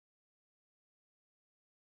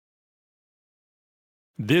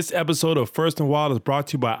This episode of First and Wild is brought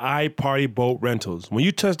to you by iParty Boat Rentals. When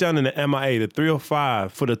you touch down in the MIA, the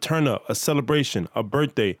 305 for the turn up, a celebration, a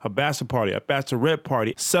birthday, a bachelor party, a bachelorette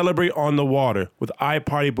party, celebrate on the water with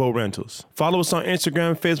iParty Boat Rentals. Follow us on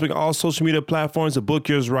Instagram, Facebook, and all social media platforms to book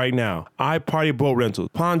yours right now. iParty Boat Rentals,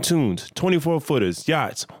 pontoons, 24-footers,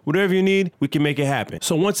 yachts, whatever you need, we can make it happen.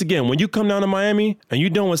 So once again, when you come down to Miami and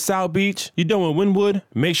you're done with South Beach, you're done with Wynwood,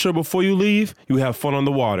 make sure before you leave, you have fun on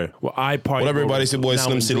the water with iParty. What up, everybody? It's your boy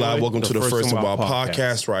Slim C Live. Welcome to the First and Wild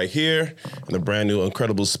podcast right here in a brand new,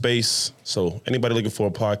 incredible space. So anybody looking for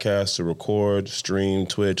a podcast to record, stream,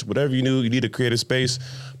 Twitch, whatever you need a creative space,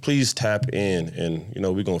 please tap in and,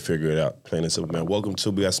 we're going to figure it out. Plain and simple, man. Welcome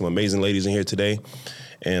to, we got some amazing ladies in here today.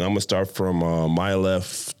 And I'm going to start from my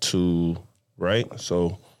left to right.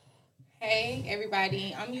 So. Hey,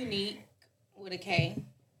 everybody. I'm Unique with a K.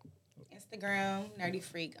 Instagram, Nerdy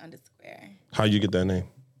Freak _. How you get that name?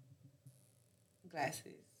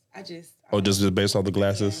 Glasses. Just based off the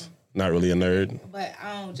glasses? Yeah. Not really a nerd? But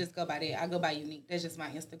I don't just go by that. I go by Unique. That's just my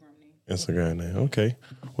Instagram name. Instagram name. Okay.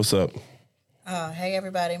 What's up? Hey,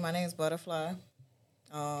 everybody. My name is Butterfly.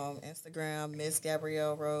 Instagram, Miss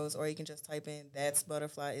Gabrielle Rose, or you can just type in That's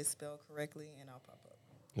Butterfly is spelled correctly, and I'll pop up.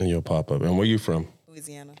 And you'll pop up. And where you from?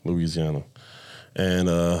 Louisiana. And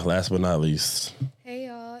last but not least. Hey,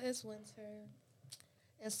 y'all. It's Winter.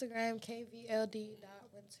 Instagram, kvld.winter.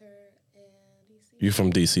 You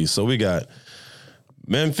from DC. So we got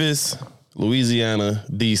Memphis, Louisiana,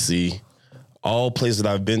 DC, all places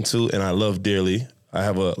that I've been to and I love dearly. I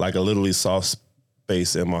have a literally soft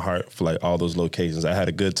space in my heart for all those locations. I had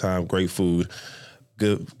a good time, great food,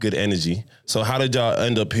 good energy. So how did y'all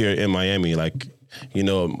end up here in Miami?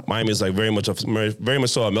 Miami is very much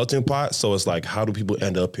so a melting pot. So it's how do people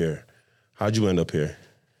end up here? How'd you end up here?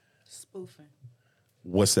 Spoofing.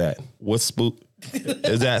 What's that? What's spook?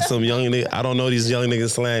 Is that some young nigga? I don't know these young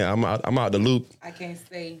niggas slang. I'm out the loop. I can't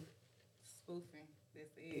say spoofing. That's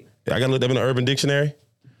it. I gotta look that up in the Urban Dictionary.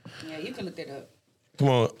 Yeah, you can look that up. Come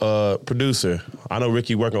on, producer. I know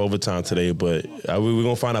Ricky working overtime today, but we're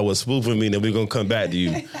gonna find out what spoofing mean, and we're gonna come back to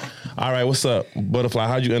you. All right, what's up, Butterfly?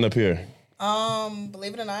 How'd you end up here?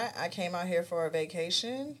 Believe it or not, I came out here for a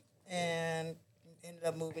vacation and ended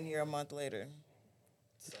up moving here a month later.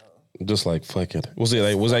 So. Just fuck it. Was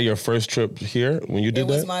that your first trip here when you did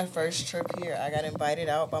that? It was my first trip here. I got invited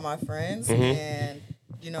out by my friends, and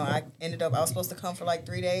I was supposed to come for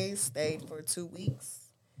 3 days, stayed for 2 weeks,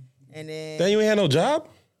 and then you ain't had no job?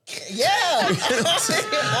 Yeah,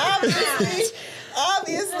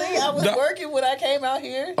 obviously, I was working when I came out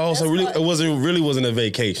here. Oh, so really, it wasn't a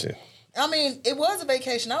vacation. I mean, it was a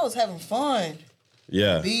vacation. I was having fun.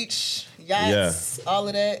 Yeah. Beach, yachts, all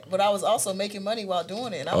of that. But I was also making money while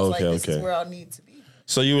doing it. And I was this is where I need to be.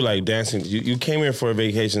 So you were dancing. You came here for a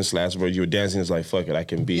vacation / where you were dancing. It's fuck it, I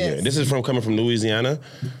can be here. This is coming from Louisiana?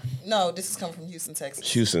 No, this is coming from Houston, Texas.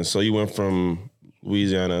 Houston. So you went from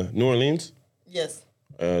Louisiana, New Orleans? Yes.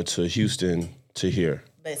 To Houston to here?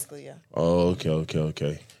 Basically, yeah. Oh,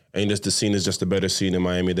 okay. And the scene is just a better scene in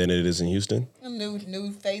Miami than it is in Houston?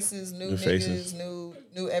 New faces, new niggas,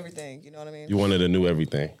 new everything. You know what I mean? You wanted a new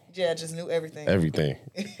everything. Yeah, just new everything. Everything.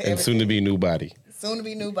 And soon to be new body. Soon to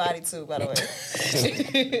be new body too, by the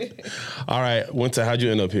way. All right, Winter, how'd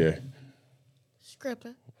you end up here?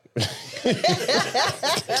 Scripping. For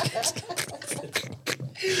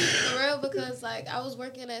real, because I was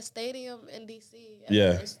working at Stadium in DC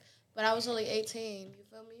at first, but I was only 18, you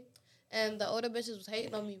feel me? And the older bitches was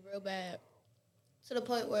hating on me real bad. To the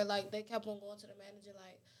point where, they kept on going to the manager,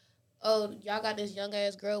 oh, y'all got this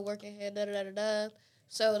young-ass girl working here, da-da-da-da-da.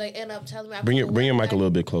 So they end up telling me I couldn't Bring your mic a little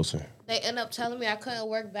bit closer. They end up telling me I couldn't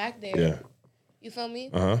work back there. Yeah. You feel me?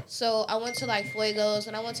 Uh-huh. So I went to, Fuegos,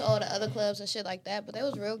 and I went to all the other clubs and shit like that, but they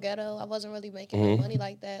was real ghetto. I wasn't really making no money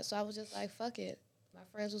like that. So I was just fuck it. My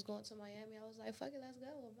friends was going to Miami. I was fuck it, let's go.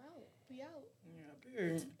 I'm out. We out.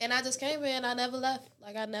 And I just came here and I never left.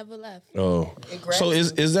 I never left. Oh. So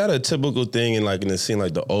is that a typical thing in the scene,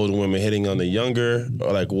 the older women hitting on the younger?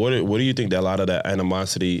 Or what do you think that a lot of that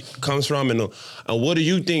animosity comes from? And what do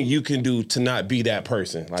you think you can do to not be that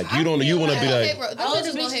person? You want to be older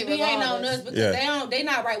bitches be hating on us because they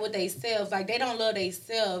not right with themselves. They don't love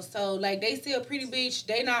themselves. So they still pretty bitch.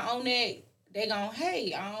 They not on that. They gon'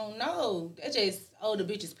 hate. I don't know. That's just older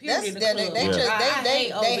bitches. Period. In the club.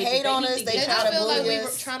 They hate on us. They try to bully us. We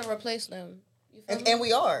were trying to replace them. And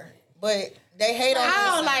we are, but they hate on us.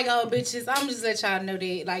 I don't like old bitches. I'm just let y'all know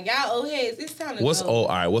that. Y'all old heads. It's time to What's go. old?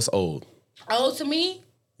 All right. What's old? Old to me?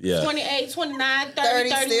 Yeah. 28, 29, 30, 31,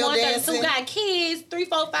 32, dancing. got kids, 3,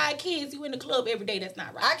 4, 5 kids. You in the club every day. That's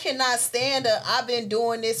not right. I cannot stand I've been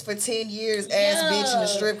doing this for 10 years ass bitch in the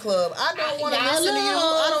strip club. I don't want to listen to you.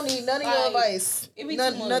 I don't need none of your advice.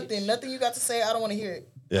 Nothing you got to say. I don't want to hear it.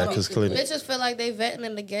 Yeah, because clearly. Bitches feel like they vetting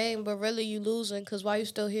in the game, but really you losing because why you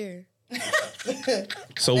still here?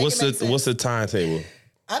 So what's the timetable?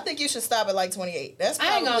 I think you should stop at like 28. That's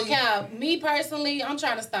probably... I ain't gonna count. Me personally, I'm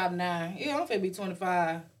trying to stop now. Yeah, I'm finna be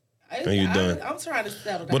 25. And you done? I'm trying to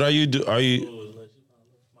settle down. But are you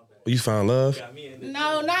found love?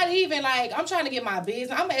 No, not even. Like, I'm trying to get my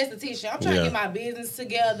business. I'm an esthetician. I'm trying to get my business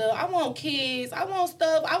together. I want kids. I want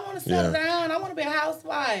stuff. I want to settle down. I want to be a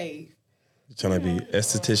housewife. You're trying to be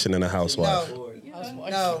esthetician and a housewife. No.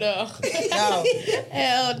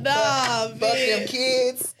 Hell nah, Fuck them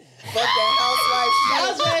kids. Fuck that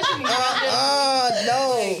housewife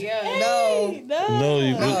shit. No.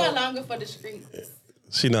 I'm no longer for the streets.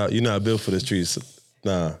 You're not built for the streets.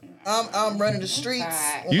 Nah. I'm running the streets.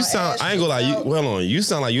 You sound, I ain't gonna lie, you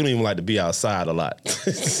sound like you don't even like to be outside a lot.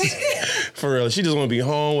 For real. She just wanna be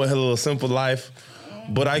home with her little simple life.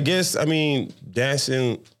 But I guess,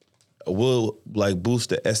 dancing will like boost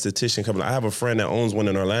the esthetician coming. I have a friend that owns one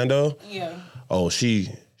in Orlando. Yeah. Oh, she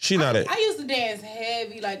not I used to dance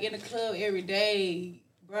heavy, like in the club every day.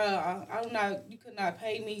 Bruh, you could not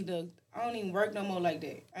pay me I don't even work no more like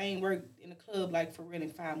that. I ain't worked in the club like for real in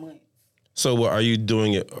 5 months. So what are you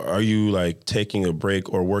doing it? Are you like taking a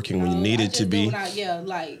break or working when you need it to be?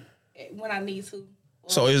 When I need to.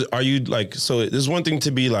 So there's one thing to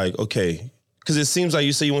be like, okay, because it seems like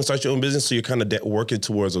you say you want to start your own business, so you're kind of working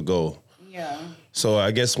towards a goal. Yeah. So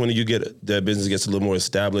I guess when you get that business gets a little more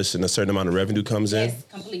established and a certain amount of revenue comes in. It's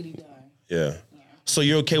completely done. Yeah. So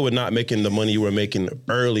you're okay with not making the money you were making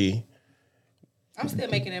early? I'm still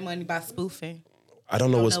making that money by spoofing. I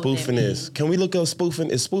don't know what spoofing is. Can we look up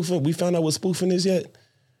spoofing? Is spoofing? We found out what spoofing is yet? It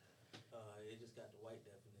just got the white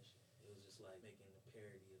definition. It was just like making a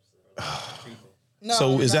parody of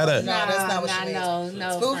So is that a? No, that's not what she means.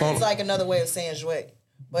 No. Spoofing is like another way of saying jouet.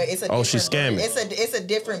 But it's a she's scamming. It's a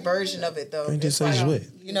different version of it though. I just say jouet.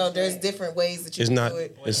 You know, there's different ways that you can do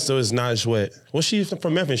it. It's not jouet. Well, she's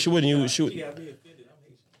from Memphis. She wouldn't use.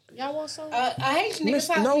 Y'all want some? I hate you niggas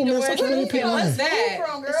No, talking miss, I'm trying to word. repeat What's mine. that?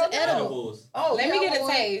 From, girl? It's edible. Oh, Let me get a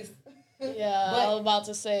taste. Yeah, I was about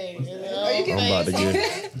to say. I'm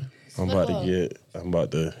about to get. I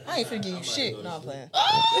ain't finna give you shit. No, I'm playing.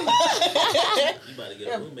 You about to get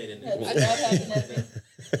a roommate in there.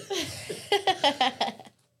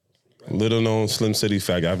 Little known Slim City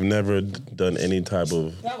fact: I've never done any type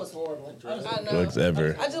of That was horrible. I know. drugs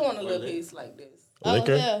ever. I just want a little piece like this.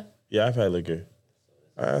 Liquor? Yeah. Yeah, I've had liquor.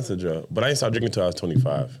 That's a drug, but I ain't started drinking until I was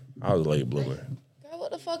 25. I was a late bloomer. Girl,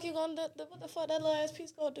 what the fuck you gonna do? What the fuck that little ass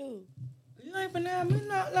piece gonna do? You ain't finna me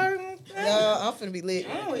not learning. No, I'm finna be lit.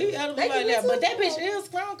 I don't eat edible like that, but that bitch is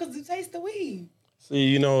strong because you taste the weed.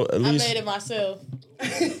 See, at least I made it myself.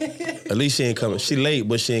 at least she ain't coming. She late,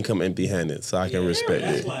 but she ain't come empty-handed, so I can respect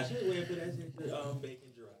That's it. why she waited for that shit to bacon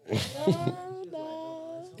dry.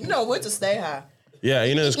 You know what to stay high. Yeah,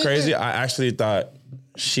 it's crazy. I actually thought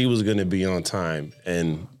she was gonna be on time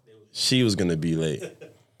and she was gonna be late.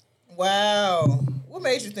 Wow. What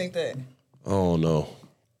made you think that? Oh no.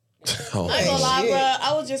 Oh, I ain't gonna lie, shit. bro.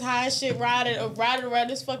 I was just high as shit riding around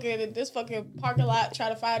this fucking parking lot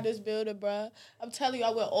trying to find this building, bro. I'm telling you,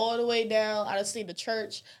 I went all the way down. I done seen the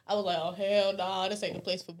church. I was like, oh hell nah, this ain't the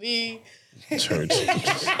place for me. church.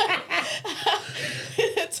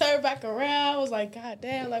 Turned back around. I was like, God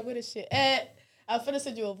damn, like where this shit at? I finna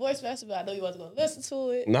send you a voice message, but I know you wasn't gonna listen to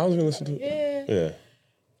it. No, I was gonna listen to it. Yeah.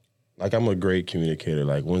 Like I'm a great communicator.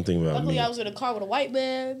 Like one thing about Luckily, me. I was in a car with a white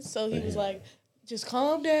man, so he was like, just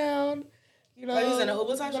calm down. You know, Oh, you was in a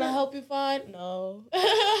Uber type I'm gonna shit? help you find. No,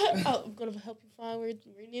 I'm gonna help you find where you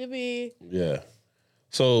need to be. Yeah.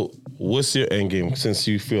 So what's your end game? Since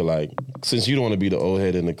you feel like, since you don't want to be the old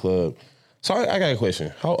head in the club. So I got a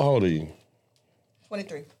question. How old are you?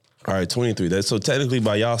 23. All right, 23. So technically,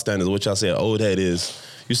 by y'all standards, what y'all say an old head is?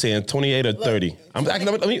 You saying 28 or 30? Let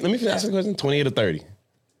me ask the question. 28 or 30?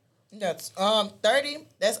 That's 30.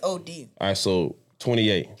 That's OD. All right, so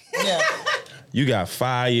 28. Yeah. You got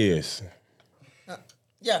 5 years.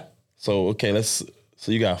 Yeah. So okay, so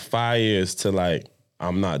you got 5 years to like,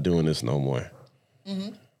 I'm not doing this no more.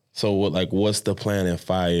 Mm-hmm. So what's the plan in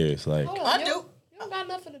 5 years? Like, I do. You don't got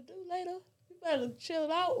nothing to do later. You better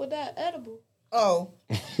chill out with that edible. Oh.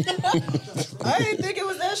 I didn't think it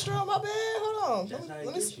was that strong. My bad. Hold on.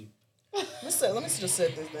 Let me just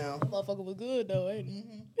set this down. Motherfucker was good though, ain't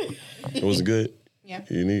it? it was good. Yeah.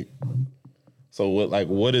 Unique. So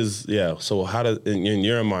what is so how does in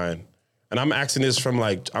your mind, And I'm asking this from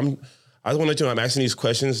like, I just want to let you know I'm asking these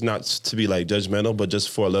questions not to be like judgmental, but just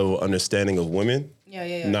for a level of understanding of women.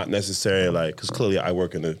 Yeah. Not necessarily like, because clearly I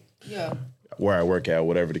work in where I work at,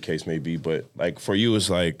 whatever the case may be. But like for you, it's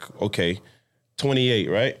like, okay, 28,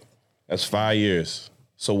 right? That's 5 years.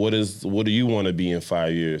 So what do you want to be in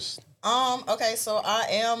 5 years? Okay, so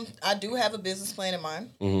I do have a business plan in mind.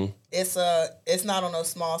 Mm-hmm. It's not on a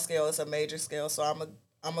small scale, it's a major scale. So I'm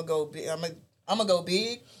gonna go big. I'm gonna go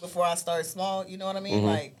big before I start small. You know what I mean? Mm-hmm.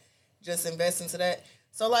 Like, just invest into that.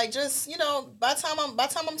 So like, just, you know, by the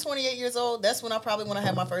time I'm 28 years old, that's when I probably want to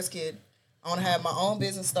have my first kid. I want to have my own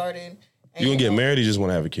business started. You gonna get married or you just want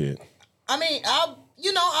to have a kid? I mean,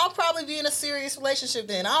 I'll probably be in a serious relationship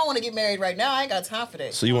then. I don't want to get married right now. I ain't got time for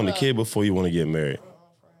that. So you want a kid before you want to get married?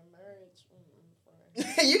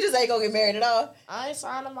 You just ain't gonna get married at all. I ain't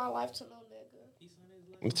signing my life to no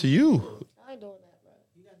nigga. To you. I ain't doing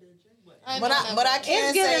that, bro. But I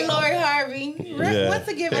can't say Lori Harvey. Yeah. What's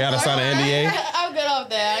a given? They gotta sign an NDA. I'm good off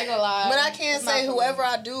that. I ain't gonna lie. But I can't say whoever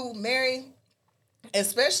I do marry,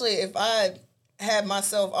 especially if I have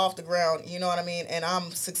myself off the ground, you know what I mean, and I'm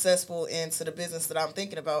successful into the business that I'm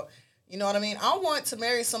thinking about, you know what I mean. I want to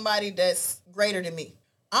marry somebody that's greater than me.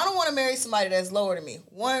 I don't want to marry somebody that's lower than me.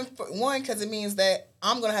 One, because it means that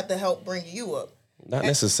I'm gonna have to help bring you up. Not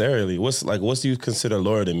necessarily. What do you consider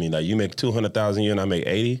lower than me? Like, you make $200,000 a year and I make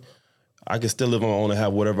 80. I can still live on my own and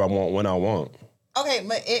have whatever I want when I want. Okay,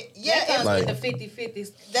 but that comes like, with the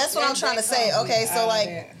 50-50s. That's what I'm trying to say. Okay, so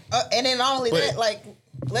like, and then not only that, like,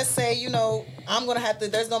 let's say, you know,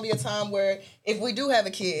 there's going to be a time where if we do have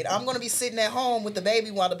a kid, I'm going to be sitting at home with the baby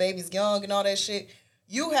while the baby's young and all that shit.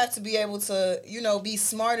 You have to be able to, you know, be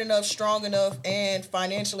smart enough, strong enough, and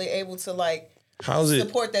financially able to, like,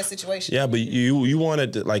 support that situation. Yeah, but you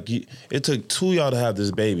wanted to, like, it took two of y'all to have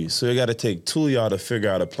this baby. So you got to take two of y'all to figure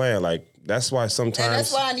out a plan. Like, that's why sometimes. And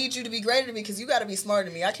that's why I need you to be greater than me, because you got to be smarter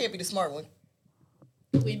than me. I can't be the smart one.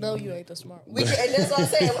 We know you ain't the smart one. And that's what I'm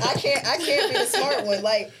saying. I can't be the smart one.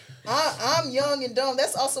 Like, I'm young and dumb.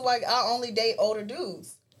 That's also why I only date older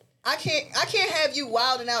dudes. I can't have you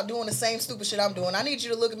wilding out doing the same stupid shit I'm doing. I need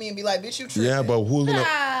you to look at me and be like, bitch, you tripping. Yeah, but who's gonna?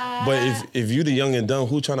 But if you the young and dumb,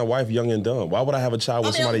 who trying to wife young and dumb? Why would I have a child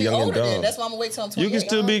with somebody young and dumb? Then. That's why I'm gonna wait till I'm 28. You can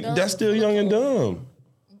still be. That's still young and dumb.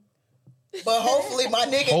 But hopefully my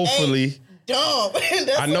nigga ain't dumb.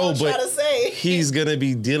 That's I know, what I'm but trying to say. He's gonna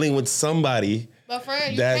be dealing with somebody. But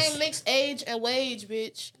friend, you can't mix age and wage,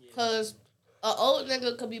 bitch. Cause an old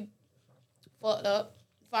nigga could be fucked up.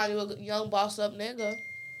 Find you a young boss up nigga.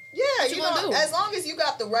 Yeah, you know, as long as you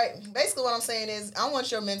got the right. Basically, what I'm saying is, I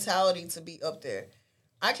want your mentality to be up there.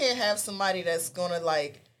 I can't have somebody that's gonna,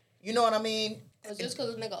 like, you know what I mean. Just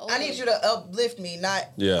because a nigga older. I need you to uplift me, not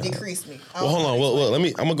decrease me. Well, hold on. Well,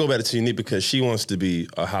 I'm gonna go back to Unique because she wants to be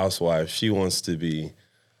a housewife. She wants to be,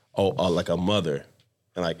 like a mother,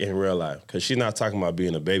 and like in real life, because she's not talking about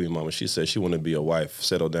being a baby mama. She said she want to be a wife,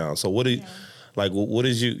 settle down. So what do you? Like, what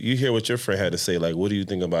is you hear what your friend had to say? Like, what do you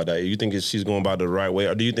think about that? You think she's going about the right way?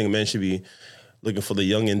 Or do you think men should be looking for the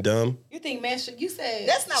young and dumb? You think men should, you said.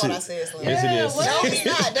 That's not what I said, Slim. Yes, it is. No, it's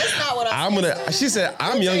not. That's not what I said. She said,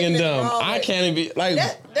 I'm young and dumb. I can't even be, like.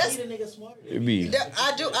 That's a nigga smarter.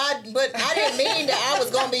 But I didn't mean that I was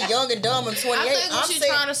going to be young and dumb and 28. I think what she's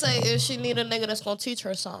trying to say is she need a nigga that's going to teach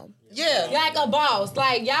her something. Yeah. Like a boss.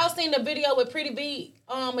 Like, y'all seen the video with Pretty B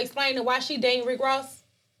explaining why she dating Rick Ross?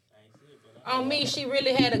 On me, she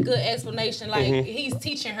really had a good explanation. Like, he's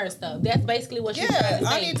teaching her stuff. That's basically what she's trying to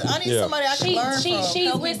say. I need somebody I can learn from.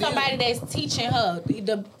 She's with somebody that's teaching her.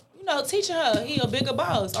 Teaching her. He a bigger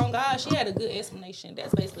boss. On God, she had a good explanation.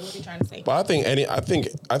 That's basically what he's trying to say. But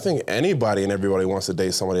I think anybody and everybody wants to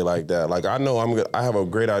date somebody like that. Like, I know I have a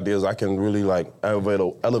great ideas. I can really like elevate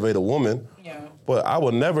a woman. Yeah. But I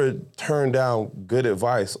would never turn down good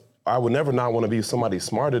advice. I would never not want to be somebody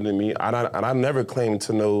smarter than me. And I never claim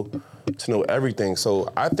to know everything.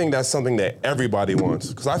 So I think that's something that everybody wants.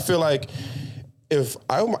 Because I feel like if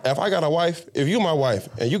I got a wife, if you're my wife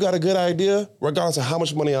and you got a good idea, regardless of how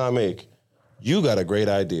much money I make, you got a great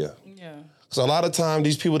idea. Yeah. So a lot of times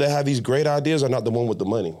these people that have these great ideas are not the one with the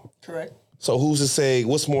money. Correct. So who's to say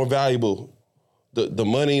what's more valuable, the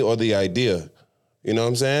money or the idea? You know what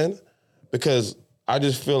I'm saying? Because I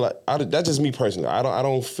just feel like that's just me personally. I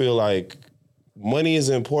don't feel like money is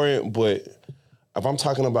important, but if I'm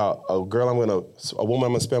talking about a woman I'm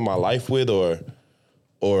gonna spend my life with,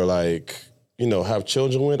 or like, you know, have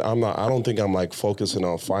children with, I don't think I'm like focusing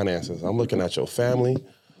on finances. I'm looking at your family.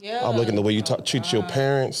 Yeah. I'm looking at the way you treat your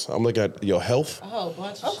parents. I'm looking at your health. A whole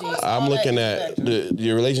bunch of shit. I'm looking at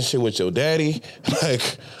your relationship with your daddy.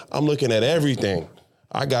 Like, I'm looking at everything.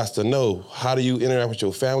 I got to know, how do you interact with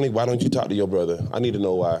your family? Why don't you talk to your brother? I need to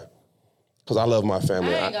know why. Because I love my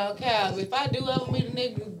family. I ain't gonna care. If I do ever meet a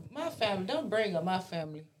nigga, my family, don't bring up my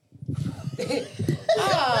family.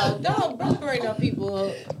 Don't bring them people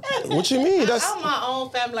up. What you mean? I'm my own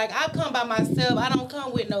family. Like, I come by myself. I don't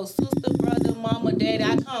come with no sister, brother, mama, daddy.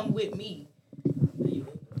 I come with me.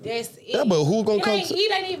 That's it. Yeah, but who gonna come? It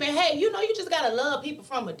ain't even hate. You just gotta love people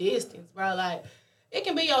from a distance, bro. Like, it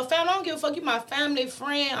can be your family. I don't give a fuck. You my family,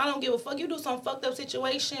 friend. I don't give a fuck. You do some fucked up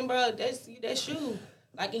situation, bro. That's you.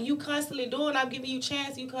 Like, and you constantly doing, I'm giving you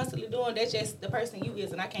chance, you constantly doing, that's just the person you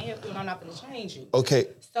is, and I can't help you, and I'm not going to change you. Okay.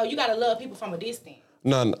 So you got to love people from a distance.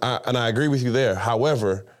 No, and I agree with you there.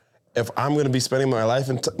 However, if I'm going to be spending my life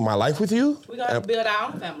with you, we got to build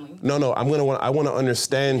our own family. No, I want to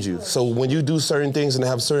understand you. So when you do certain things and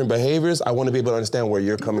have certain behaviors, I want to be able to understand where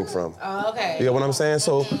you're coming from. Oh, okay. You know what I'm saying?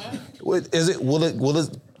 So, will it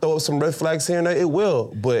throw up some red flags here and there? It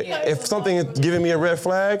will. But if something is giving me a red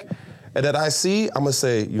flag, and that I see, I'm gonna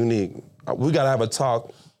say, Unique, we gotta have a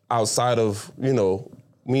talk outside of, me and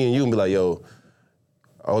you, and be like, yo,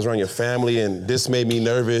 I was around your family and this made me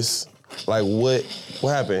nervous. Like, what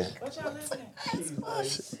happened? What y'all listening?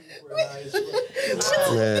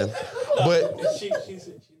 Man, but she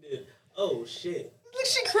did. Oh shit.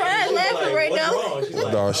 She crying, laughing right now.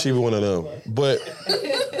 No, she one of them. But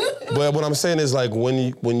what I'm saying is, like,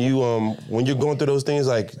 when you're going through those things,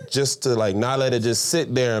 like, just to like not let it just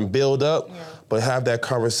sit there and build up, but have that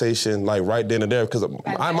conversation like right then and there, because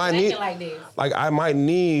I might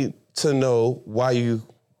need to know why you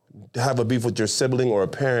have a beef with your sibling or a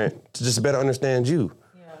parent to just better understand you.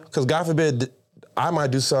 Because God forbid, I might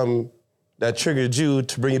do something that triggered you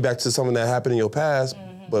to bring you back to something that happened in your past.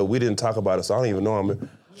 But we didn't talk about it, so I don't even know I'm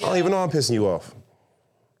pissing you off.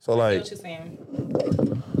 So like, what you're saying.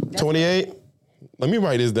 28. Let me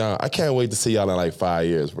write this down. I can't wait to see y'all in like 5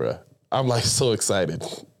 years, bro. I'm like so excited.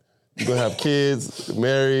 You gonna have kids,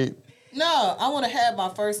 married? No, I want to have my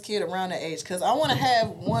first kid around that age because I want to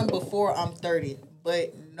have one before I'm 30,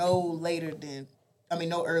 but no earlier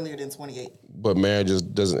than 28. But marriage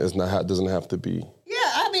doesn't have to be. Yeah,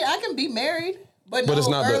 I mean I can be married. But no, it's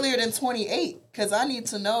not earlier than 28, because I need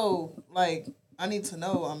to know I'm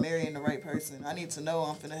marrying the right person. I need to know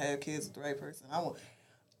I'm finna have kids with the right person.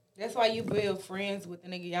 That's why you build friends with the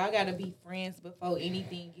nigga. Y'all gotta be friends before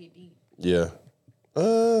anything get deep. Yeah.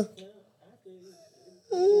 No,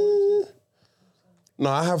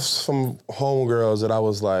 I have some homegirls that I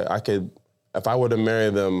was like, if I were to marry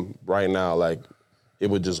them right now, like, it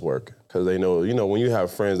would just work. Because they know, when you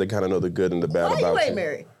have friends, they kind of know the good and the bad about you. Why you ain't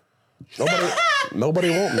married? Nobody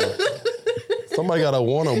want me. Somebody gotta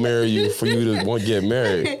want to marry you for you to want to get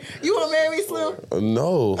married. You want to marry me, Slim?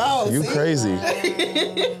 No. Oh, you see? Crazy.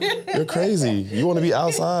 You're crazy. You want to be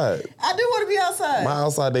outside. I do want to be outside. My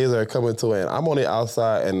outside days are coming to an end. I'm on the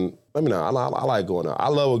outside, and let me know. I like going out. I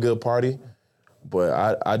love a good party,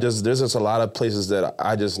 but there's just a lot of places that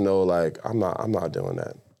I just know, like, I'm not doing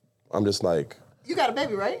that. I'm just like. You got a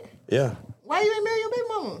baby, right? Yeah. Why you ain't marry your baby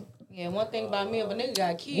mama? Yeah, one thing about me, if a nigga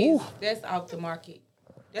got kids, that's off the market.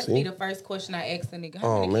 That's be the first question I ask a nigga.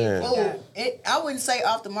 How many kids you got? I wouldn't say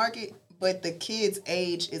off the market, but the kid's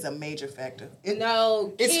age is a major factor.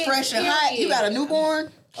 It's fresh and hot. You got a newborn?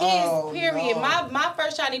 Kids, period. No. My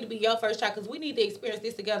first child need to be your first child because we need to experience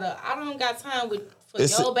this together. I don't got time for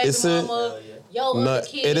your baby mama, your other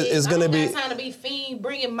kid. It's gonna be. I don't got time to be fiend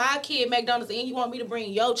bringing my kid McDonald's and you want me to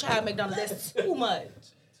bring your child McDonald's. That's too much.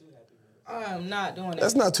 I'm not doing that.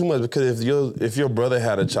 That's not too much because if your brother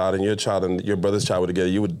had a child and your brother's child were together,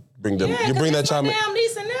 you would bring them. Yeah, you bring that child. Damn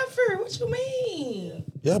niece and nephew. What you mean?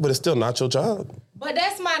 Yeah, but it's still not your child. But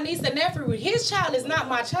that's my niece and nephew. His child is not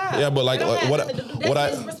my child. Yeah, but like what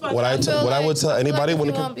I would tell anybody when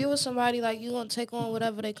you want to be with somebody, like you gonna take on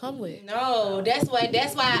whatever they come with. No, that's why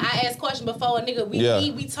I asked question before a nigga.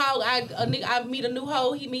 We talk. I meet a new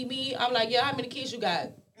hoe. He meet me. I'm like, yeah, how many kids you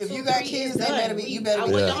got? If you got kids, they better be. You better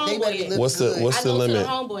be. They better live What's the limit? To the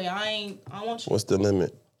homeboy. I don't want you. What's the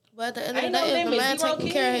limit? But at the end of the day, if the man taking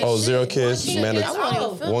care of his shit, 0 kids.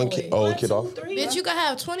 One kid. Oh, kid off. Bitch, you can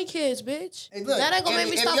have 20 kids, bitch. Hey, look, that ain't gonna make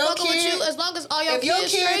me stop fucking with you as long as all your kids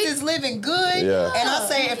straight. If your kids is living good, and I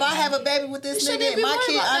say if I have a baby with this nigga, my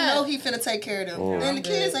kid, I know he finna take care of them. Then the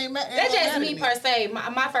kids ain't mad. That's just me per se.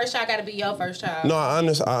 My first child gotta be your first child. No, I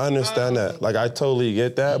understand that. Like, I totally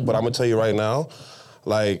get that, but I'm gonna tell you right now.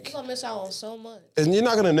 Like, you're gonna miss out on so much. And you're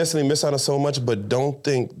not gonna necessarily miss out on so much, but don't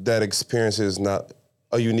think that experience is not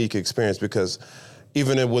a unique experience, because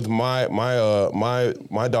even with my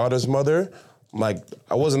daughter's mother, like,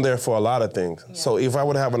 I wasn't there for a lot of things. Yeah. So if I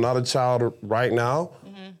would have another child right now,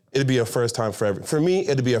 it'd be a first time for me,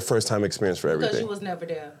 it'd be a first time experience for everything. Because you was never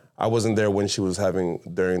there. I wasn't there when she was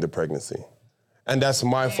during the pregnancy. And that's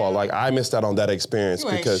my fault. Like, I missed out on that experience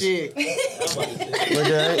because... Shit.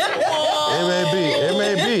 Okay.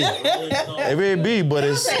 It may be, but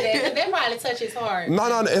it's... They probably touch his heart.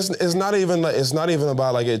 No, it's not even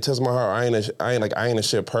about like it touches my heart. I ain't a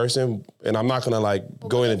shit person, and I'm not gonna like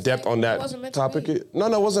go into depth on that topic.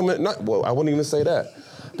 No, it wasn't meant. Well, I wouldn't even say that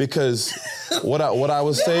because what I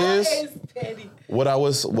would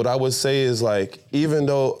say is like, even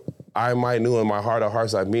though I might knew in my heart of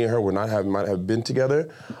hearts that me and her might have been together,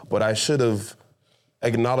 but I should have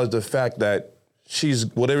acknowledged the fact that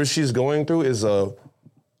whatever she's going through is a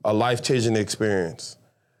life-changing experience.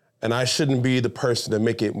 And I shouldn't be the person to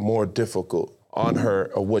make it more difficult on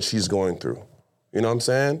her of what she's going through. You know what I'm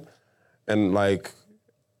saying? And like,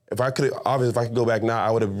 if I could go back now,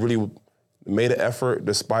 I would have really made an effort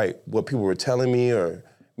despite what people were telling me or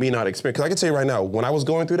me not experiencing. Because I can tell you right now, when I was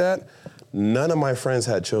going through that, none of my friends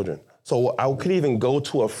had children. So I could even go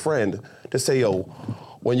to a friend to say, yo,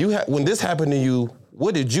 when this happened to you,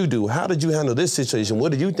 what did you do? How did you handle this situation?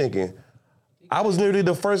 What are you thinking? I was literally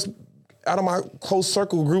the first out of my close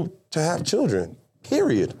circle group to have children,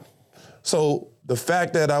 period. So the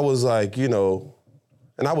fact that I was like, you know,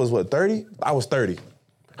 and I was 30? I was 30. I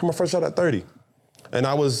had my first child at 30. And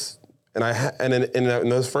in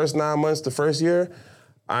those first 9 months, the first year,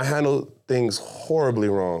 I handled things horribly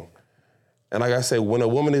wrong. And like I said, when a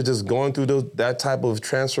woman is just going through that type of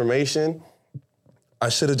transformation, I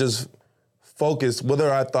should have just focused,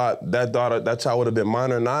 whether I thought that child would have been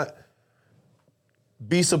mine or not.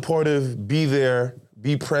 Be supportive, be there,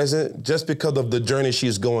 be present, just because of the journey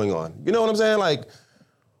she's going on. You know what I'm saying? Like,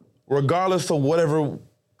 regardless of whatever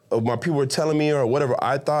my people were telling me or whatever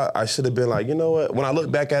I thought, I should have been like, you know what? When I look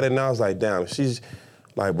back at it now, I was like, damn, she's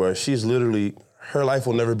literally, her life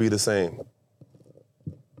will never be the same.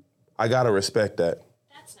 I gotta respect that.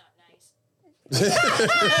 That's not nice.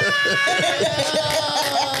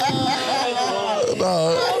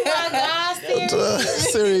 No. Oh my God,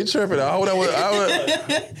 Siri tripping. I hope that wasn't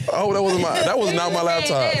that was not my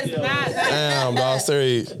laptop. Damn, dog.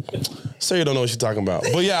 Siri don't know what she's talking about.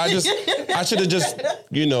 But yeah, I should have just,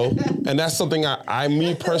 you know, and that's something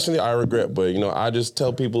me personally, I regret. But, you know, I just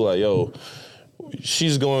tell people like, yo,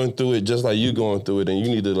 she's going through it just like you going through it, and you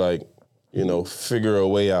need to like, you know, figure a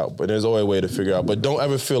way out. But there's always a way to figure out. But don't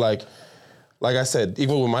ever feel like I said,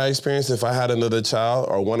 even with my experience, if I had another child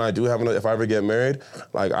or when I do have another, if I ever get married,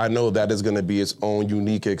 like I know that is going to be its own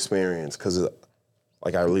unique experience because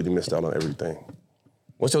like I really missed out on everything.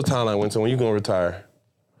 What's your timeline, Winston? When you going to retire?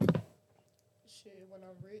 Shit, when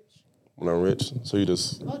I'm rich. When I'm rich? So you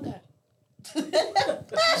just... Okay.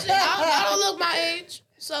 I don't look my age.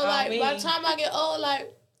 So by the time I get old,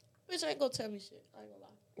 like, bitch ain't gonna tell me shit. I ain't gonna lie.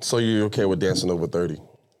 So you're okay with dancing over 30?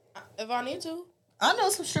 If I need to. I know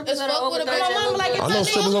some strippers that are over 30. I know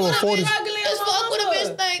strippers over 40. It's fuck with a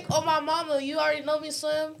bitch think, oh, my mama, you already know me,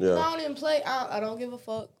 Slim. Yeah. I don't even play. I don't give a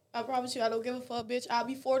fuck. I promise you, I don't give a fuck, bitch. I'll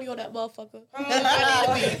be 40 on that motherfucker. If I need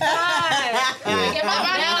to be. If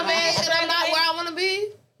I need to be and I'm not where I want to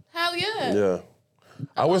be, hell yeah. Yeah.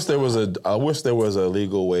 I wish there was a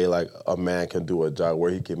legal way like a man can do a job where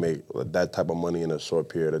he can make that type of money in a short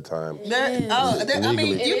period of time. I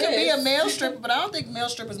mean, you can be a male stripper, but I don't think male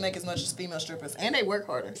strippers make as much as female strippers, and they work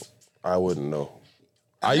harder. I wouldn't know.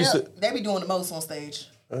 They be doing the most on stage.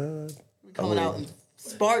 Coming out in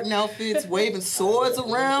Spartan outfits, waving swords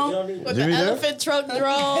around. With the elephant truck drones.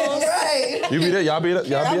 Right. You be there? Y'all be there?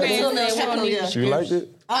 Yeah. You liked it?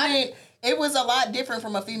 I mean, it was a lot different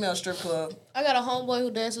from a female strip club. I got a homeboy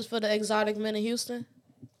who dances for the Exotic Men in Houston.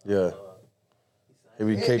 Yeah. He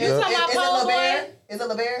be caked up? Is it LeBaron? Is it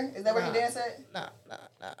LeBaron? Is that where he dance at? Nah.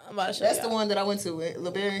 I'm about to show That's y'all. the one that I went to,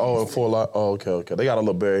 LeBaron. Oh, in Fort Lauderdale. Oh, okay. They got a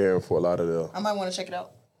LeBaron here in Fort Lauderdale. I might want to check it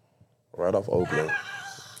out. Right off Oakland.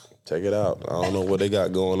 Check it out. I don't know what they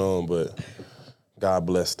got going on, but God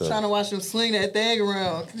bless them. Trying to watch them swing that thing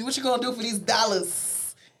around. What you gonna do for these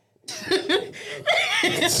dollars?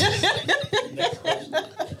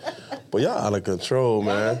 But y'all out of control,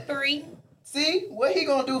 man. 3. See? What he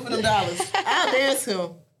gonna do for them dollars? I'll dance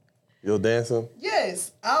him. You'll dance him?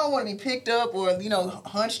 Yes. I don't want to be picked up or,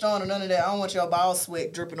 hunched on or none of that. I don't want your ball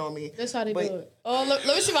sweat dripping on me. That's how they do it. Oh, let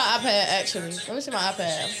me see my iPad, actually. Let me see my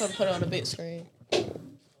iPad. I'm going to put it on the big screen.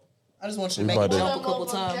 I just want you to make it jump a couple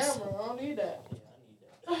times. I don't need that.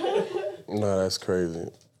 No, that's crazy.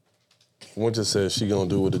 Winter says she gonna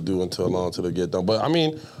do what it do until they get done. But I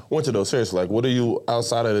mean, Winter though, seriously, like, what are you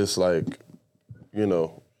outside of this, like,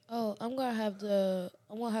 Oh, I'm gonna have the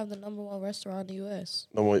 #1 restaurant in the U.S.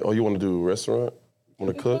 Oh, you want to do a restaurant?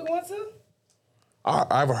 Want to cook?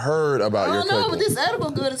 I've heard about your cooking. I don't know, but this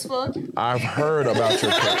edible good as fuck. I've heard about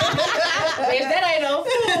your cooking. Bitch, that ain't no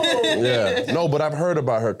food. Yeah. No, but I've heard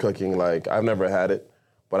about her cooking. Like, I've never had it,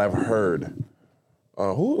 but I've heard.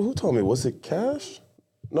 Who told me? Was it Cash?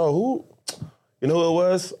 No, who? You know who it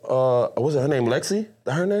was? Was it her name Lexi?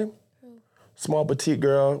 That her name? Small petite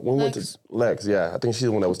girl. When we went to Lex, yeah. I think she's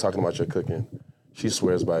the one that was talking about your cooking. She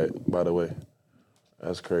swears by it, by the way.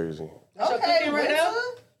 That's crazy. That's your cooking right now?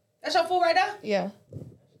 That's your food right now? Yeah.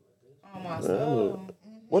 Oh, my soul.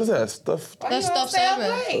 What is that stuff? That's stuffed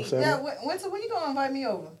salmon. Yeah, Winter, when you gonna invite me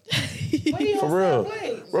over? For real.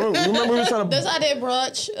 Bro, remember we were trying to... I did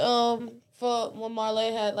brunch for when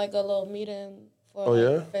Marley had like a little meeting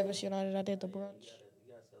for Famous United. I did the brunch.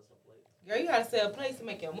 Girl, you gotta sell plates to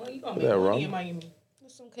make your money. You gonna make money in Miami.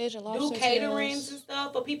 Some Cajun lobster. Do caterings and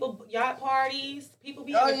stuff for people, yacht parties. People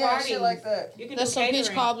be having parties. Shit like that. You can There's do some catering.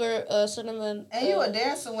 peach cobbler, cinnamon. And you a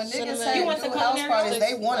dancer. When niggas say You do went to house culinary parties, school?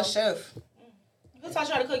 they want a chef. Who taught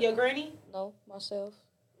you how to cook? Your granny? No, myself.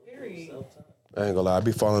 Period. I ain't gonna lie, I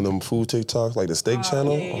be following them food TikToks, like the steak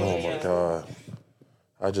channel. Yeah. My God.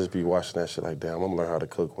 I just be watching that shit like, damn, I'm gonna learn how to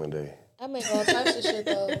cook one day. I make all types of shit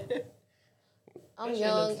though. I'm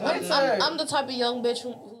young. I'm the type of young bitch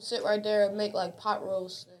who sit right there and make like pot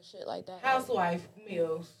roasts and shit like that. Housewife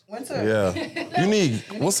meals. Winter. Yeah. Unique,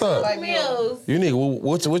 what's up? Like meals. Unique,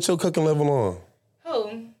 what's your cooking level on?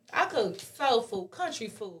 Who? I cook soul food, country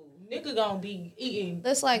food. Nigga gonna be eating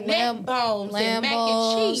That's like neck bones and mac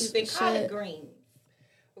and cheese and collard shit. greens.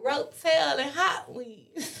 Rotel and hot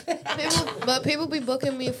wings. People be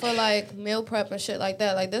booking me for like meal prep and shit like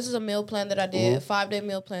that. Like this is a meal plan that I did, a 5-day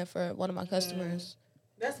meal plan for one of my customers.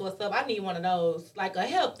 That's what's up. I need one of those. Like a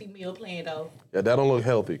healthy meal plan though. Yeah, that don't look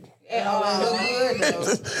healthy. At all. Good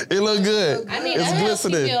though. It look good. I need It's a healthy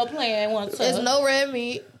glistening. meal plan once. It's no red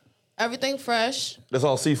meat, everything fresh. That's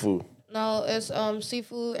all seafood. No, it's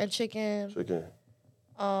seafood and chicken.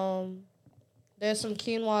 There's some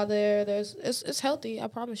quinoa there. It's healthy, I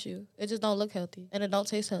promise you. It just don't look healthy. And it don't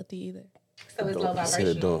taste healthy either. So it's low I said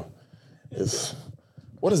it vibrational. don't.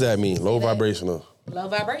 What does that mean? Low vibrational. Low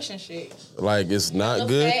vibration shit. Like it's not Hella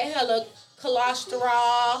good. fat, hella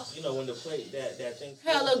cholesterol, You know when the plate that thing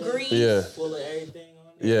hella grease. Yeah. full of everything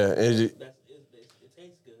on it. Yeah, and It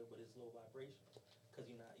tastes good, but it's low vibration because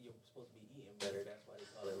you're supposed to be eating better. That's why they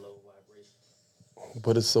call it low vibration.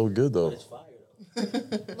 but it's so good though. It's fire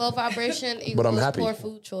though. Low vibration equals But I'm happy. poor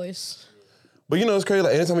food choice. But you know it's crazy.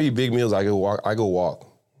 Like anytime I eat big meals, I go walk.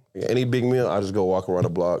 Any big meal, I just go walk around the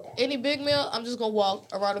block. Any big meal, I'm just gonna walk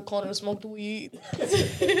around the corner and smoke the weed.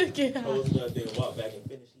 Get high. I was gonna take a walk back and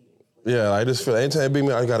finish eating. Yeah, I just feel anytime I big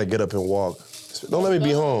meal, I gotta get up and walk. Don't let me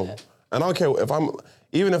be home. And I don't care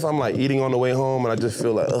even if I'm like eating on the way home and I just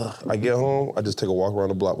feel like, I get home, I just take a walk around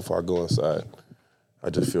the block before I go inside. I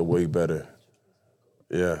just feel way better.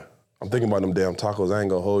 Yeah. I'm thinking about them damn tacos. I ain't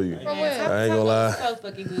gonna hold you. From where? I ain't gonna lie. So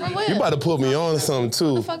fucking good. From where? You about to put me on something What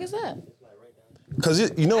too. the fuck is that? Cause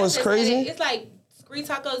you know what's Just crazy? said it. It's like street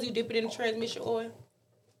tacos. You dip it in the transmission oil.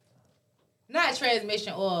 Not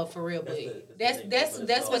transmission oil for real, but that's what Is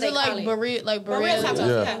they it call like it. burrito Burrito tacos.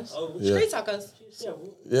 Yeah. Yeah. Street tacos.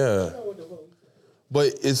 Yeah. But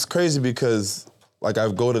it's crazy because like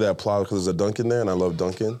I go to that plaza because there's a Dunkin' there and I love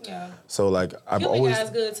Dunkin'. Yeah. So like I've Cuban always guy's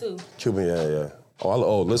good too. Cuban, yeah.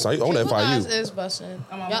 Oh, listen, I own that Guys FIU. is busting.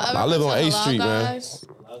 I live on 8th Street, man.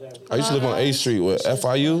 I used to live on 8th Street with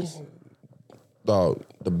FIU. Dog,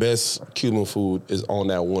 the best Cuban food is on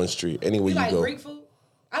that one street. Anywhere You you like go. Greek food?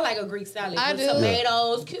 I like a Greek salad. I with do.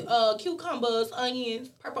 Tomatoes, cucumbers, onions,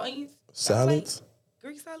 purple onions. Salads?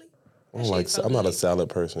 Greek salad? I'm not a salad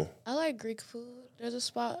person. I like Greek food. There's a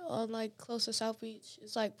spot on like close to South Beach.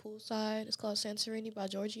 It's like poolside. It's called Santorini by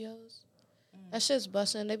Giorgio's. That shit's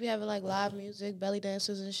busting. They be having like live music, belly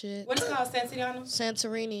dancers and shit. What's it called? Santiano?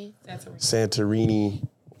 Santorini. Santorini.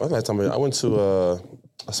 What's that time? I went to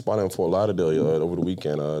a spot in Fort Lauderdale over the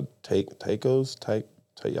weekend. Tacos.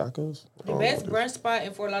 The best brunch spot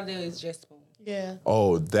in Fort Lauderdale is Just Spoon. Yeah.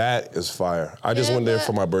 Oh, that is fire. I just Yeah, went there but-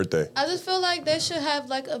 for my birthday. I just feel like they should have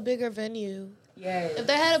like a bigger venue. Yeah. If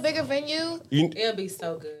they had a bigger venue, It'll be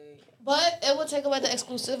so good. but it would take away the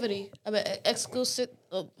exclusivity. I mean, exclusive.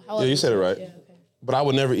 Yeah, you said it right. Yeah, okay. But I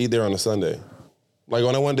would never eat there on a Sunday. Like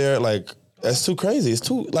when I went there, like that's too crazy. It's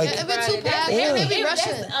too like. If it's too Right. packed, That's- they be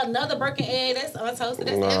rushing. That's another Birkin egg. That's untoasted.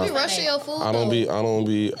 That's Nah. They be rushing your food. I don't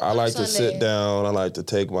be. I like to sit Sunday. down. I like to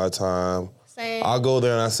take my time. Same. I'll go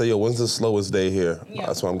there and I say, yo, when's the slowest day here? Yeah.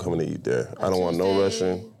 That's why I'm coming to eat there. I don't want no Tuesday.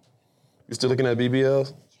 rushing. You still looking at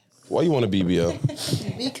BBLs? Why you want a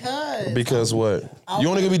BBL? Because what? You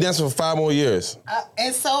only gonna be dancing for 5 more years.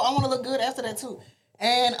 And so I want to look good after that too.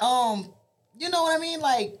 And you know what I mean?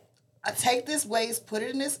 Like I take this waist, put it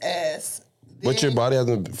in this ass. But your body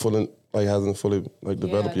hasn't fully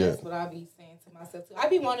developed yet. That's what I be saying to myself too. I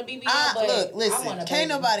be wanting to be but look, listen, I can't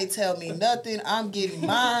nobody tell me nothing. I'm getting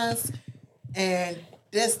mines and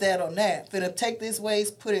this, that, on that. Finna take this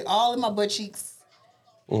waist, put it all in my butt cheeks.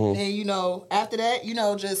 And you know, after that, you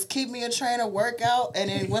know, just keep me a trainer, work out, and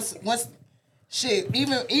then once shit,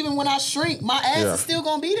 even when I shrink, my ass is still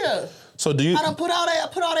gonna be there. So do you? I done put all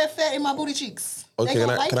that fat in my booty cheeks. Okay, can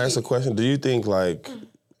I ask a question? Do you think I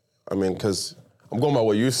mean, because I'm going by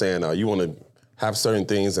what you're saying now. You want to have certain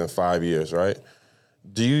things in 5 years, right?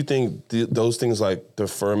 Do you think those things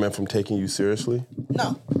defer men from taking you seriously?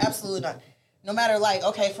 No, absolutely not. No matter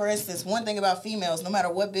okay, for instance, one thing about females, no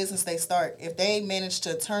matter what business they start, if they manage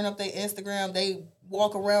to turn up their Instagram, they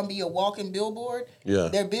walk around, be a walking billboard,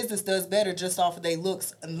 their business does better just off of their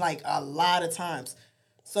looks, a lot of times.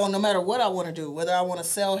 So no matter what I want to do, whether I want to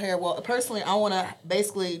sell hair, well, personally, I want to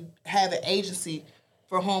basically have an agency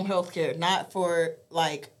for home health care, not for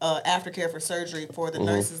aftercare for surgery for the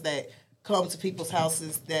nurses that come to people's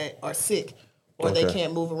houses that are sick or they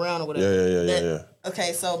can't move around or whatever. Yeah.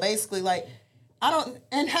 Okay, so basically, I don't,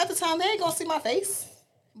 and half the time they ain't gonna see my face.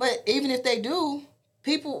 But even if they do,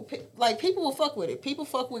 people will fuck with it. People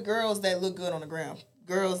fuck with girls that look good on the ground.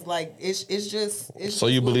 Girls, it's just. So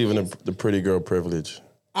you believe in the pretty girl privilege?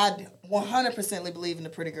 I 100% believe in the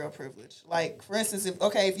pretty girl privilege. For instance,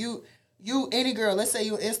 if you any girl, let's say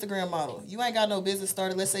you're an Instagram model, you ain't got no business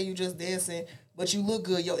started. Let's say you just dancing, but you look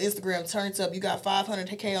good. Your Instagram turns up. You got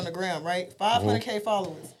 500K on the gram, right? 500K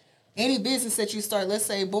followers. Any business that you start, let's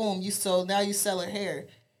say, boom, now you selling hair.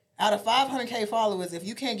 Out of 500K followers, if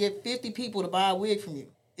you can't get 50 people to buy a wig from you,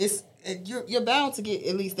 you're bound to get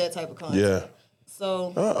at least that type of content. Yeah.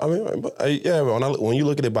 So when you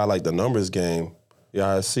look at it by the numbers game,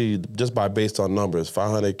 I see just based on numbers,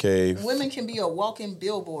 500K. Women can be a walking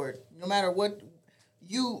billboard. No matter what,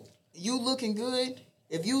 you looking good.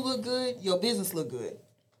 If you look good, your business look good.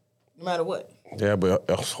 No matter what. Yeah, but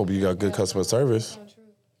I hope you got good customer service.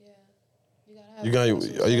 Are you gonna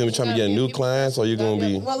be trying to get new clients, or you gonna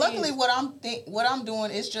be? Well, luckily, what I'm doing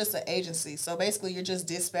is just an agency. So basically, you're just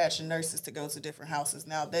dispatching nurses to go to different houses.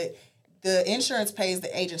 Now, the insurance pays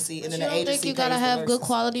the agency, and then the agency pays the nurses. You gotta have good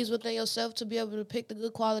qualities within yourself to be able to pick the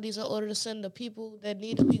good qualities in order to send the people that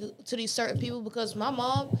need to be to these certain people. Because my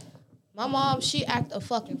mom, she act a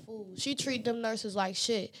fucking fool. She treat them nurses like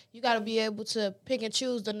shit. You gotta be able to pick and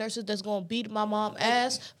choose the nurses that's gonna beat my mom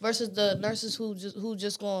ass versus the nurses who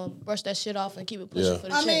just gonna brush that shit off and keep it pushing for the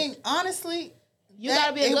check. I mean, honestly, you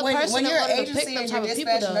gotta be a good person when you're in order an to agency pick them and type you of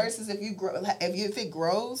people. dispatch nurses, if it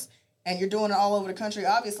grows and you're doing it all over the country,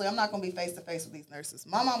 obviously I'm not gonna be face to face with these nurses.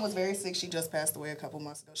 My mom was very sick. She just passed away a couple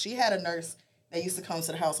months ago. She had a nurse that used to come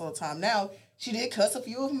to the house all the time. Now she did cuss a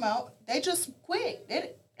few of them out. They just quit,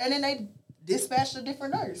 and then they dispatched a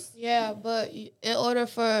different nurse. Yeah, but in order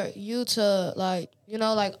for you to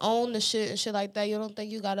own the shit and shit like that, you don't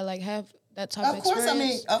think you gotta have that type of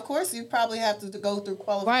experience? Of course, you probably have to go through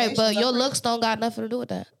qualifications. Right, but your looks don't got nothing to do with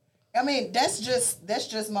that. I mean, that's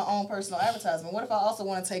just my own personal advertisement. What if I also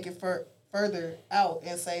want to take it further out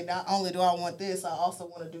and say, not only do I want this, I also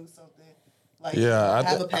want to do something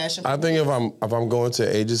have a passion. I think if I'm going to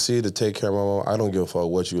an agency to take care of my mom, I don't give a fuck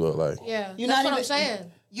what you look like. Yeah, that's what I'm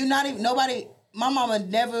saying. You're not even nobody. My mama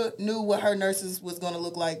never knew what her nurses was going to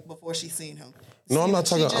look like before she seen him. No, I'm not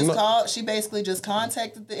talking. She basically just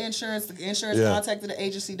contacted the insurance. The insurance contacted the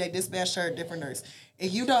agency. They dispatched her a different nurse. And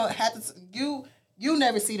you don't have to. You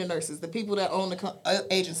never see the nurses. The people that own the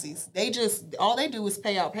agencies. All they do is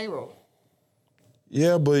pay out payroll.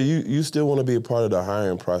 Yeah, but you still want to be a part of the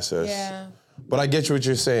hiring process. Yeah. But I get what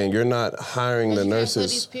you're saying. You're not hiring the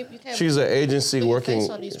nurses. She's an agency working.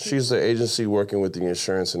 She's an agency working with the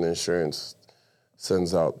insurance, and the insurance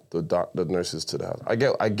sends out the nurses to the house.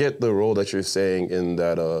 I get the role that you're saying in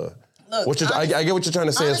that. Look, I get what you're trying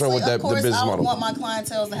to say. Honestly, with that the business model. I want my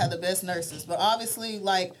clientele to have the best nurses, but obviously,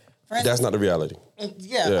 for instance, that's not the reality.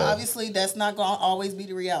 Yeah, obviously, that's not going to always be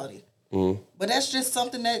the reality. Mm-hmm. But that's just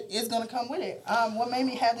something that is going to come with it. What made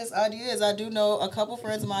me have this idea is I do know a couple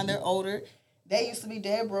friends of mine. They're older. They used to be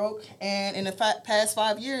dead broke, and in the past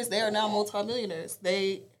 5 years, they are now multimillionaires.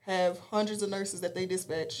 They have hundreds of nurses that they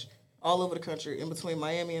dispatch all over the country, in between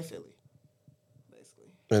Miami and Philly, basically.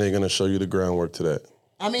 And they're going to show you the groundwork to that.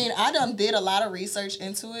 I mean, I done did a lot of research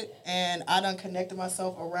into it, and I done connected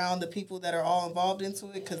myself around the people that are all involved into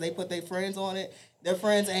it because they put their friends on it. Their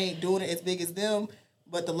friends ain't doing it as big as them,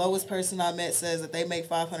 but the lowest person I met says that they make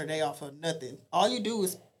 $500 a day off of nothing. All you do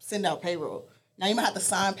is send out payroll. Now, you might have to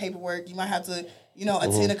sign paperwork. You might have to,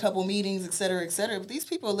 attend a couple meetings, et cetera, but these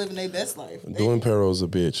people are living their best life. Doing payroll is a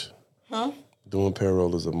bitch. Huh? Doing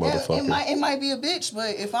payroll is a motherfucker. It might be a bitch,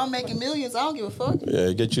 but if I'm making millions, I don't give a fuck.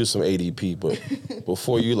 Yeah, get you some ADP, but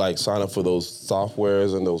before you like sign up for those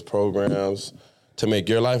softwares and those programs to make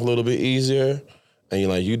your life a little bit easier, and you're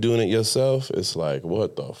like, you doing it yourself, it's like,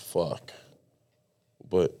 what the fuck?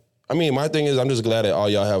 But, I mean, my thing is, I'm just glad that all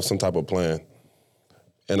y'all have some type of plan.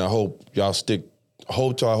 And I hope y'all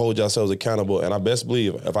y'all hold yourselves accountable. And I best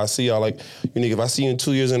believe, if I see y'all like, Unique, if I see you in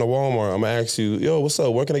 2 years in a Walmart, I'm going to ask you, yo, what's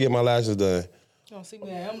up? Where can I get my lashes done? You don't see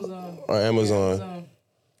me at Amazon. Or Amazon.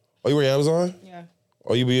 Oh, you were at Amazon? Yeah.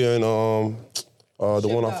 Or you be in the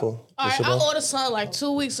one off of? All right, I ordered something like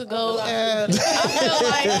 2 weeks ago, and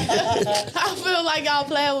I feel like y'all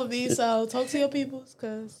playing with me. So talk to your peoples,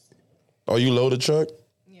 cause. Oh, you load a truck?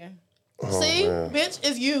 Yeah. Oh, see, man. bitch,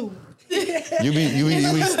 it's you. You be.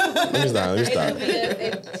 Let me stop.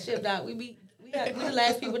 They shipped out. We the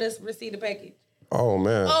last people that received the package. Oh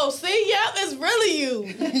man. Oh, see, yep, it's really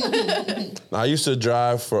you. Now, I used to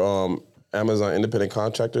drive for Amazon independent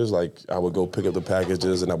contractors. Like I would go pick up the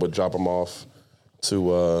packages and I would drop them off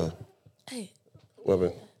to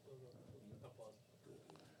Weapon.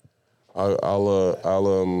 I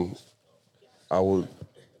would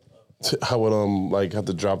like have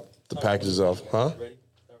to drop the packages off, huh?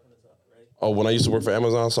 Oh, when I used to work for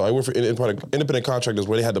Amazon, so I worked for independent contractors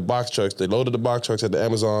where they had the box trucks. They loaded the box trucks at the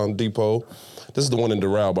Amazon depot. This is the one in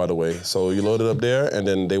Doral, by the way. So you load it up there, and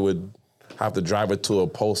then they would have to drive it to a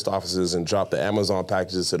post offices and drop the Amazon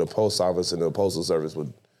packages to the post office, and the postal service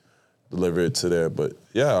would deliver it to there. But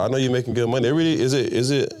yeah, I know you're making good money. It really is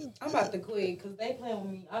it. I'm about to quit because they playing with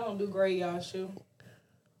me. I don't do graveyard shift.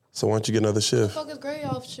 So why don't you get another shift? What the fuck is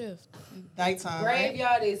graveyard shift? Nighttime.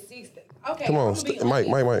 Graveyard is 6. Okay. Come on, Mike,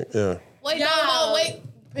 yeah. Wait, Y'all. no, wait.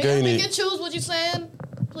 Gay We need- can choose what you saying,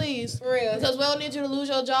 please. For real. Because we don't need you to lose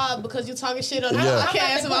your job because you talking shit on the Yeah.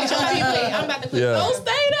 podcast about your people. I'm about to quit. Yeah. Don't stay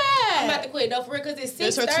there. I'm about to quit though, for real, because it's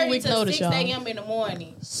It's her 6:30 2-week to notice, 6 a.m. in the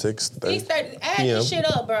morning. 6:30. 6:30. Add PM. this shit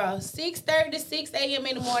up, bro. 6:30 to 6 a.m.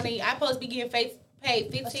 in the morning. I supposed to be getting paid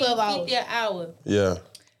That's 12 hours. $15.50 an hour. Yeah.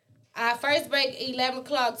 Our first break 11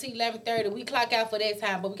 o'clock to 11:30. We clock out for that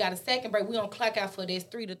time, but we got a second break. We don't clock out for this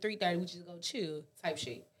 3 to 3:30. We just go chill type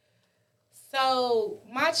shit. So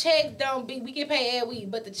my check don't be. We get paid every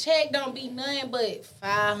week, but the check don't be nothing but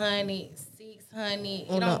 $500, $600.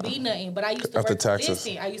 It don't be nothing. But I used to After work taxes. for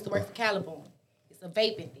this. I used to work for Caliborn. It's a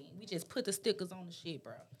vaping thing. We just put the stickers on the shit,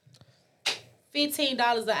 bro.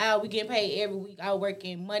 $15 an hour. We get paid every week. I was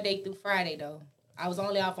working Monday through Friday though. I was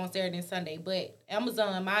only off on Saturday and Sunday. But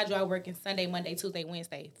Amazon, mind you, I working Sunday, Monday, Tuesday,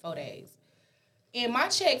 Wednesday, 4 days. And my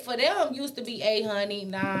check for them used to be $800,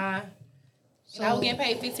 $900. And I was getting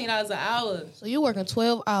paid $15 an hour. So you working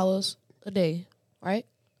 12 hours a day, right?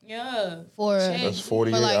 Yeah. For That's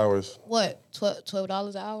 48 like, hours. What? $12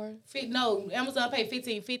 an hour? No, Amazon paid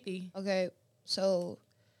 $15.50. Okay, so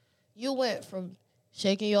you went from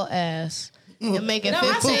shaking your ass and making No,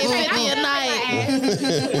 I still $15.50 shake a night.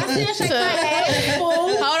 I still shake my ass,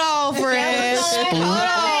 fool. Hold on, friend.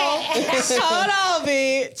 Hold on,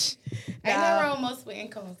 bitch. Ain't no wrong most with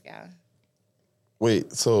incomes, guy.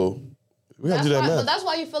 Wait, so we gotta That's do that why, math. but that's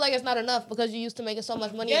why you feel like it's not enough because you used to making so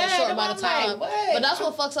much money in a Yeah, short but amount of I'm like, time. what? But that's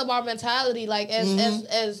what fucks up our mentality, like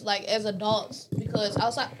as adults. Because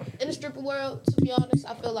outside in the stripper world, to be honest,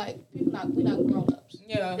 I feel like we not grown ups.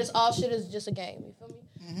 Yeah. This all shit is just a game. You feel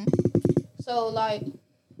me? So like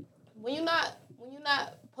when you're not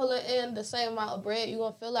pulling in the same amount of bread, you're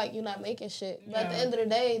gonna feel like you're not making shit. But at the end of the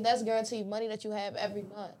day, that's guaranteed money that you have every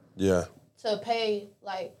month Yeah. to pay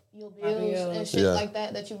like your bills and shit like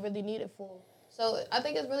that you really need it for. So I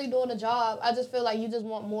think it's really doing the job. I just feel like you just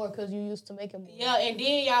want more because you used to making more. Yeah, and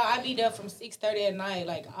then y'all, I be there from 6:30 at night,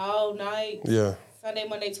 like all night. Yeah. Sunday,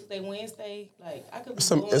 Monday, Tuesday, Wednesday. Like I could be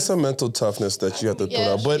It's a mental toughness that you have to put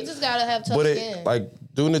up. But you just gotta have tough but skin. it, like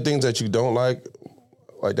doing the things that you don't like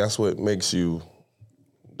that's what makes you.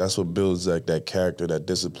 That's what builds that character, that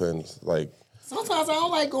discipline. Like Sometimes I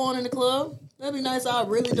don't like going in the club. That'd be nice. I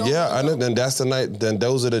really don't. yeah, I know. Then that's the night. Then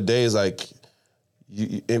those are the days. Like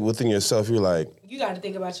you within yourself, you're like you got to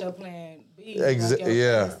think about your plan. B,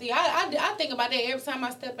 yeah. See, I think about that every time I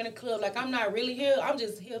step in the club. Like I'm not really here. I'm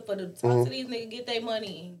just here for the talk to these niggas, get their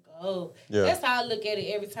money and go. Yeah. That's how I look at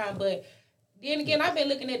it every time. But then again, I've been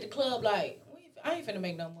looking at the club like I ain't finna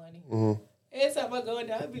make no money. Every time I go in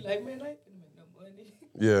there, I be like, man, I ain't finna make no money.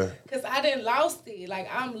 yeah. Cause I done lost it. Like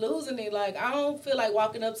I'm losing it. Like I don't feel like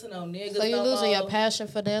walking up to no niggas. So you no losing more. your passion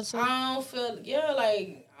for dancing? I don't feel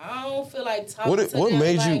I don't feel like talking to What them.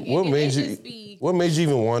 made like, you? What it made just you? be- What made you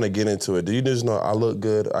even want to get into it? Did you just know I look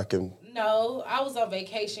good? I can. No, I was on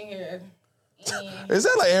vacation here Is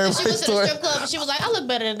that like She everybody's went to the story? strip club and she was like, I look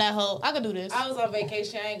better than that hoe. I can do this. I was on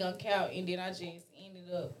vacation. I ain't gonna count, and then I just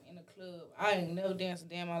ended up in the club. I ain't never danced a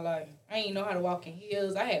day in my life. I ain't know how to walk in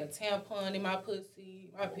heels. I had a tampon in my pussy.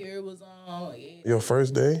 My period was on. Yeah. Your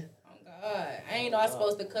first day? Oh God, I ain't know I was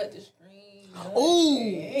supposed to cut the screen.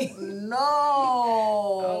 Ooh, no.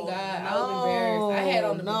 Oh God, I was embarrassed. I had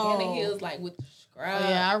on the beginner heels like with the scrub. Oh,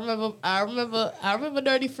 yeah, I remember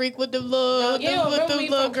Dirty Freak with them little, You don't remember me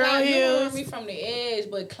little from girl Climb, you heels. remember me from the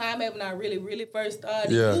edge, but Climax when I really first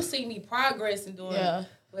started, Yeah. you see me progressing doing it.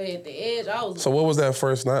 But at the edge, I was. So what was that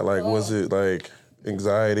first night like? Was it like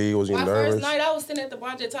anxiety? Was you my nervous? first night, I was sitting at the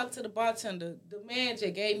bar just talking to the bartender. The man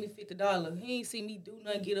just gave me $50. He ain't see me do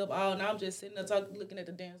nothing, get up all night. I'm just sitting there talking, looking at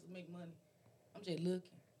the dancers make money. I'm just looking.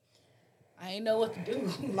 I ain't know what to do.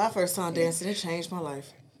 My first time dancing, it changed my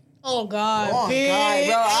life. Oh God, Oh God,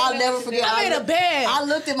 bro! I'll never forget. I made a bed. I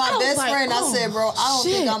looked at my I was best like, friend. I said, "Bro, I don't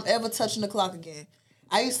shit. think I'm ever touching the clock again."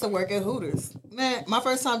 I used to work at Hooters. Man, my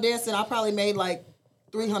first time dancing, I probably made like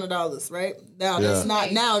 $300. Right now, that's not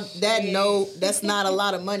that's not a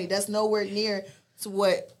lot of money. That's nowhere near to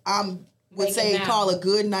what would say call a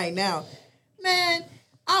good night now. Man,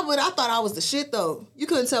 I thought I was the shit though. You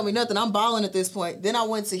couldn't tell me nothing. I'm balling at this point. Then I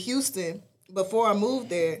went to Houston before I moved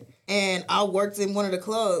there. And I worked in one of the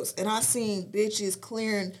clubs, and I seen bitches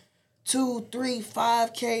clearing 2, 3,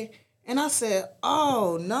 5K, and I said,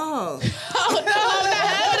 "Oh no, Oh no, I'm not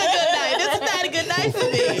having a good night. This is not a good night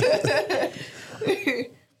for me."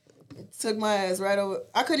 Took my ass right over.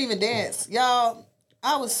 I couldn't even dance, y'all.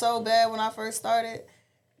 I was so bad when I first started.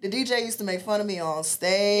 The DJ used to make fun of me on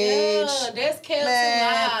stage. Yeah, that's Kel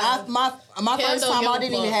Man, my Kel first don't time give I a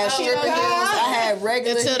didn't even fuck. have stripper heels. I had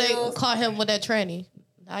regular Until heels. they caught him with that tranny.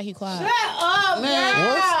 Now he quiet. Shut up, Man,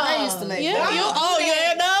 girl. I used to make Yeah, fun.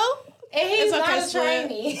 you know? And he's It's not okay, a swear.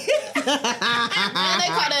 trainee. Man, they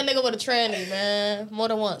caught that nigga with a tranny, man. More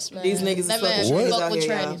than once, man. These niggas is that man fucking fuck out with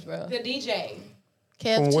here, trannies, bro. The DJ.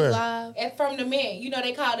 Kev From 2 where? Live. And from the Mint. You know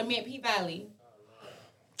they call the Mint P-Valley.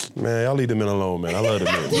 Man, y'all leave the men alone, man. I love the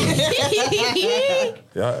men.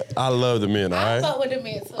 Yeah, I love the men, all I right? fuck with the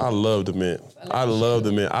Mint too. I love the men. I love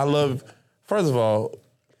the men. First of all,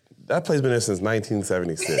 that place been there since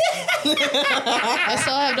 1976. They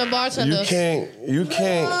still have the bartenders. You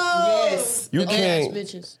can't, Yes. you Ass can't,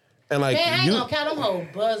 bitches. and like Man, I ain't you, gonna count them whole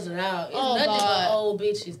buzzing out. It's Oh, nothing God. but old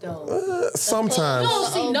bitches though. sometimes. You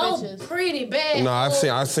don't see old no bitches. pretty bad. No, I've seen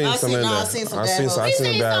some in there. I've seen some I've bad seen hoes. some, We I've seen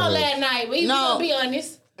seen bad some hoes. last night. We gonna be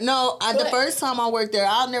honest. No, the But- first time I worked there,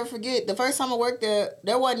 I'll never forget. The first time I worked there,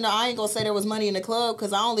 I ain't gonna say there was money in the club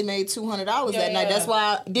because I only made $200 that night. Yeah. That's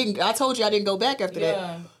why I told you I didn't go back after Yeah.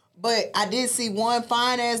 that. But I did see one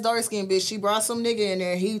fine ass dark skinned bitch. She brought some nigga in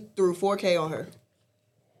there. He threw $4K on her.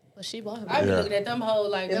 But she bought him. I be Yeah. looking at them hoes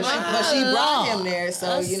like, But she brought him there,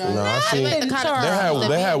 so you know. No, I seen. They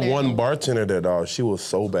They had one bartender there, dog. She was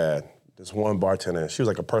so bad. This one bartender. She was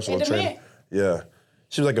like a personal At the trainer. Mint? Yeah,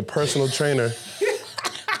 she was like a personal trainer.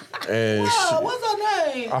 And oh, what's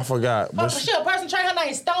her name? I forgot, but She a person trainer. Her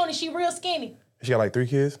name Stoney. She real skinny. she got like 3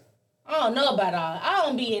 kids. I don't know about all. I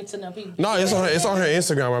don't be into them people. No, it's on her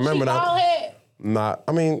Instagram. I remember She bald that. head. Not.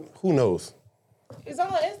 I mean, who knows? It's on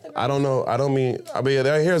her Instagram. I don't know. I mean,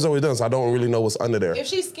 their hair's always done, so I don't really know what's under there. If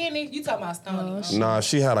she's skinny, you talking about Stoney. Nah,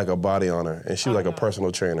 she had like a body on her, and she was like a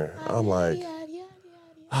personal trainer. I'm like,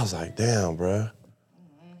 I was like, damn, bruh.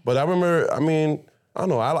 But I remember, I mean, I don't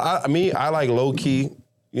know. I like low key,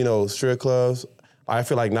 strip clubs. I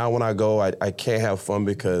feel like now when I go, I can't have fun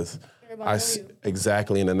because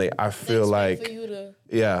exactly, and then I feel like, For you to,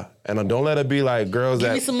 yeah, and don't let it be like girls Give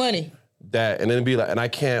that me some money. that, and then be like, and I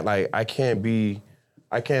can't live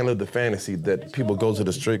the fantasy that people go to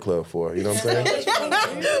the strip club for. You know what I'm saying?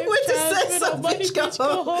 What to say some bitch go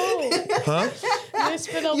home. Huh?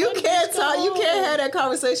 You can't talk. You can't have that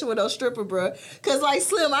conversation with no stripper, bro. Cause like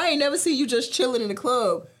Slim, I ain't never see you just chilling in the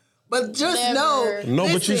club. But just Never. know, No,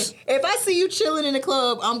 but listen, if I see you chilling in the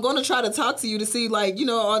club, I'm gonna try to talk to you to see, like,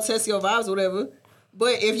 I'll test your vibes or whatever.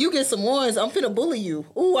 But if you get some ones, I'm finna bully you.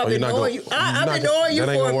 Ooh, I've been knowing you. I've been knowing you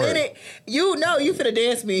for a minute. You know you finna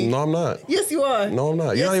dance me. No, I'm not. Yes, you are. No, I'm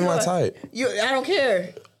not. You're not even my type. I don't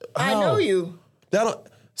care. I How? know you. I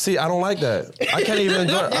don't like that. I can't even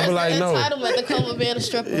enjoy it. I be like, no. entitlement to come with being a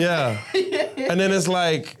stripper. Yeah. And then it's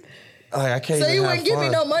like I can't So even you have wouldn't give me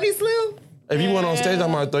fun. no money, Slim? If you went on stage, I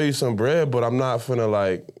might throw you some bread, but I'm not finna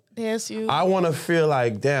like, Dance you. I want to feel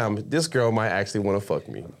like, damn, this girl might actually want to fuck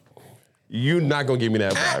me. You're not going to give me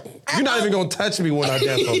that vibe. You're not even going to touch me when I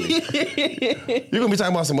dance on me. You're going to be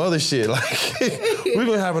talking about some other shit. Like, we're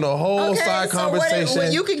going to having a whole side conversation.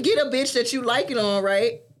 When you can get a bitch that you like it on,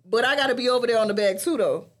 right? But I got to be over there on the bag too,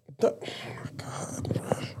 though. Oh, my God,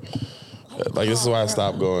 bro. Like this is why I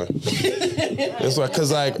stopped going. That's why,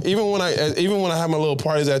 cause like even when I have my little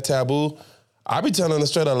parties at Taboo, I be telling them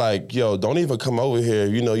straight up like, yo, don't even come over here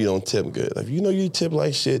if you know you don't tip good. Like, if you know you tip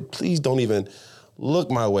like shit, please don't even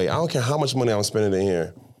look my way. I don't care how much money I'm spending in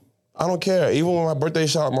here. I don't care. Even when my birthday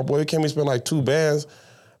shot, my boy came and spent like 2 bands,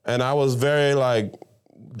 and I was very like,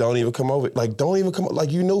 don't even come over. Like, don't even come.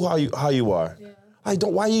 Like, you know how you are. Yeah. Like,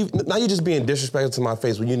 why you now? You just being disrespectful to my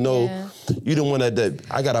face when you know you the one that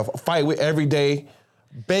I gotta fight with every day.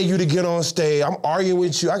 Beg you to get on stage. I'm arguing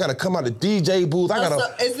with you. I gotta come out the DJ booth. I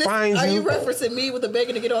gotta find you. Are you referencing me with the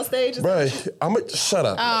begging to get on stage? Bro, shut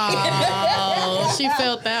up. Oh, she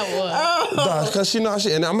felt that one. Because she knows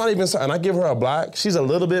and I'm not even saying, and I give her a black. She's a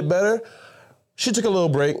little bit better. She took a little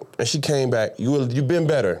break and she came back. You've been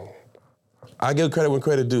better. I give credit when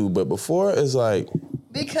credit due, but before it's like.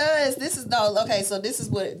 Because this is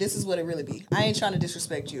what it really be. I ain't trying to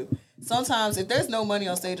disrespect you. Sometimes if there's no money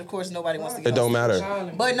on stage, of course nobody wants to get on stage. It don't matter.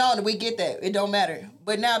 But no, we get that. It don't matter.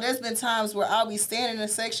 But now there's been times where I'll be standing in a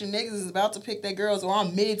section, niggas is about to pick their girls, or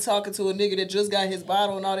I'm mid talking to a nigga that just got his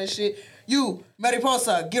bottle and all that shit. You,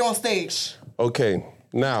 Mariposa, get on stage. Okay.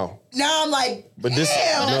 Now I'm like, but this,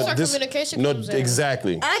 that's where communication comes in.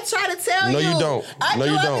 Exactly. I try to tell you. No, you don't. I be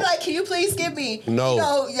like, can you please give me? No. You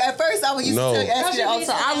know, at first I would used to ask you all the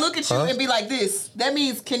time. I look at you and be like this. That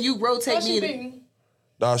means, can you rotate me?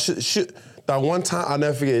 That one time, I'll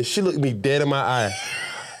never forget, she looked me dead in my eye.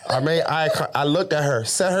 I looked at her,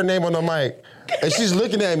 said her name on the mic, and she's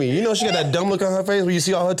looking at me. You know she got that dumb look on her face where you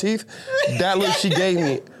see all her teeth? That look she gave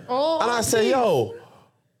me. And I said, yo,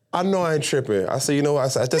 I know I ain't tripping. I said, you know what? I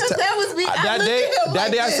said, that was me.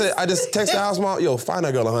 That day, I said, I just texted the house mom, yo, find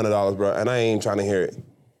that girl $100, bro, and I ain't trying to hear it.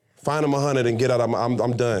 Find him 100 and get out.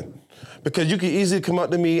 I'm done. Because you can easily come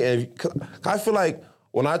up to me and I feel like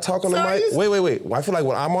when I talk on the mic, wait. I feel like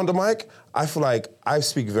when I'm on the mic, I feel like I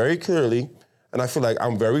speak very clearly, and I feel like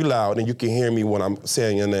I'm very loud, and you can hear me when I'm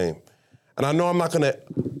saying your name. And I know I'm not gonna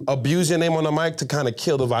abuse your name on the mic to kind of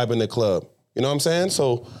kill the vibe in the club. You know what I'm saying?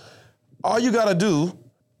 So all you gotta do,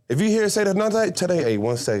 if you hear say that nothing today, hey,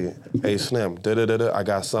 1 second. Hey, Slim, I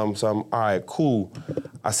got something. All right, cool.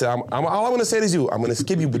 I said, all I'm gonna say to you, I'm gonna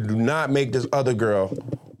skip you, but do not make this other girl,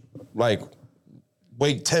 like,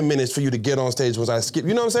 wait 10 minutes for you to get on stage once I skip.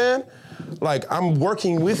 You know what I'm saying? Like, I'm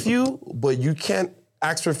working with you, but you can't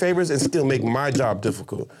ask for favors and still make my job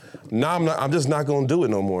difficult. Now I'm just not gonna do it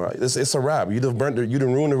no more. It's a wrap. You done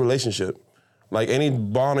ruined the relationship. Like, any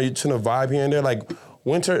bond or you turn a vibe here and there, like,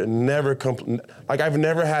 Winter never I've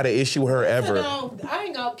never had an issue with her ever. No, I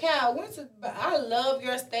ain't gonna count. Winter, but I love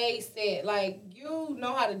your stage set. Like, you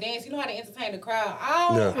know how to dance, you know how to entertain the crowd. I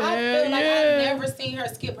feel like I've never seen her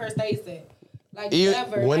skip her stage set. Like,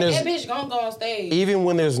 never. Like, that bitch gonna go on stage. Even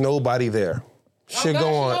when there's nobody there, she gonna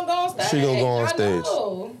go on stage. She gonna go on stage.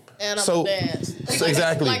 And I'm gonna dance. So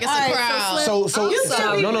exactly. Like it's a crowd.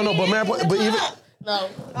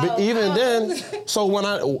 But even then, so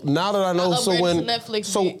now that I know, so even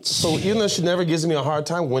though she never gives me a hard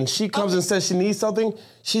time, when she comes and says she needs something,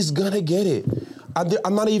 she's gonna get it.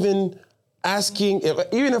 I'm not even asking,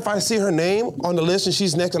 even if I see her name on the list and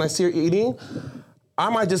she's next and I see her eating, I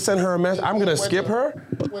might just send her a message. I'm gonna skip her.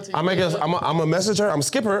 I'm gonna message her. I'm gonna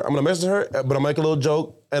skip her. I'm gonna message her, but I'm make a little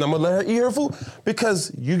joke and I'm gonna let her eat her food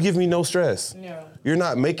because you give me no stress. Yeah. You're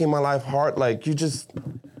not making my life hard. Like, you just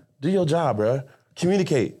do your job, bro.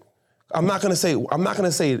 Communicate. I'm not gonna say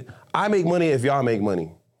I make money if y'all make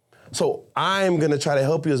money. So I'm gonna try to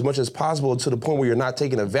help you as much as possible to the point where you're not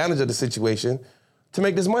taking advantage of the situation to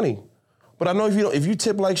make this money. But I know if you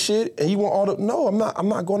tip like shit and you want all the I'm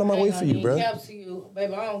not going on my way for you, bro. To you,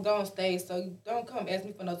 baby. I don't go on stage, so you don't come ask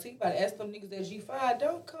me for no tip. You gotta ask them niggas at G5.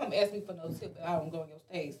 Don't come ask me for no tip. I don't go on your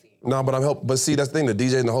stage. No, but I'm helping. But see, that's the thing. The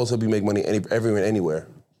DJ and the host help you make money everywhere, anywhere.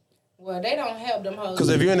 Well, they don't help them hoes. Because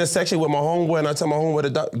if you're in a section with my homeboy and I tell my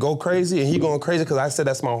homeboy to go crazy and he going crazy because I said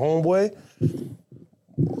that's my homeboy,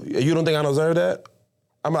 you don't think I deserve that?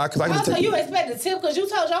 So you expect a tip because you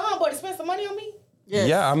told your homeboy to spend some money on me? Yes.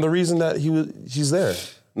 Yeah, I'm the reason that she's there.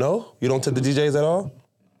 No? You don't tip the DJs at all?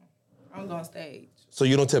 I'm going stage. So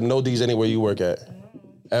you don't tip no DJ anywhere you work at? No.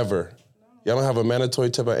 Ever? No. Y'all don't have a mandatory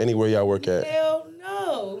tip at anywhere y'all work at? Hell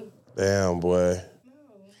no. Damn, boy.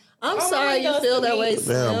 I'm sorry you feel that way,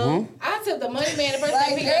 Slim. I took the money man the first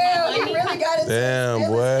time he got my money. Really got it.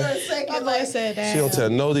 Damn, boy. I said that. She don't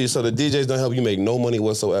tell no these, so the DJs don't help you make no money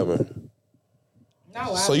whatsoever.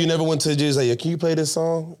 No, so you never went to the DJs like, can you play this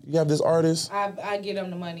song? You have this artist? I give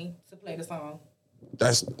them the money to play the song.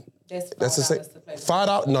 That's That's the same.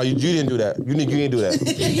 $5? No, you didn't do that. You didn't do that. You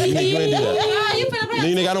didn't do that.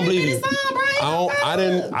 You nigga, I don't believe you.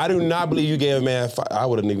 I do not believe you gave a man. I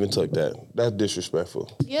wouldn't even took that. That's disrespectful.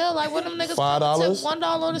 Yeah, like when them niggas $5? took $1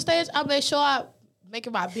 on the stage, I make sure I make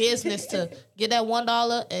it my business to get that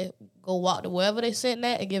 $1 and go walk to wherever they sitting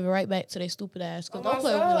at and give it right back to their stupid ass. Cause don't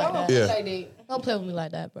play with me like that. Yeah. Don't play with me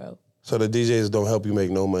like that, bro. So the DJs don't help you make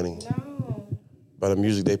no money. No. By the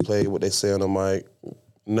music they play, what they say on the mic,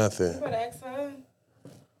 nothing. You better ask her.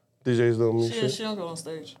 DJs don't mean shit. She don't go on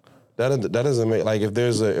stage. That doesn't make like if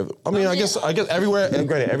there's a. I guess everywhere.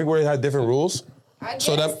 Granted, everywhere has different rules.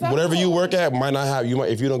 So that whatever you work at might not have.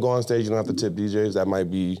 If you don't go on stage, you don't have to tip DJs. That might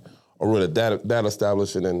be a rule that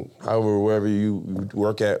established. And then, however, wherever you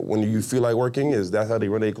work at, when you feel like working, that's how they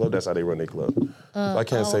run their club. That's how they run their club. So I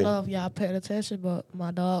can't say. I don't know if y'all paid attention, but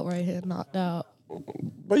my dog right here knocked out.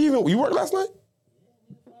 But you worked last night?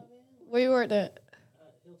 Where you worked at?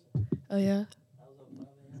 Oh yeah.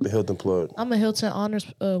 The Hilton plug. I'm a Hilton Honors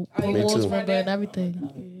Awards member and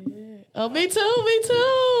everything. Yeah. Oh, me too.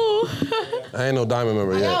 I ain't no diamond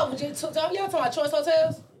member yet. Y'all talking about Choice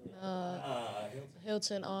Hotels?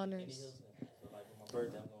 Hilton Honors.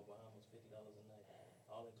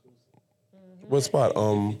 What spot?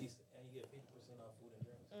 And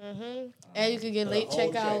you can get late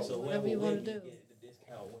checkout, whatever you want to do.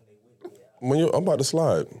 I'm about to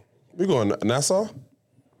slide. We going Nassau?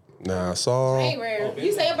 Nassau. January.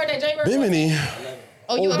 You say your birthday January? Bimini.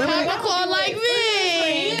 Oh, you a Capricorn like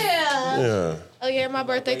me? Yeah. Oh yeah, my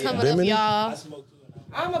birthday coming Bimini? up, y'all.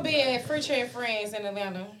 I'm gonna be at Future and Friends in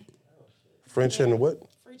Atlanta. French and what?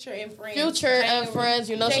 Future and Friends. Future and Friends.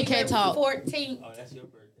 You know she can't talk. 14th. Oh, that's your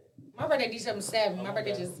birthday. My birthday December 7th. My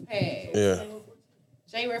birthday just passed. Yeah.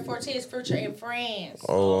 January 14th is Future and Friends.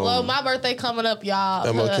 Oh. Well, my birthday coming up, y'all.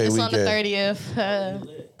 MLK it's weekend. on the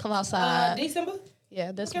 30th. Come outside. December?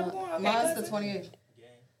 Yeah, this month. Mine's the 28th.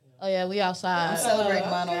 Oh yeah, we outside. I celebrate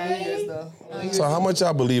mine on New Year's though. So how much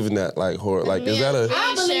y'all believe in that? Like horror? Like is that a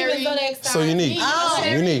I believe in zodiac signs. so unique?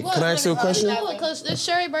 Unique. Can I ask you a question? Because it's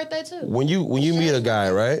Sherry's birthday too. When you meet a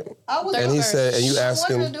guy, right? And he said, and you ask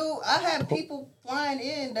him. I had people flying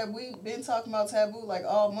in that we've been talking about Taboo like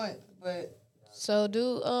all month, but. So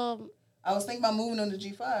I was thinking about moving on to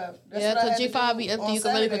G5. Yeah, because G5 be empty. You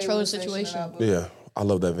can really control the situation. Yeah, I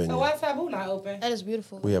love that venue. So why Taboo not open? That is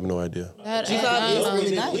beautiful. We have no idea. G5 is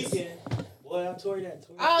really nice. Boy, I'm Tory that.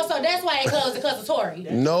 Oh, so that's why it closed because of Tory.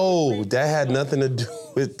 No, that had nothing to do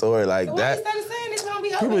with Tory like so that. Why you saying it's gonna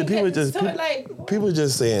be open? People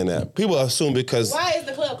just saying that. People assume because. Why is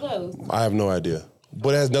the club closed? I have no idea.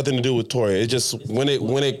 But it has nothing to do with Tory. It just when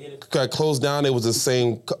it got closed down, it was the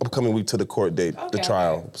same upcoming week to the court date, the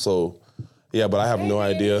trial. Okay. So, yeah, but I have no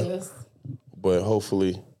idea. But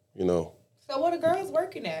hopefully, So what are girls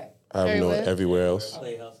working at? I have no everywhere else.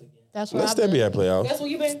 Playhouse again. That's where I've been. Be at Playhouse. That's where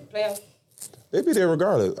you been? Playhouse. They be there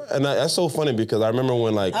regardless, and that's so funny because I remember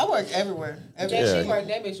when I work everywhere. She work.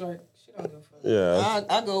 That bitch work. She don't give a fuck. Yeah,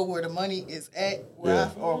 I go where the money is at, where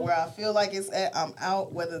I feel like it's at. I'm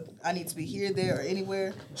out, whether I need to be here, there, or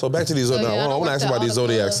anywhere. So back to these. I want to ask about these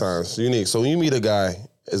zodiac signs. Unique. So when you meet a guy,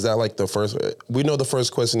 is that like the first? We know the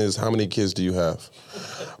first question is how many kids do you have,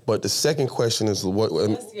 but the second question is what?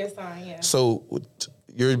 What's your sign? Yeah. So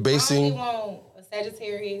you're basing. I only want a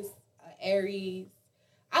Sagittarius, an Aries.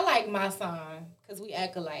 I like my sign because we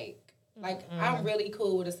act alike. Like I'm really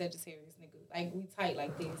cool with a Sagittarius nigga. Like we tight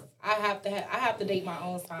like this. I have to date my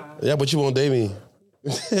own sign. Yeah, but you won't date me.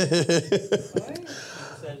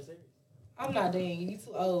 I'm not dating you.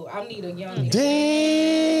 Too old. I need a young nigga.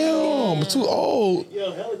 Damn, I'm too old.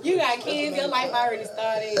 You got kids. Your life already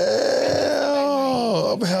started.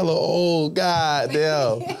 I'm hella old. God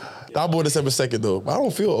damn. I'm born December 2nd though. I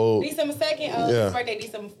don't feel old. December 2nd? Oh, his birthday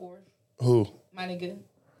December 4th. Who? My nigga.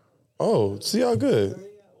 Oh, see y'all good.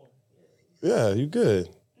 Yeah, you good.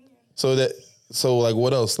 So like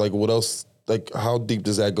what else? Like how deep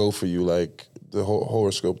does that go for you? Like the whole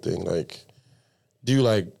horoscope thing? Like do you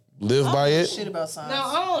like live by it? Shit about signs. No,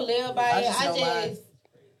 I don't live by it.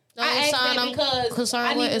 I asked it because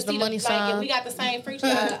concerned with is the money sign. Like if we got the same feature,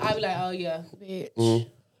 I'd be like, oh yeah. Bitch. Mm-hmm.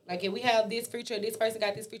 Like if we have this feature, this person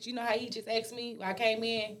got this feature. You know how he just asked me when I came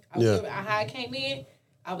in? How I came in,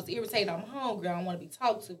 I was irritated. I'm hungry. I don't want to be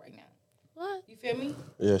talked to right now. What? You feel me?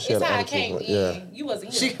 Yeah, she it's had how I came in. Yeah. You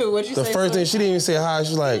wasn't here. What'd you say? The first thing, she didn't even say hi. She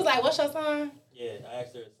was like, what's your sign? Yeah, I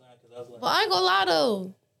asked her a sign because I was like. But I ain't gonna lie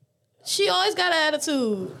though. She always got an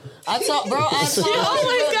attitude. She always got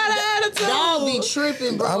an attitude. Y'all be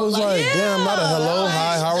tripping, bro. I was like, damn, not a hello,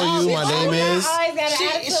 hi, how are you? My name is.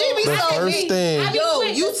 She be the so first thing. Yo,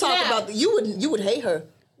 you talk about you would hate her.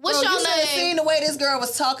 What's Bro, your you should have name? seen the way this girl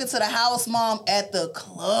was talking to the house mom at the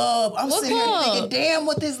club. I'm What sitting club? here thinking, damn,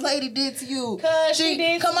 what this lady did to you. 'Cause she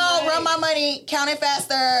did come too on, much. run my money, count it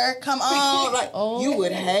faster. Come on, like you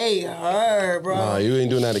would hate her, bro. Nah, you ain't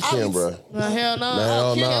doing that to Kim, bro. Nah, hell no.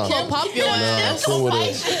 Hell no. Kim pop your Nah, ass. cool with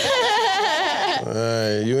it.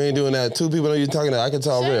 Alright, you ain't doing that. Two people know you talking to. I can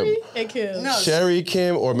tell Rip. And Kim. No, Sherry,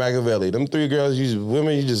 Kim, or Machiavelli. Them three girls,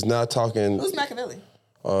 women, you just not talking. who's Machiavelli?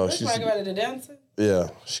 Let's She's, talk about it, the dancer. yeah,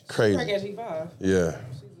 she's Work crazy. at G5. Yeah,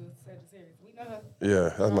 She's a Sagittarius. We know her.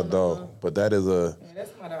 yeah, that's my dog. But that is a Yeah,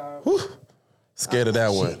 that's my dog. scared of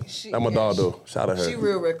that one. That's my dog though. Shout out She her.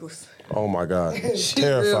 real reckless. Oh my god, She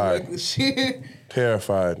real terrified, reckless. She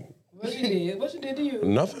terrified. What she did? What she did to you?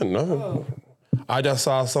 Nothing. Oh. I just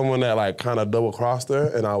saw someone that like kind of double crossed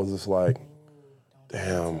her, and I was just like,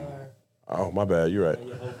 damn. Oh my bad. You're right.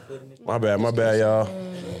 My bad, y'all.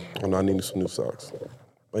 Oh, no, I need some new socks.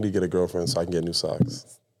 I need to get a girlfriend so I can get new socks.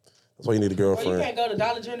 That's why you need a Well, you girlfriend. can't go to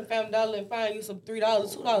Dollar Tree and Family Dollar and find you some $3,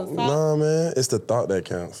 $2 socks. Nah, man, it's the thought that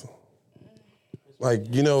counts. Like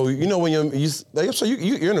you know when you like so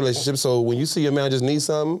you're in a relationship. So when you see your man just need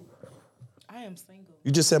something, I am single.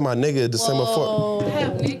 you just said my nigga December 4th. I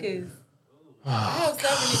have niggas. I have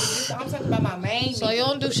 7 niggas. I'm talking about my main So nigga. you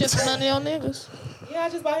don't do shit for none of your niggas? Yeah, I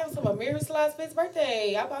just bought him some Amiri slides for his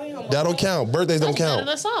birthday. I bought him a That don't count. Birthdays don't Better count.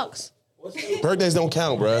 than socks. Birthdays don't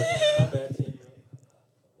count, bruh. My bad, Tim.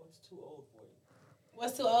 What's too old for you?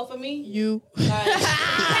 What's too old for me? You. Like,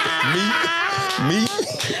 Me.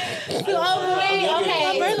 too old for me?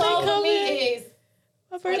 Okay, birthday too old for coming. me is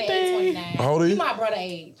My 28, birthday. 29. How old are you? He my brother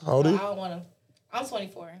age. How old are you? I don't want to. I'm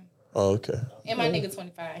 24. Oh, okay. And my nigga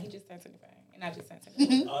 25. He just turned 25. And I just turned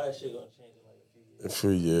 25. All that shit gonna change in like a few years. In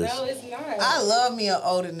 3 years. No, it's not. I love me an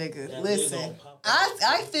older nigga. That Listen, nigga gonna pop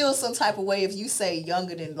I feel some type of way if you say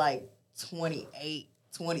younger than like 28,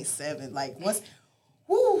 27. Like what's,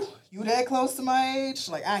 whoo, you that close to my age?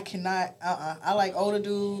 Like I cannot, I like older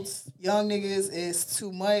dudes. Young niggas is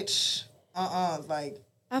too much. Like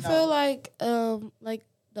I feel like the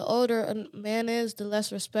older a man is, the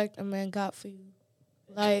less respect a man got for you.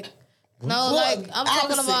 Like, no, like I'm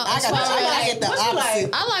talking opposite. about I as far as get the What you opposite.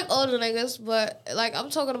 I like older niggas, but like I'm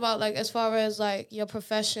talking about like as far as like your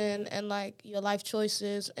profession and like your life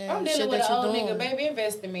choices and I'm shit dealing with that an you're old doing. nigga. Baby,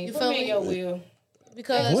 invest in me. You Put feel me in me? your will.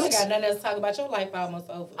 Because What? I got nothing else to talk about. Your life almost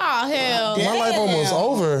over. oh hell, My life almost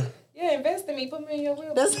over. Yeah, invest in me. Put me in your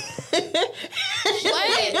will. wait,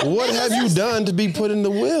 What have you done to be put in the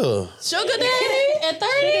will? sugar daddy at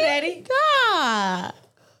 30? Sugar daddy. God,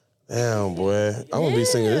 Damn, boy. I'm gonna be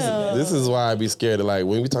single. This is why I be scared of like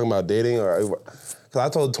when we talking about dating or cause I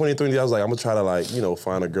told 23, I was like, I'm gonna try to like,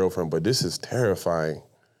 find a girlfriend, but this is terrifying.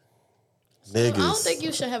 Niggas. I don't think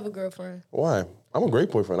you should have a girlfriend. Why? I'm a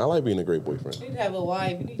great boyfriend. I like being a great boyfriend. You need to have a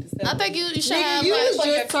wife. You need to settle. I think you should Nigga, have you like. was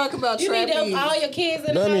just talking about You need to have trapeze. all your kids in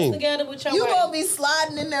the Know what I house mean? together with your You wife. gonna be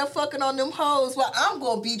sliding in there fucking on them hoes. Well, I'm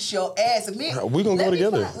gonna beat your ass. And me, We gonna go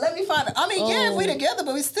together. Let me find. I mean, yeah, if we together,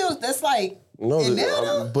 but we still. That's like No, in there,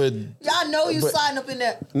 though? but Y'all know you but- sliding up in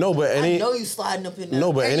there. no, but I any know you sliding up in there.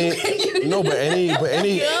 no, but And any you- no, but any You ain't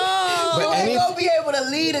any gonna be able to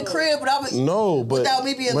lead a crib, but I'm no, but without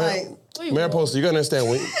me being like. Mariposa, you gotta understand.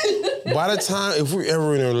 By the time, if we're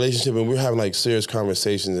ever in a relationship and we're having like serious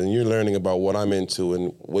conversations and you're learning about what I'm into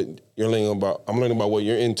and what you're learning about, I'm learning about what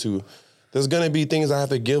you're into, there's gonna be things I have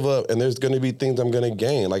to give up and there's gonna be things I'm gonna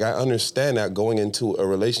gain. Like I understand that going into a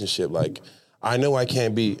relationship. Like I know I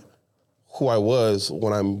can't be who I was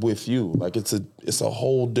when I'm with you. Like it's a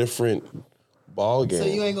whole different ball game. So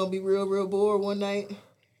you ain't gonna be real bored one night.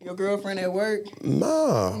 Your girlfriend at work.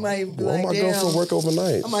 Nah. Might be Well, like, my damn, girlfriend work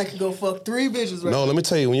overnight. I might go fuck 3 bitches right No, let me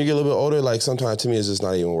tell you, when you get a little bit older, like sometimes to me it's just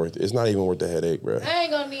not even worth it. It's not even worth the headache, bro. I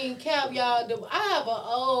ain't gonna need cap, y'all. I have an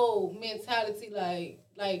old mentality,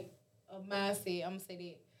 like a mindset. I'm gonna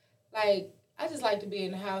say that. Like, I just like to be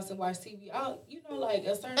in the house and watch TV. Like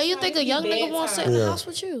a certain. And you time, think a it's young nigga won't sit in Yeah. the house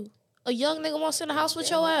with you? A young nigga won't sit in the house with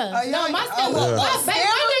your ass? No, my scammer, my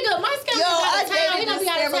scammer out of town. He gonna be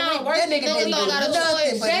out of town working. That nigga Niggas don't don't got a do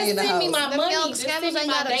nothing choice. but be in Just the send me house. my Them money. young Just send scammers me ain't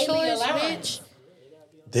my got a daily choice, allowance.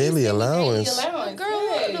 bitch. Daily allowance. Girl,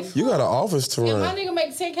 what the You got an office to If my run. nigga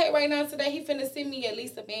make 10K right now today, he finna send me at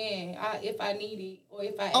least a band if I need it or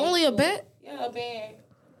if I Only ask a for it. band? Yeah, a band.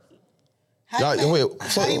 Y'all, wait,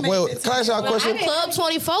 can I ask y'all a question? Club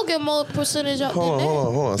 24 get more percentage up than that.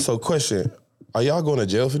 Hold on. So question, are y'all going to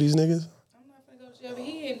jail for these niggas? I'm not gonna go to jail. But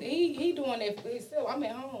he doing it for himself. I'm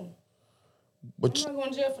at home. What I'm not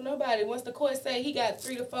going to jail for nobody. Once the court say he got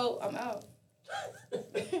 3 to 4, I'm out.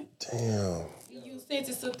 damn. You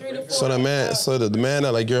sentenced to 3 to 4. So the man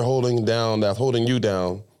that like you're holding down, that's holding you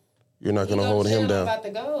down, you're not gonna hold him I'm down. about to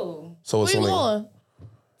go So it's Where you only going?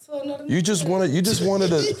 You just wanted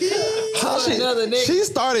to. How she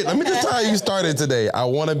started. Let me just tell you, you started today. I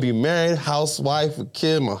want to be married, housewife, a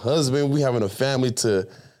kid, my husband. We having a family.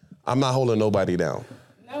 I'm not holding nobody down.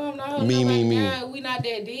 No, I'm not holding nobody down. We not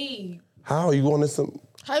that deep. How you going to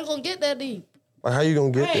How you gonna get that deep? Like, how you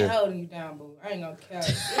gonna get there? I ain't holding you down, boo. I ain't gonna care.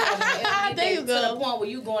 There you go. To the point where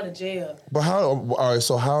you going to jail. But all right,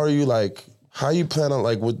 so how are you like, how you plan on,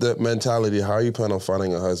 like, with that mentality, how are you plan on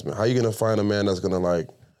finding a husband? How are you gonna find a man that's gonna, like,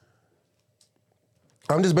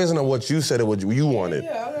 I'm just basing on what you said and what you wanted.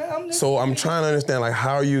 So I'm trying to understand, like,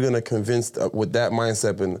 how are you gonna convince with that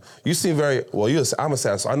mindset? And you seem very, I'm a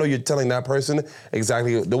sad, so I know you're telling that person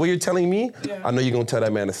exactly the way you're telling me. Yeah. I know you're gonna tell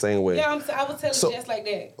that man the same way. Yeah, I would tell him just like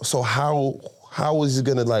that. So how is he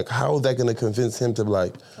gonna, like, how is that gonna convince him to,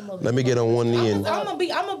 like, let me get on one knee and... I'm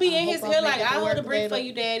gonna be in his ear, like, I hold a brick for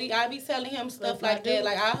you, daddy. I be telling him stuff like that.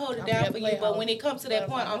 Like, I hold it down for you, but when it comes to that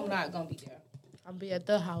point, I'm not gonna be there. I'll be at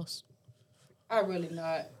the house. I really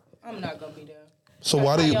not. I'm not gonna be there. So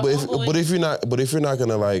why do you, but if you're not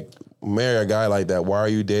gonna, like, marry a guy like that, why are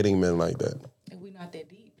you dating men like that? If we not that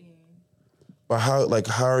deep, then. But how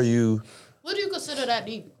are you... What do you consider that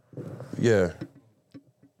deep? Yeah.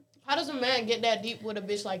 How does a man get that deep with a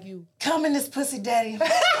bitch like you? Come in this pussy, daddy.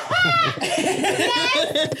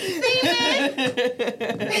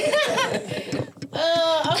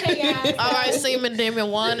 Okay, guys. All right, Seaman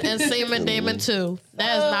Damon 1 and Seaman Damon 2.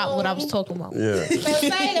 That is not what I was talking about. Yeah. So say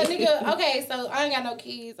a nigga, okay, so I ain't got no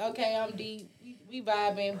kids. Okay, I'm deep. We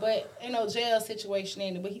vibing, but ain't no jail situation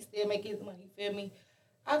in it. But he still make his money. You feel me?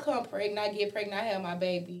 I come pregnant, I get pregnant, I have my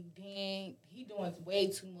baby. Then he doing way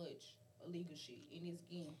too much illegal shit in his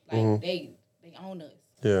game. Like they own us.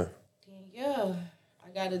 Yeah. Then yeah,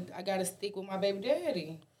 I gotta stick with my baby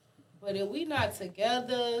daddy. But if we not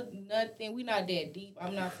together, nothing, we not that deep.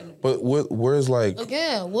 I'm not finna. But where's, like...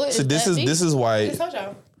 Again, what so is this is why... I told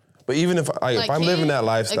y'all. But even if I'm living that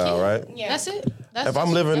lifestyle, right? Yeah. That's it. If I'm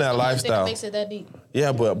living that lifestyle... That makes it that deep.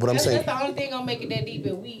 Yeah, but I'm saying... That's the only thing gonna make it that deep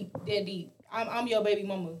if we that deep. I'm your baby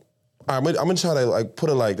mama. I'm gonna try to, like, put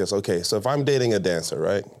it like this. Okay, so if I'm dating a dancer,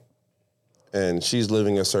 right? And she's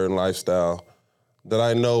living a certain lifestyle that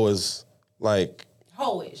I know is, like...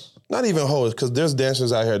 Hoish. Not even hoes, because there's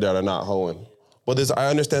dancers out here that are not hoeing. But I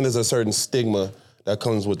understand there's a certain stigma that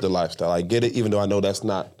comes with the lifestyle. I get it, even though I know that's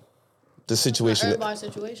not the situation. Not everybody's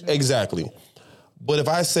situation. Exactly. But if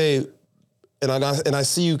I say, and I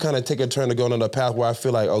see you kind of take a turn to go on a path where I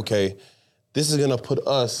feel like, okay, this is going to put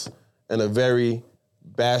us in a very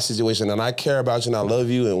bad situation, and I care about you and I love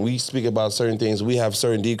you, and we speak about certain things. We have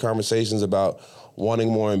certain deep conversations about wanting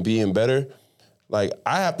more and being better. Like,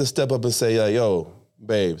 I have to step up and say, like, yo,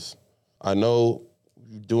 babes, I know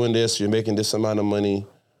you're doing this, you're making this amount of money.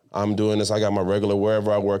 I'm doing this, I got my regular,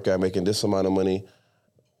 wherever I work at, making this amount of money.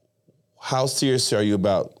 How serious are you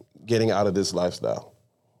about getting out of this lifestyle?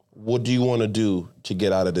 What do you want to do to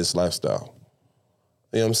get out of this lifestyle?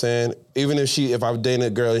 You know what I'm saying? Even if I was dating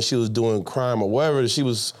a girl and she was doing crime or whatever, she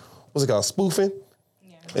was, what's it called, spoofing?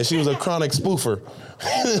 Yeah. And she was a chronic spoofer.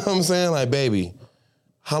 You know what I'm saying? Like, baby,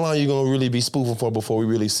 how long are you going to really be spoofing for before we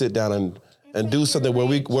really sit down and do something where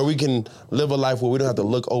we can live a life where we don't have to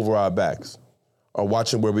look over our backs or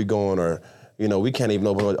watching where we're going, or, you know, we can't even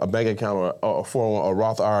open a bank account or a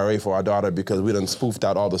Roth IRA for our daughter because we done spoofed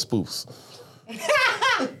out all the spoofs.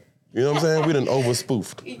 You know what I'm saying? We done over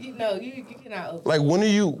spoofed. You cannot over. Like, when do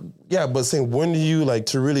you like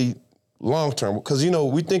to really long term? Because, you know,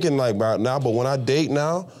 we thinking like about now, but when I date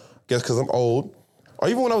now, guess because I'm old, or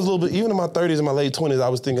even when I was a little bit, even in my 30s and my late 20s, I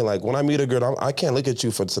was thinking, like, when I meet a girl, I can't look at you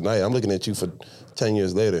for tonight. I'm looking at you for 10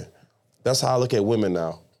 years later. That's how I look at women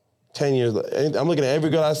now. 10 years, I'm looking at every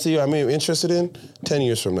girl I see I'm interested in 10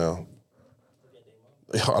 years from now.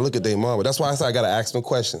 I look at their mama. That's why I said I got to ask them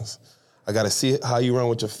questions. I got to see how you run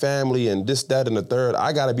with your family and this, that, and the third.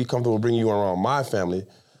 I got to be comfortable bringing you around my family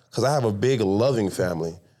because I have a big, loving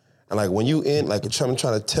family. And, like, when you in, like I'm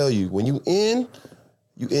trying to tell you, when you in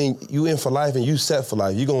for life and you set for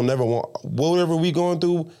life. You're going to never want, whatever we going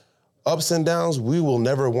through, ups and downs, we will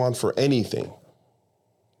never want for anything.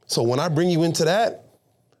 So when I bring you into that,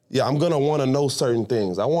 yeah, I'm going to want to know certain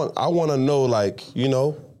things. I want to know, like, you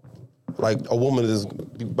know, like a woman is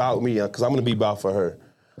about me because I'm going to be about for her.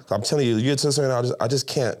 I'm telling you, you're to a certain, I just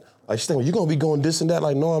can't. Like, she's thinking, you going to be going this and that?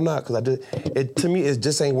 Like, no, I'm not, because to me, it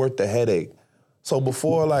just ain't worth the headache. So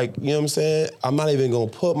before, like, you know what I'm saying, I'm not even going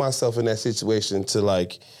to put myself in that situation to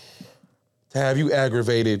have you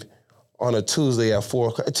aggravated on a Tuesday at 4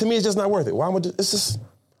 o'clock. To me, it's just not worth it. Why I'm just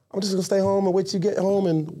going to stay home and wait till you get home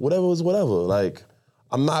and whatever is whatever. Like,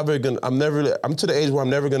 I'm to the age where I'm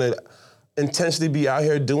never going to intentionally be out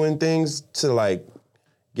here doing things to, like,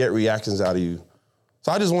 get reactions out of you.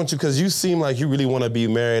 So I just want you, because you seem like you really want to be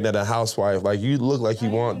married and a housewife. Like, you look like you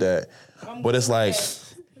want that. But it's like,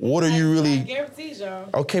 what are you really... Guarantees, y'all.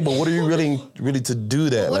 Okay, but what are you really to do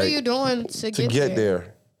that? What like, are you doing to get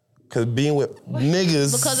there? Because being with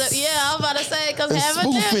niggas... Because, I was about to say, because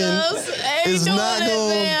having spoofing niggas is ain't not doing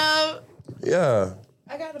it, gonna- fam. Yeah.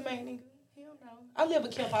 I got a man, nigga. He don't know. I live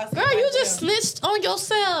with Kim Possible. Girl, you just snitched on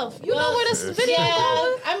yourself. You know where this video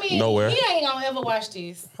going? I mean, Nowhere. he ain't gonna ever watch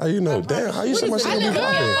this. How you know? Damn, how you so much I gonna live be with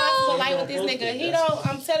Kim popping? Possible like with this nigga. He don't.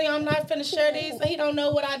 I'm telling you, I'm not finna share this. He don't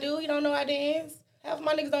know what I do. He don't know I dance. Half of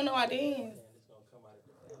my niggas don't know I dance.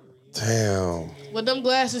 Damn. With them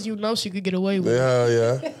glasses, you know she could get away with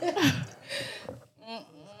it. Yeah.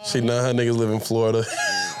 She know her niggas live in Florida.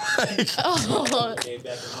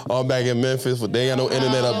 All back in Memphis, but they ain't got no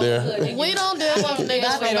internet up there. We don't deal with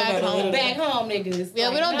niggas from back home. Back home niggas. Yeah,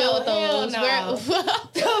 we don't deal with those. No. What?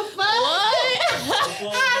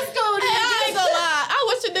 High school I ain't gonna lie. I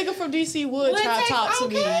wish a nigga from DC would try to talk to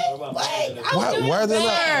me. Why are they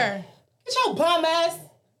not? Get your bum ass.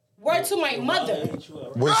 Word to my mother.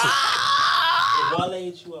 Wale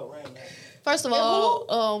hit you up right now. First of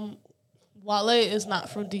all, Wale is not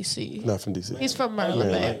from DC. Not from DC. He's from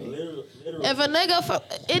Maryland, baby. Literally. If a nigga from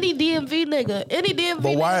any DMV nigga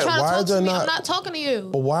But why- nigga trying to why talk is there to me, not- I'm not talking to you.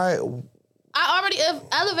 But why? I already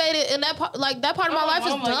elevated in that part. Like that part of my life is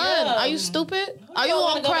mama, done. yeah. Are you stupid? Are you don't on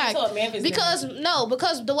wanna go crack? back to a Memphis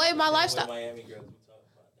Because the way my lifestyle, Miami girls we talk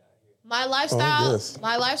about that here. my lifestyle, yes.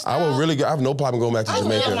 my lifestyle. I would really. I have no problem going back to I love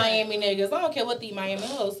Jamaica. Miami niggas. I don't care what the Miami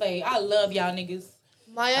hoes say. I love y'all niggas.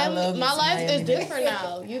 Miami, love my me some life Miami is different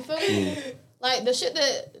now. You feel me? Mm. Like the shit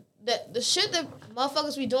that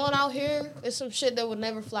motherfuckers be doing out here is some shit that would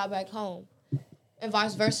never fly back home, and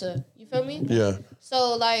vice versa. You feel me? Yeah.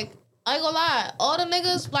 So like, I ain't gonna lie, all the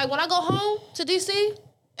niggas like when I go home to DC,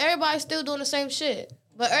 everybody's still doing the same shit.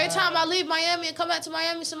 But every time I leave Miami and come back to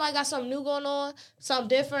Miami, somebody got something new going on, something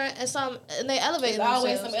different, and they elevate There's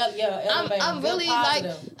always themselves. some elevating. I'm really like,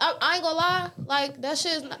 I ain't gonna lie, like that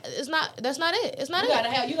shit is not. That's not it. It's not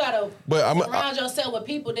You gotta But surround yourself with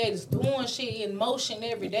people that is doing shit in motion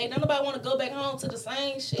every day. Don't nobody want to go back home to the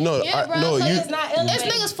same shit. No, Yeah, bro, no, so you. It's not It's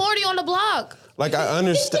elevating. niggas 40 on the block. Like I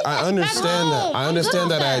understand that. home. I I'm understand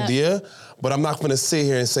good that with that. idea, but I'm not gonna sit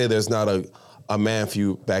here and say there's not a man for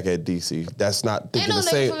you back at DC. That's not Ain't thinking no the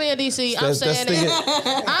nigga same. for me in DC. I'm That's saying thinking.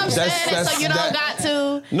 it. I'm saying it so you don't got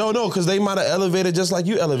to. No, because they might have elevated just like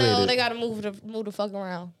you elevated. No, they gotta move the fuck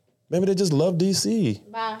around. Maybe they just love DC.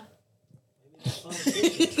 Bye.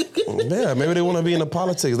 Yeah, maybe they want to be in the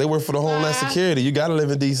politics. They work for the Homeland Security. You gotta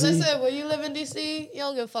live in DC. Listen, when you live in DC, you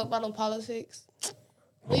don't give a fuck about no politics.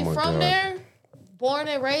 When you my from God. there, born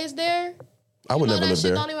and raised there, I would no, never that live shit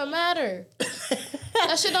there. don't even matter.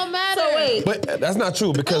 That shit don't matter. So wait, But that's not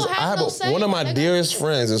true because don't have I have no say, one of my nigga. dearest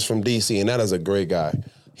friends is from DC, and that is a great guy.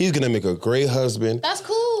 He's gonna make a great husband. That's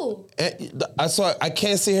cool. And I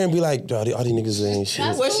can't sit here and be like, all these niggas ain't shit.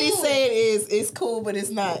 That's what cool. she's saying is it's cool, but it's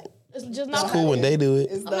not. It's just not Cool when they do it.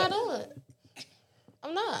 It's I'm not not. doing it.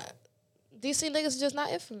 I'm not. DC niggas is just not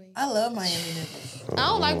it for me. I love Miami niggas. I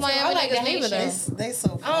don't like Miami I like niggas the neither though. Haitians. They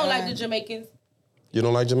so fun. I don't like the Jamaicans. You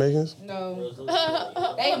don't like Jamaicans? No.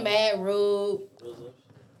 They mad rude.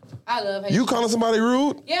 I love Haitians. You calling somebody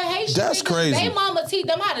rude? Yeah, Haitians. That's niggas, crazy. They mama teach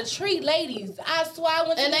them how to treat ladies. I swear I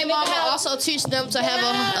went to And the they nigga mama house. also teach them to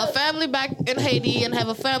have a family back in Haiti and have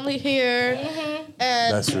a family here.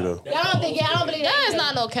 And That's true though. I don't believe that is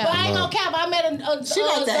not no cap. But I ain't gonna cap. I met a like the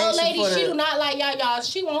old Haitian lady. for She the- do not like y'all.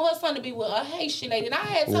 She want her son to be with a Haitian lady. And I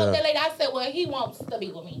had told Yeah. that lady, I said, well, he wants to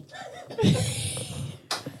be with me.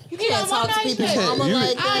 You can't talk to people's mama You-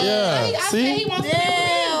 like that. Yeah, I see? said he wants to be with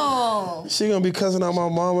me. Damn. She gonna be cussing out my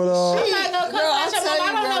mama though. I'm not gonna Girl, come I'll at your tell mama. I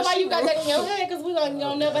you, don't know girl, why she you got will. that in your head because we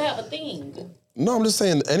gonna never have a thing. No, I'm just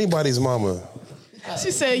saying anybody's mama.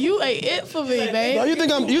 she said, "You ain't it for me, babe." No, you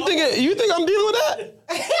think I'm dealing with that?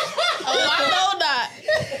 Oh, I know that.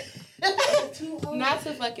 Not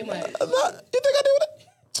too fucking much. You think I deal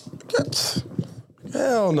with that?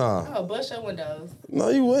 Hell nah. Oh, bust your windows. No,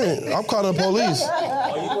 you wouldn't. I'm calling the police.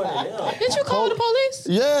 Oh, you one of them. Did you call the police?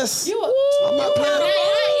 Yes. You I'm not playing.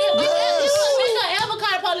 we gonna ever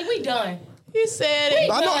call the police. We done. He said it.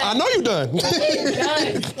 I know you done.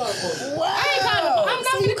 Done. Wow. I'm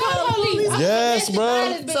not gonna call the police. Yes,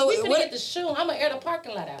 bro. So we finna what- get the shoe. I'm gonna air the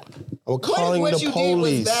parking lot out. I'm calling what the you did was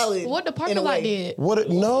police. valid. What the in parking a lot way. did? What? I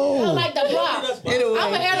No. like the block. In a way.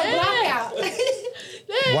 I'm gonna air the block out.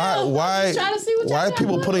 Why are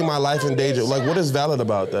people putting my life in danger? Like, what is valid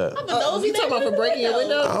about that? You talking about for breaking your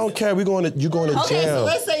window? I don't care. You going to jail. Okay, so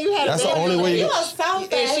let's say you had That's the only way.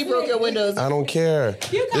 And she broke your windows. I don't care.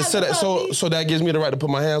 So that gives me the right to put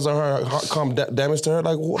my hands on her, calm damage to her.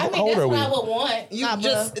 Like, how old are we? I would want. You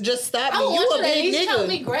just stop me. I You want a big you to nigga. choke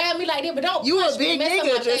me, grab me like that, but don't You push a big me, mess nigga, up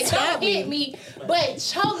my just face. stop Don't me. hit me, but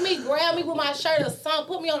choke me, grab me with my shirt or something,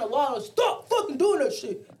 put me on the wall and stop fucking doing that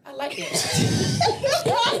shit. I like that.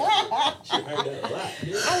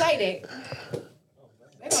 I like that.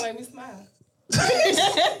 They gonna make me smile.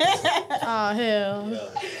 Oh, hell.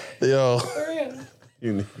 Yo. For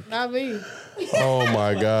real. Not me. Oh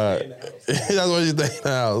my God. That's what you think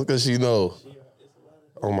now, because she know.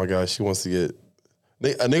 Oh my God, she wants to get.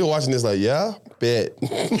 A nigga watching this like, yeah, bet.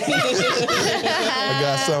 I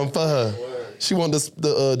got something for her. She want the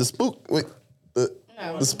spook. Wait, the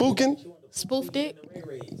spooking. Spoof dick?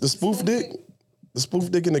 The spoof dick. The spoof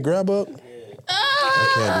dick and the grab up.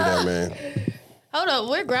 I can't do that, man. Hold up,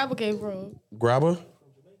 where grabber came from? Grabber.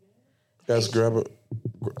 That's grabber.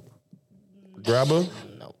 Grabber.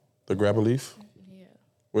 No. The grabber leaf. Yeah.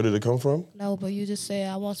 Where did it come from? No, but you just said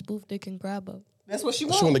I want spoof dick and grabber. That's what she She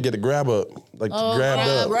wants. want to get the grab up, like grabbed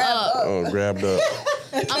up. Oh, grabbed up.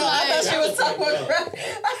 I'm like, She was talking about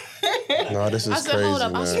No, this is I said, crazy, hold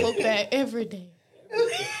up, man. I smoke that every day.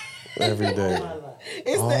 Every day.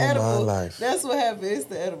 It's All the my edible. life. That's what happened. It's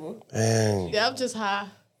the edible. Dang. Yeah, I'm just high.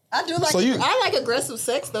 I do like. So I like aggressive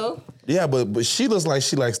sex though. Yeah, but she looks like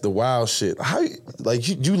she likes the wild shit. How you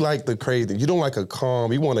like the crazy? You don't like a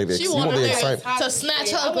calm. You want it. She You want wanted the it excitement. to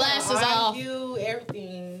snatch her glasses off, You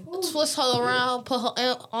everything. twist her around, put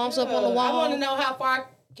her arms up on the I wall. want to know how far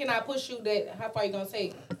can I push you? How far you gonna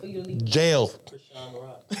take for you to leave? Jail.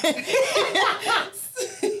 I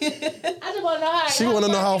just want to know how. She want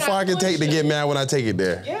to know how far I can take to get mad when I take it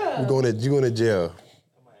there. Yeah. You going to jail.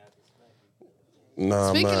 Nah,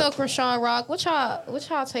 Speaking I'm not. of Krishan Rock, what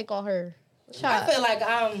y'all take on her? I feel like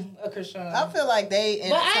I'm a Christian. I feel like they.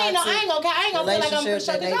 But I ain't gonna feel like I'm a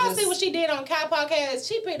Christian. Cause y'all see what she did on Kai Podcast.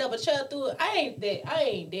 She picked up a chair through it. I ain't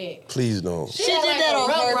that. Please don't. She did that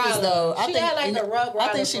on purpose, though. She had like a rug I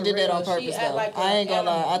think she did that on for real. purpose, She act though. like I ain't gonna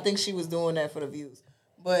lie. animal. I think she was doing that for the views.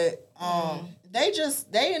 But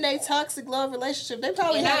they in a toxic love relationship. They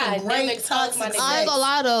probably have a great toxic sex. I ain't gonna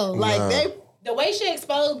lie though. Like the way she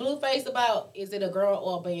exposed Blueface about is it a girl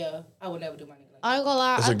or a boy? I would never do my nigga like that. I ain't gonna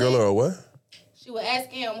lie. Is it a girl or a what? She would ask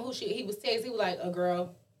him who he was texting. He was like a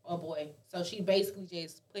girl or a boy. So she basically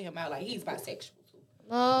just put him out like he's bisexual too.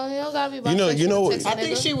 No, he don't gotta be bisexual. You know. to text a I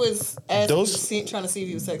think nigga. she was trying to see if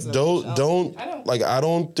he was sexy. I don't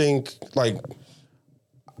think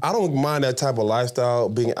I don't mind that type of lifestyle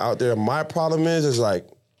being out there. My problem is like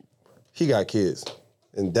he got kids.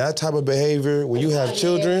 And that type of behavior, when you have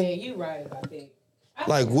children, Yeah, you right about that.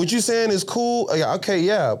 like what you saying is cool. Okay,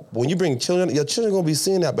 yeah. When you bring children, your children gonna be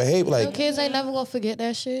seeing that behavior. Them Like, kids ain't never gonna forget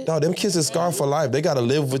that shit. no, them kids is scarred for life. They gotta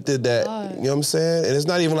live with it. You know what I'm saying? And it's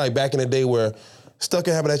not even like back in the day where stuff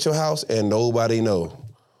can happen at your house and nobody know.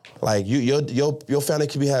 Like your family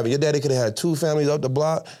could be having, your daddy could have had 2 families up the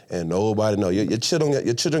block and nobody know. Your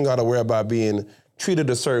children gotta worry about being treated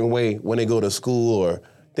a certain way when they go to school or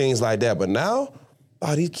things like that. But now,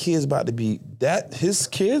 these kids about to be his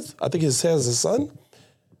kids, I think his has a son,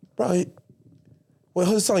 probably, well,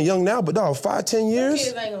 his son young now, but 5-10 years.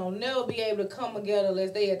 Kids ain't gonna never be able to come together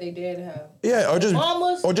unless they at their dad's house. Yeah,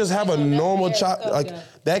 Mamas, or just have a they gonna normal never child. be able to Like come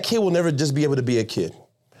together. that kid will never just be able to be a kid.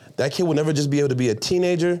 That kid will never just be able to be a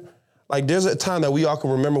teenager. Like there's a time that we all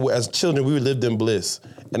can remember as children we lived in bliss,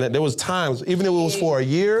 and that there was times, even if it was for a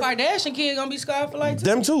year. Kardashian kid gonna be scarred for life too.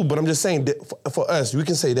 Them too, but I'm just saying for us, we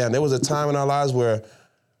can say that there was a time in our lives where,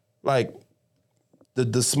 like,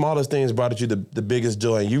 the smallest things brought you the biggest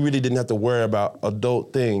joy, and you really didn't have to worry about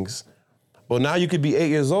adult things. But now you could be 8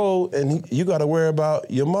 years old and you got to worry about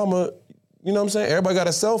your mama. You know what I'm saying? Everybody got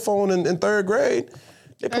a cell phone in 3rd grade.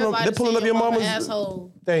 They're pulling up your mama's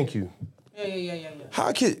asshole. Thank you. Yeah.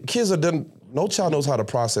 How kids are done? No child knows how to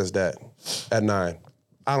process that at 9.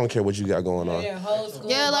 I don't care what you got going on. Yeah, whole school.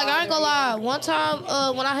 Yeah, like I ain't gonna lie. One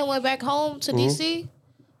time when I went back home to DC,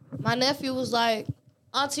 my nephew was like,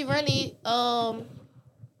 Auntie Rennie,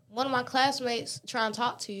 one of my classmates trying to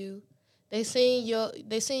talk to you. They seen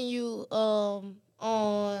you on,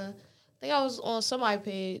 I think I was on somebody's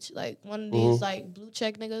page, like one of these like blue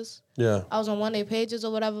check niggas. Yeah. I was on one of their pages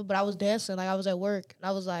or whatever, but I was dancing, like I was at work. And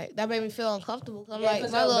I was like, that made me feel uncomfortable. Cause I'm like,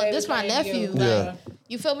 cause my your little, baby this my trying to get nephew. you. Yeah. Like,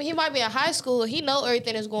 you feel me? He might be in high school. He know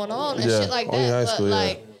everything that's going on and Yeah, shit like only that. high school, but yeah.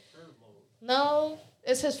 like, no,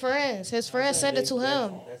 it's his friends. His friends sent it to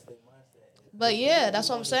him. But yeah, that's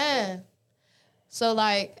what I'm saying. So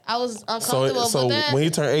like I was uncomfortable. So but then, when he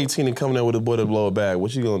turned 18 and coming in with a boy to blow a bag,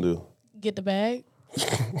 what you gonna do? get the bag.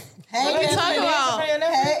 Hey, What you talking about?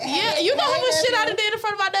 Yeah, you know how much shit I done did in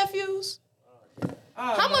front of my nephews?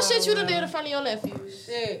 How much shit you done did in front of your nephews?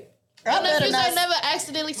 Shit. Your nephews ain't never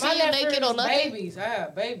accidentally seen you naked or nothing. Babies. I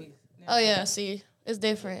have babies. Oh yeah, see, it's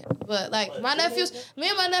different. But like me and my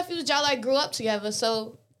nephews, y'all like grew up together,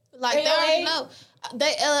 so like they already know.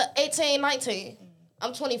 They 18, 19.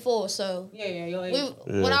 I'm 24, so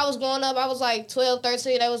when I was growing up, I was like 12,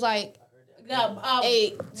 13. They was like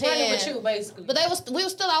 8, 10. With you, basically. But we were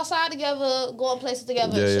still outside together, going places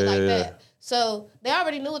together and shit like that. So they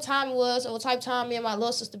already knew what time it was and what type of time me and my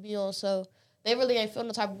little sister be on. So they really ain't feeling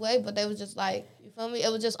the type of way, but they was just like, you feel me?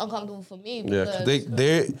 It was just uncomfortable for me. Yeah,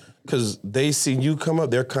 because they see you come up,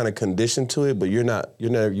 they're kind of conditioned to it, but you're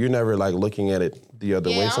never like looking at it the other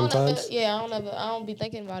way sometimes. I don't be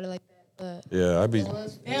thinking about it like that. But yeah, I be.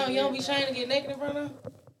 Damn, you don't be trying to get naked in front of them?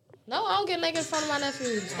 No, I don't get naked in front of my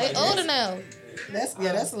nephews. They older now. That's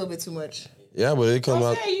a little bit too much. Yeah, but it come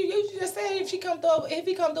out. You just said if he come to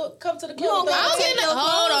the club.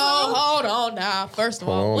 Hold on now. First of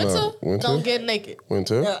all, Winter don't get naked.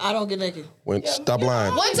 Winter? Yeah, I don't get naked. Stop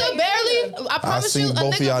lying. Winter barely. I promise you, a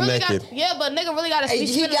both of y'all nigga really naked. but nigga really gotta speak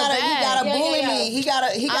He gotta bully me. He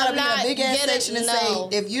gotta be in a big ass section and say,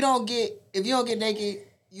 if you don't get naked,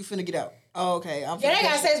 you finna get out. Oh, okay. They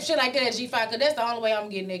gotta say some shit like that at G5, because that's the only way I'm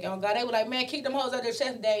getting naked. On God, they were like, man, kick them hoes out their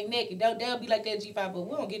chest and they ain't naked. They'll be like that at G5, but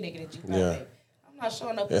we don't get naked at G5. Yeah. I'm not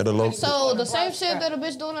showing up. So the same shit that a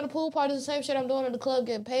bitch doing at the pool party is the same shit I'm doing at the club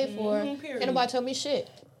getting paid for. Ain't nobody tell me shit.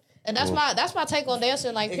 And that's my take on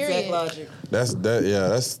dancing, like, period. Exact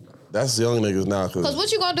logic. That's young niggas now. Cause what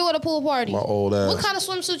you gonna do at a pool party? My old ass. What kind of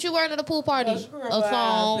swimsuit you wearing at a pool party? A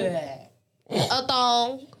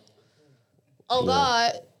thong. Oh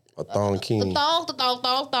God. A thong king. The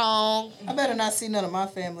thong. I better not see none of my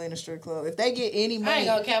family in the strip club. If they get any money, I ain't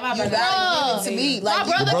gonna care. My you gotta give it to me. Like,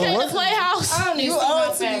 my brother came to Playhouse. I don't need you to see owe my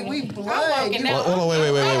it to me. family. We blood. Hold on,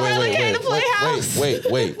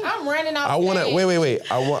 wait. I'm running off.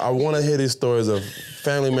 I wanna hear these stories of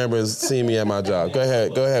family members seeing me at my job. Go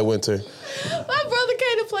ahead, Winter. My brother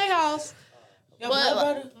came to Playhouse. Your blood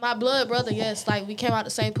brother? My blood brother, yes. Like, we came out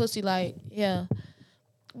the same pussy, like, yeah.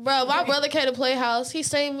 Bro, my brother came to Playhouse. He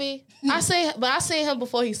seen me. I seen him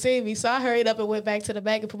before he seen me, so I hurried up and went back to the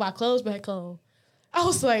back and put my clothes back on. I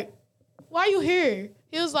was like, why you here?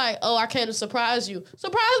 He was like, oh, I came to surprise you.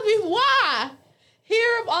 Surprise me? Why?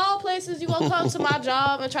 Here of all places, you gonna come to my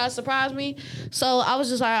job and try to surprise me? So I was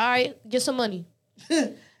just like, all right, get some money.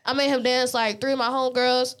 I made him dance like 3 of my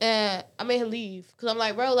homegirls, and I made him leave. Because I'm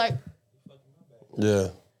like, bro, like... Yeah.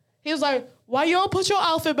 He was like, why you don't put your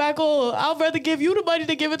outfit back on? I'd rather give you the money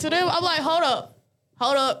than give it to them. I'm like, hold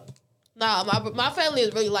up. Nah, my family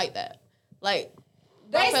is really like that. Like,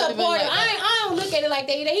 they support really it. Like I don't look at it like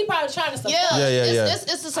that. He probably trying to support. Yeah.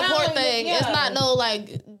 It's a support thing. It's not no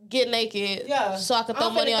like get naked so I can throw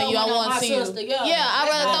money on you. I want to see you. I'd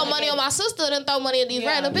rather throw money on my sister than throw money at these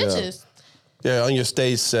random bitches. Yeah, on your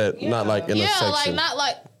stage set, not like in a section.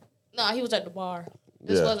 Nah, he was at the bar.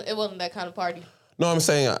 It wasn't that kind of party. No, I'm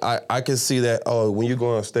saying I can see that. Oh, when you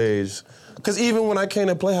go on stage, because even when I came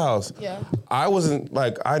to Playhouse, I wasn't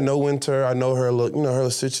like, I know Winter, I know her look,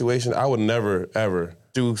 her situation. I would never ever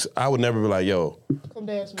do. I would never be like, yo, come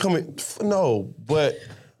dance. No, but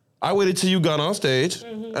I waited till you got on stage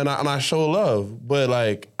and I show love. But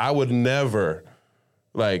like, I would never,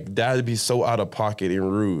 like, that'd be so out of pocket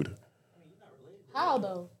and rude. How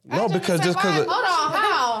though? No, because just because. Hold on,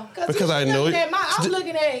 how? Because I know it. I'm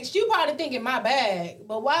looking at it. You probably thinking my bag,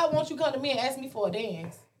 but why won't you come to me and ask me for a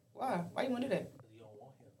dance? Why? Why you want to do that?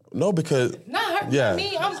 No, because me. I'm not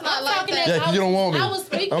talking that. Yeah, because you don't want me. I was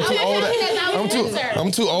speaking.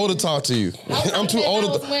 I'm too old to talk to you. I'm too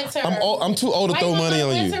old. I'm too old to throw money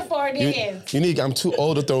on you. Unique. I'm too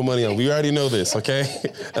old to throw money on. We already know this, okay?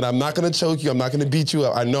 And I'm not gonna choke you. I'm not gonna beat you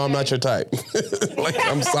up. I know I'm not your type. Like,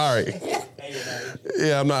 I'm sorry.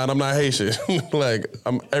 Yeah, I'm not. And I'm not Haitian. Like,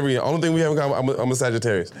 only thing we have in common. I'm a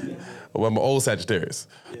Sagittarius. Well, I'm an old Sagittarius.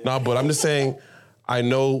 No, but I'm just saying. I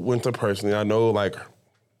know Winter personally. I know, like,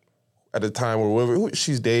 at the time where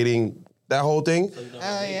she's dating, that whole thing.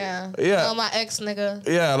 Oh yeah. Yeah. Oh, my ex nigga.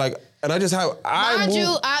 Yeah, like, and I just have I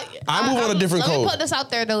move on a different code. Let me put this out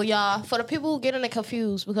there though, y'all. For the people who getting it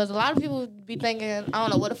confused, because a lot of people be thinking, I don't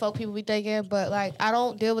know what the fuck people be thinking, but like, I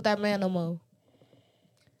don't deal with that man no more.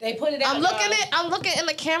 They put it out. I'm looking in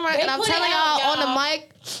the camera and I'm telling y'all on the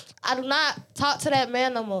mic, I do not talk to that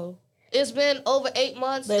man no more. It's been over 8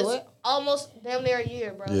 months. It's almost damn near a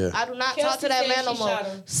year, bro. Yeah. I do not talk to that man no more.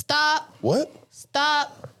 Stop. What?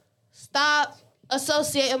 Stop.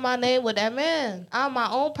 associating my name with that man. I'm my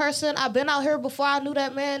own person. I've been out here before I knew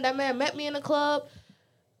that man. That man met me in the club,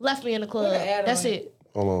 left me in the club. That's it.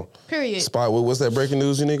 Hold on. Period. Spot, what's that breaking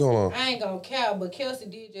news you need? Hold on. I ain't gonna count, but Kelsey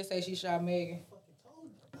did just say she shot Megan.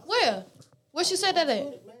 Where? Where she said that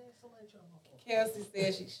at? Kelsey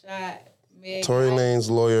said she shot Megan. Tory Lanez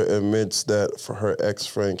lawyer admits that for her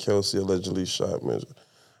ex-friend Kelsey allegedly shot Megan.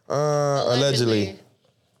 Allegedly.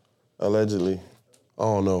 I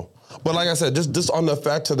don't know. But like I said, just on the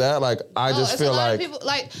fact of that, like I just feel like people,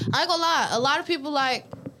 like I ain't gonna lie, a lot of people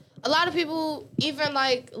even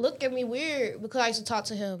like look at me weird because I used to talk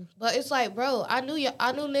to him. But it's like, bro, I knew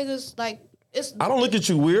niggas like it's. I don't look at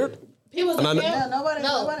you weird. People nobody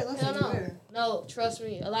looks at you weird. No, trust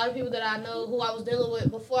me. A lot of people that I know who I was dealing with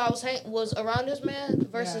before I was around this man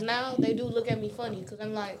versus now, they do look at me funny because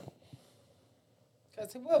I'm like,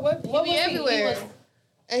 cause what he be everywhere,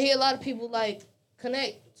 and a lot of people like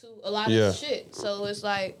connect to a lot of shit. So it's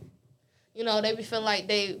like, you know, they be feeling like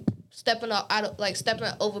they stepping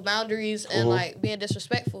over boundaries and like being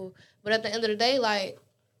disrespectful. But at the end of the day, like,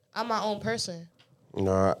 I'm my own person.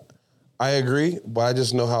 No, I agree, but I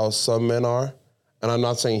just know how some men are. And I'm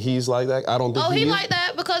not saying he's like that. I don't think he like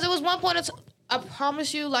that because it was one point I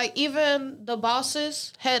promise you, like, even the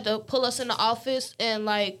bosses had to pull us in the office and,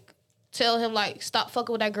 like, tell him, like, stop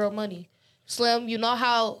fucking with that girl money. Slim, you know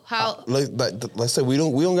how let's say we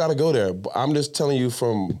don't got to go there. But I'm just telling you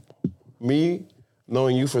from me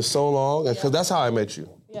knowing you for so long, because that's how I met you.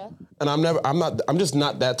 Yeah. And I'm just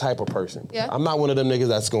not that type of person. Yeah. I'm not one of them niggas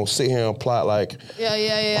that's gonna sit here and plot like,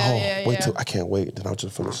 wait till I can't wait, then I'll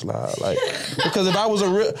just finish slide. Like, because if I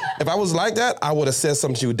was like that, I would have said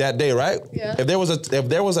something to you that day, right? Yeah. If there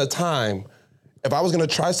was a time, if I was gonna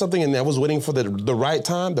try something and I was waiting for the right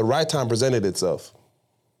time presented itself.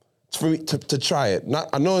 For me to try it.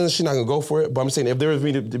 I know she's not gonna go for it, but I'm saying if there was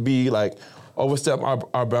me to be like overstep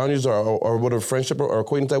our boundaries or whatever friendship or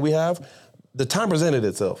acquaintance that we have, the time presented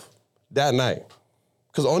itself that night.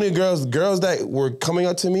 Because only girls that were coming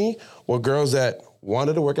up to me were girls that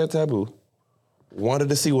wanted to work at Taboo, wanted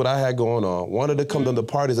to see what I had going on, wanted to come to the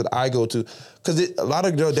parties that I go to. Because a lot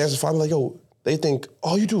of girl dancers find me like, yo, they think,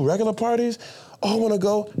 oh, you do regular parties? Oh, I want to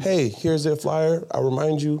go. Hey, here's their flyer. I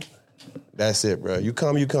remind you. That's it, bro. You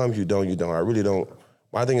come, you don't, you don't. I really don't.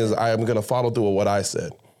 My thing is I am going to follow through with what I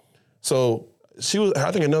said. So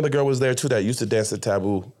I think another girl was there too that used to dance at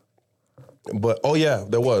Taboo. But, oh yeah,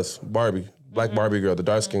 there was Barbie, Black Barbie girl, the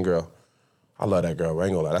dark-skinned girl. I love that girl, I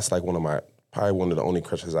ain't gonna lie. That's like probably one of the only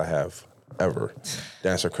crushes I have ever.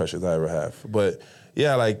 Dancer crushes I ever have. But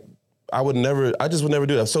yeah, like, I just would never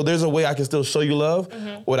do that. So there's a way I can still show you love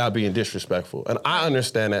without being disrespectful. And I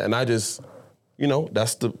understand that, and I just, you know,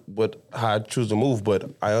 that's how I choose to move. But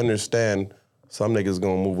I understand some niggas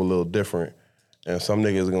gonna move a little different, and some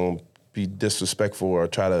niggas gonna be disrespectful or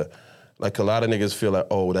try to, like a lot of niggas feel like,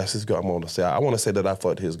 oh, that's his girl. I want to say that I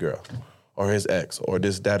fucked his girl, or his ex, or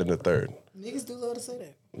this, that, and the third. Niggas do love to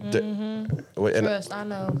say that. Trust, I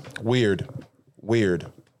know. Weird.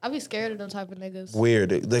 I be scared of them type of niggas.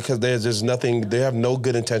 Weird, because there's just nothing. They have no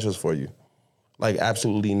good intentions for you, like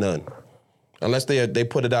absolutely none, unless they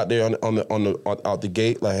put it out there out the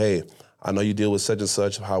gate. Like, hey, I know you deal with such and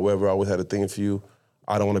such. However, I always had a thing for you.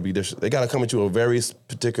 I don't want to be disrespectful. They got to come at you a very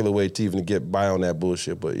particular way to even get by on that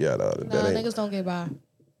bullshit. But yeah, niggas don't get by.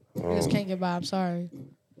 Niggas can't get by. I'm sorry.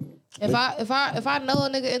 If I know a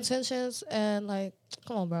nigga intentions and like,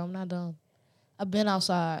 come on, bro, I'm not dumb. I've been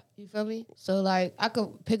outside. You feel me? So like, I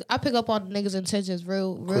pick up on niggas' intentions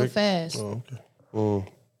real fast. Oh,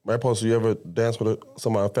 okay. Right, Paul, so you ever dance with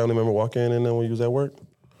a family member walk in and then when you was at work?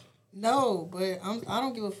 No, but I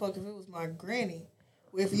don't give a fuck if it was my granny.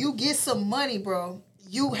 If you get some money, bro,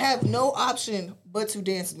 you have no option but to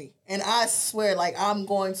dance me. And I swear, like, I'm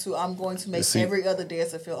going to make every other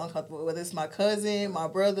dancer feel uncomfortable. Whether it's my cousin, my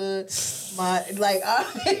brother, I'm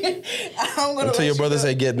gonna until your brother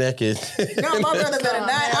say get naked. No, my brother better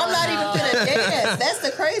not. I'm not even finna dance. That's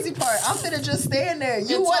the crazy part. I'm finna just stand there.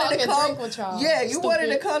 You wanted to come. Yeah, you wanted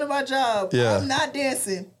to come to my job. Yeah. I'm not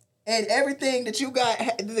dancing. And everything that you got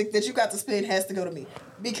to spend has to go to me.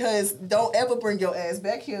 Because don't ever bring your ass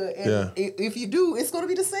back here. And if you do, it's going to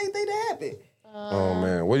be the same thing that happened. Oh,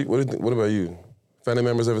 man. What about you? Family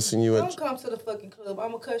members ever seen you Don't come to the fucking club.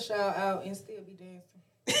 I'm going to cuss y'all out and still be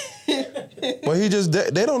dancing. Well,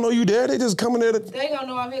 they don't know you there. They just coming there. They going to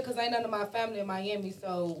know I'm here because ain't none of my family in Miami.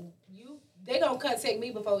 So they gonna contact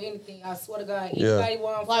me before anything. I swear to God. Anybody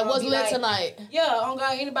want like what's lit tonight? Yeah, on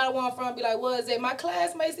God. Anybody want from? Be like, what is it? My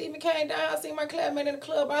classmates even came down. I seen my classmate in the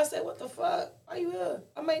club. I said, what the fuck? Why you here?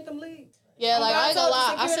 I made them leave. Yeah, like I ain't gonna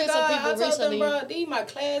lie. I seen some people recently. I told them, bro, these my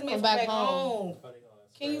classmates from back home.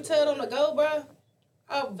 Can you tell them to go, bro?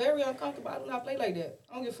 I'm very uncomfortable. I do not play like that.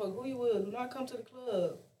 I don't give a fuck who you will. Do not come to the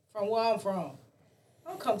club from where I'm from.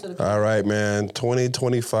 Don't come to the club. All right, man.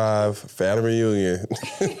 2025 family reunion.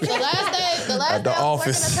 The last day I was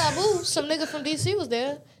office. working at Taboo, some nigga from DC was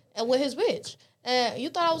there and with his bitch. And you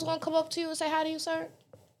thought I was gonna come up to you and say hi to you, sir?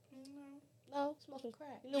 No, smoking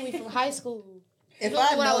crack. You knew me from high school. If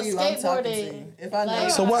I know you, I'm talking to you. If I know you.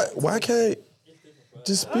 So why can't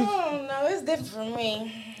just speak? I don't know. It's different for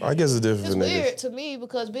me. I guess it's different It's for niggas. weird to me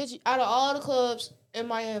because, bitch, out of all the clubs in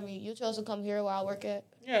Miami, you chose to come here where I work at.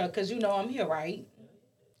 Yeah, because you know I'm here, right?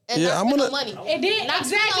 And Yeah, not I'm spend gonna- no money. And then, Not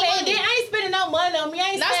spend exactly. no And money. then I ain't spending no money on me. I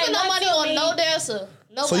ain't Not spend spending no money on no dancer.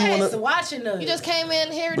 No So you money. wanna- It's watching us. You just came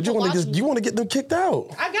in here But to watch me. you want to get them kicked out.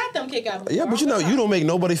 I got them kick out. Yeah, but you know you don't make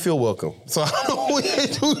nobody feel welcome. So I don't know what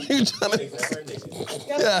you trying to.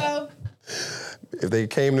 Yeah. If they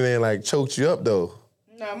came in there and like choked you up though.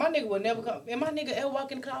 Nah, my nigga would never come. If my nigga ever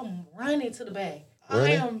walk in the car, I'm running to the back.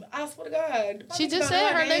 Really? I swear to God. My She niggas just don't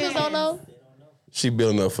said know her niggas don't know. She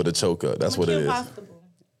building up for the choke up. That's what it is. Impossible.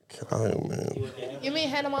 Oh, man. You mean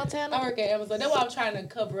Hannah Montana? I work at Amazon. That's why I'm trying to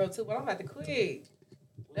cover up too, but I'm about to quit.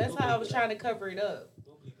 That's how I was trying to cover it up.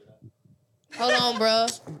 Hold on, bro.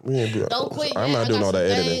 Don't quit I'm yet. not I doing got all that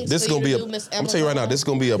some editing. things This is for gonna you be to a. do, Miss I'm gonna tell you right now. Amazon.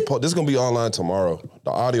 This is gonna be online tomorrow.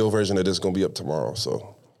 The audio version of this is gonna be up tomorrow.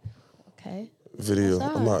 So Okay. video.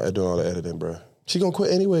 What's I'm not doing all the editing, bro. She gonna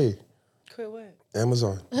quit anyway. Quit what?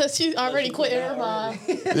 Amazon. She already quit in her mind.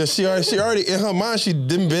 Yeah, she already in her mind. She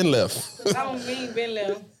didn't been left. I don't mean been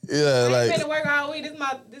left. Yeah, I ain't like finna work all week.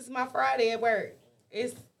 This is my Friday at work.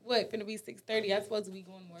 It's finna be 6:30. I'm supposed to be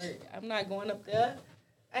going to work. I'm not going up there.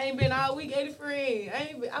 I ain't been all week 80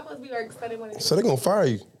 I'm supposed to be working Sunday morning. so they gonna fire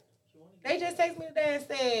you. They just texted me today and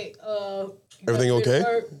said, Everything you must be okay? at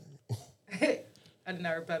work. I did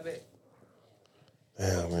not reply back.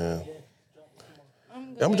 Damn, man.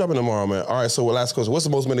 I'm dropping tomorrow, man. All right, so last question. What's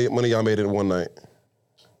the most money y'all made in one night?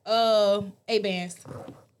 8 bands.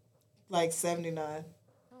 Like 79.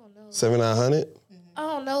 7,900? I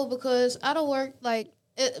don't know because I don't work like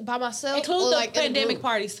by myself. Include or the like in a pandemic group.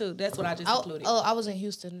 parties too. That's what I just included. I was in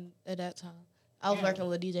Houston at that time. I was working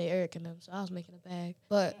with DJ Eric and them, so I was making a bag.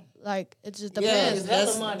 But like it just depends.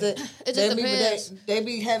 that's money. It just depends. They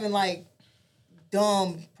be having like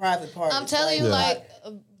dumb private parties. I'm telling you, Yeah. like,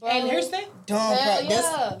 bro, And Houston? dumb hell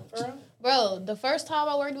private. yeah. Bro, the first time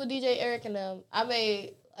I worked with DJ Eric and them, I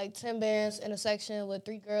made like 10 bands in a section with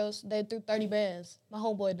 3 girls. They threw 30 bands. My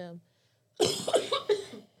homeboy them.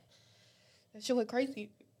 That shit went crazy.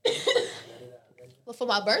 But for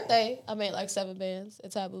my birthday, I made like 7 bands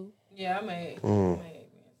at Taboo. Yeah, I made 8 bands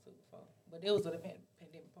too before. But it was a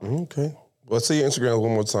pandemic party. Okay. Well, say your Instagram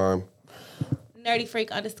one more time. Nerdy Freak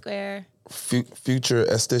 _ Future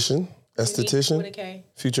esthetician. with a K.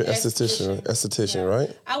 Future esthetician, Yeah.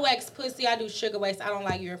 right? I wax pussy. I do sugar wax. I don't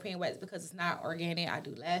like European wax because it's not organic. I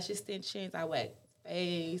do lash extensions. I wax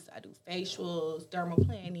face. I do facials,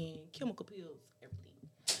 dermaplaning, chemical peels,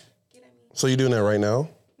 everything. Get at me? So you doing that right now?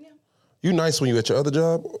 Yeah. You nice when you at your other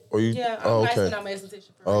job, or you? Yeah, I'm Oh, nice okay. when I'm an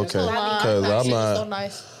esthetician. For real. Okay. So I Because be- I'm She was not. so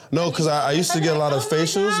nice. No, because I used to get a lot of Oh my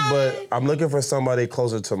facials, God. but I'm looking for somebody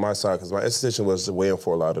closer to my side because my esthetician was way in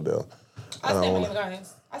Fort Lauderdale. I stay in Miami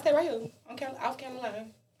Gardens. I stay right here off Carolina.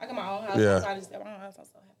 I got my own house. Yeah. I just stay at my own house. I'm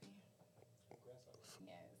so happy.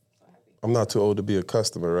 Yeah, so happy. I'm not too old to be a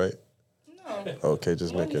customer, right? No. Okay,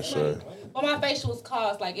 just making sure. But my facials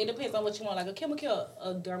cost, like, it depends on what you want. Like a chemical,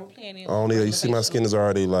 a dermaplaning. I don't need. You see, my skin is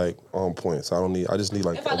already like on point, so I don't need. I just need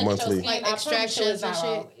like If I a look at your monthly. skin, Like I promise you extractions it's not and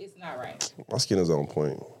wrong. shit. It's not right. My skin is on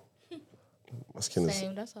point. My skin is.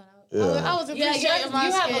 Same, that's what Yeah. I was Yeah, appreciating my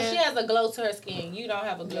skin. she has a glow to her skin. You don't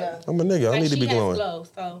have a glow. Yeah. I'm a nigga. I Like, need to she be has glowing. glow,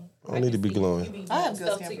 so I don't need to be glowing. I have good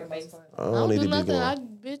stuff skin to for your the face. most part. I I don't don't need do to be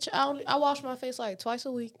nothing. glowing. I wash my face like twice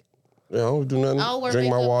a week. Yeah, I don't do nothing. I don't wear Drink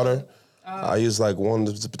my makeup, water. I use like one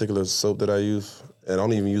particular soap that I use, and I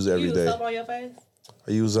don't even use it every You day. use soap on your face?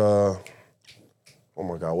 I use oh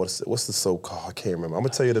my god, what's the soap called? I can't remember. I'm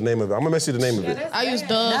gonna tell you the name of it. I'm gonna mess you the name of it. I use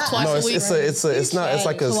Dove twice No, a week. it's not. It's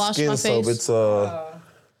like a To wash skin my soap. face. It's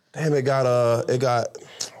damn, it got.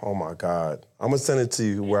 Oh my god, I'm gonna send it to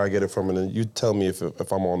you where I get it from, and then you tell me if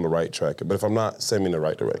I'm on the right track. But if I'm not, send me in the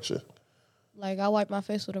right direction. Like I wipe my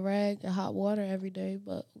face with a rag and hot water every day,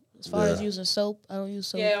 but as far as Yeah. using soap, I don't use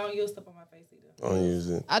soap. Yeah, I don't use soap on my face either. I don't use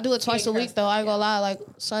it. I do it twice a Skin week though. I ain't gonna lie. Like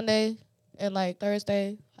Sunday and like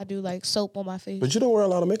Thursday, I do like soap on my face. But you don't wear a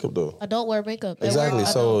lot of makeup though. I don't wear makeup. At Exactly. work,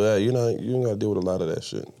 I So don't. yeah, you ain't gotta deal with a lot of that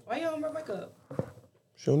shit. Why you don't wear makeup?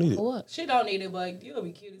 She don't need it. For what? She don't need it, but you'll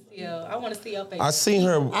be cute as hell. I want to see your face. I seen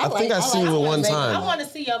her. I think I seen her one I time. want to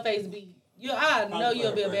see your face be I know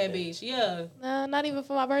you'll be a bad bitch. Yeah. Nah, not even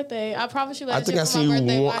for my birthday. I promise you. I think I seen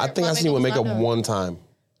you. I think I seen you with makeup one time.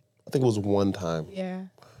 I think it was one time. Yeah.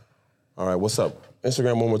 All right, what's up?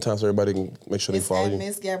 Instagram one more time so everybody can make sure they follow you.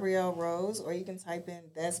 Miss Gabrielle Rose, or you can type in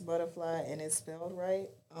That's Butterfly and it's spelled right.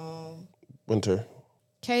 Winter.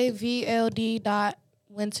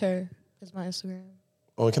 KVLD.Winter is my Instagram.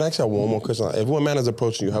 Oh, can I ask you one more question? If one man is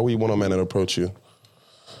approaching you, how would you want a man to approach you?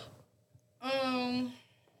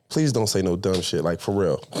 Please don't say no dumb shit, like for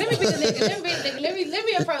real. Let me be the nigga. Let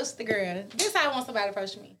me approach the girl. This is how I want somebody to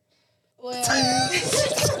approach me. Well,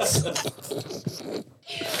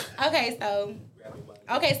 okay, so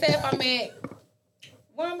say if I'm at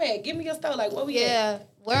where I'm at, give me your store. Like, where we at?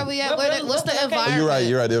 Where are we at? What's the environment?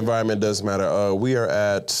 You're right. The environment does matter. We are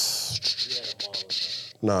at.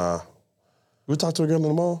 Nah. We talk to a girl in the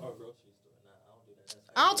mall?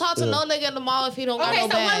 I don't talk to no nigga in the mall if he don't got no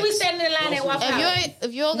bags. Okay, so when we standing in line at Waffle House?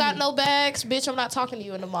 If you don't got no bags, bitch, I'm not talking to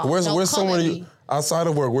you in the mall. Where's someone outside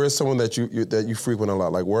of work? Where's someone that you frequent a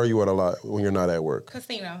lot? Like, where are you at a lot when you're not at work?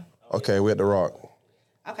 Casino. Okay, we at the Rock.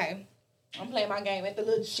 Okay, I'm playing my game at the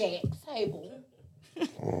little shack table.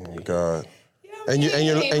 Oh my God. And you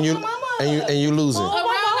losing. Around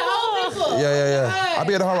the old people. Yeah. I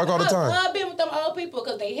be at the Hard Rock all the time. I love being with them old people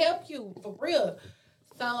because they help you for real.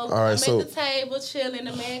 So I'm at the table chilling.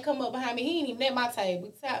 The man come up behind me. He ain't even at my table.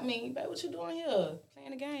 He tapped me, babe, what you doing here?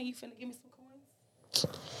 Playing the game. You finna give me some coins?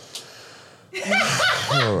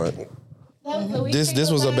 All right.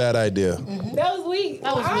 This was a bad idea. That was weak.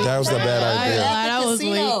 That was a bad idea. That was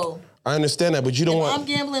weak. I understand that, but you don't want. I'm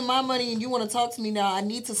gambling my money, and you want to talk to me now. I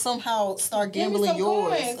need to somehow start gambling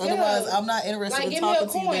yours. Coins, otherwise, I'm not interested in talking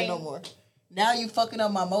to you no more. Now you fucking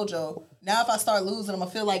up my mojo. Now if I start losing, I'm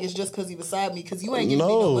gonna feel like it's just because he beside me because you ain't giving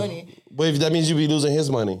me no money. But if that means you be losing his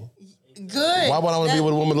money. Good. Why would I want to be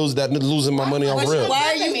with a woman losing my money off real?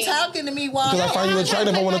 Why are you talking to me? Because I find you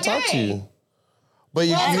attractive. I want to talk to you. But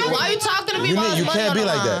why are you talking to me? You can't be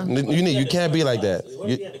like that. You can't be like that.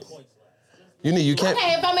 You can't.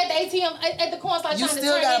 Okay, if I'm at the ATM at the coin slot, you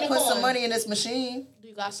still gotta put some money in this machine.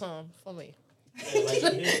 You got some for me.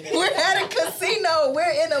 We're at a casino.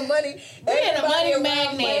 We're in a money. We're in a money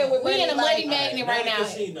magnet. We're in a money magnet right now.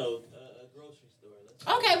 Casino, grocery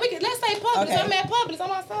store. Okay, let's say Publix. Okay. I'm at Publix on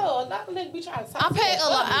my soul. A lot of niggas be trying to talk. I pay a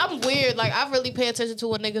lot. I'm weird. Like I really pay attention to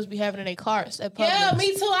what niggas be having in their cars at Publix. Yeah,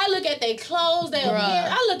 me too. I look at their clothes, their hair.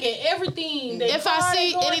 I look at everything. If I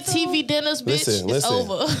see any TV dinners, bitch, it's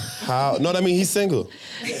over. How? No, that mean he's single.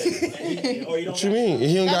 What you mean?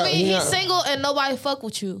 He's single and nobody fuck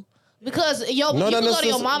with you. Because you can go to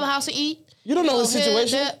your mama's house and eat. You don't know his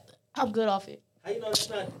situation. I'm good off it. How you know it's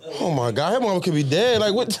not? Oh my God, her mama could be dead.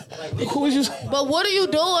 Like what? Who is you? But what are you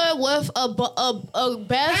doing with a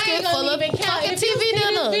basket full of fucking TV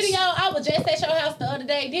dinners? This video, I was just at your house the other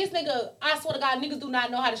day. This nigga, I swear to God, niggas do not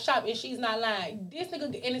know how to shop, and she's not lying. This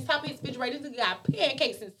nigga in his top of his refrigerator, this nigga got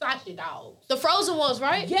pancakes and sausage dogs. The frozen ones,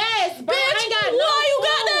 right? Yes, bro. Bitch, I ain't got why you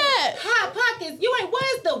got that? Hot pockets. You ain't.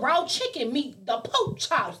 Where's the raw chicken meat? The pork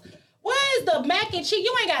chops. Where's the mac and cheese?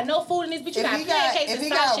 You ain't got no food in this bitch. You got pancakes and sausage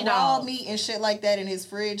dogs. If he got raw meat and shit like that in his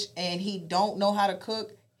fridge and he don't know how to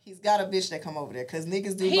cook, he's got a bitch that come over there because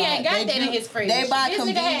niggas do. He ain't got that in his fridge. They buy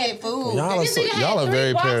convenient food. Y'all are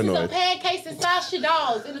very paranoid. Of pancakes and sausage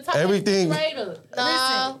dogs in the top everything. Of the refrigerator.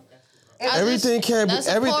 Nah. Everything can't be that's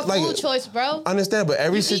a poor food choice, bro. Understand, but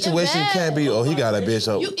every situation can't be. Oh, he got a bitch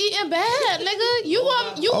up. You eating bad, nigga. You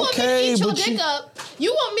want me to eat your dick up.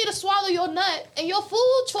 You want me to swallow your nut, and your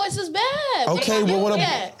food choice is bad. Okay, well, what?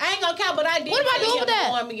 I ain't gonna count, but I did. What am I doing with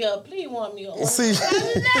that? Warm me up, please warm me up. See, I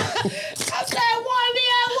said warm me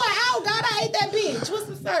up. What? Oh God, I ate that bitch. What's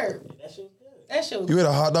the serve? That shit was you had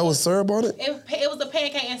a hot dog with syrup on it? It was a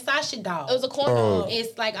pancake and sausage dog. It was a corn dog.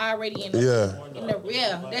 It's like already in the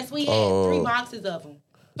that's we had 3 boxes of them.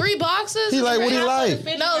 3 boxes? He like what he like.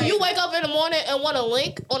 No, you wake up in the morning and want a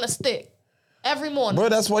link on a stick. Every morning. Bro,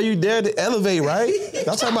 that's why you dare to elevate, right?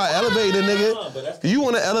 That's talking about elevating, nigga. You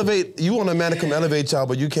want to elevate, you want a man to come elevate y'all,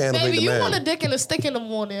 but you can't elevate the man. You want a dick and a stick in the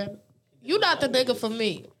morning. You not the nigga for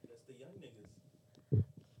me.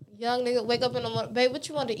 Young nigga, wake up in the morning. Babe, what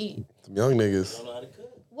you want to eat? Some young niggas.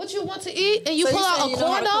 What you want to eat? And you pull out a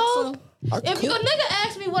corn dog? If a nigga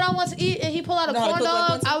asks me what I want to eat and he pull out a corn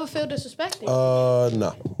dog, I would feel disrespected.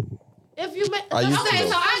 No. If you make... Okay,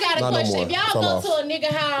 so I got a question. If y'all go to a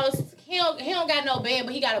nigga house, he don't got no bed,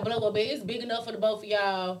 but he got a blow-up bed. It's big enough for the both of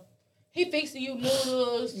y'all. He fixing you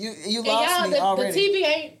noodles. You lost me already. The TV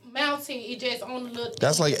ain't mounting. It just on the little...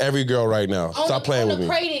 That's like every girl right now. Stop playing with me.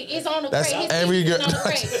 It's on the crate. That's every girl.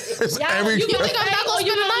 It's every girl. You think I'm not going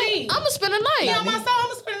to spend the night? I'm going to spend the night. Yeah, I'm going to spend the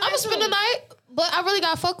night. I'm going to spend the night, but I really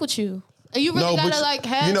got to fuck with you. And you really gotta like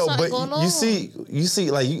have something going on. You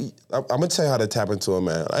see, like I'm gonna tell you how to tap into a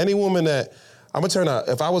man. Any woman that I'm gonna turn out.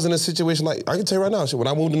 If I was in a situation like I can tell you right now, when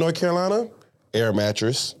I moved to North Carolina, air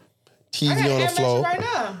mattress, TV on the floor. Right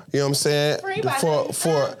now. You know what I'm saying?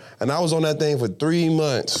 And I was on that thing for 3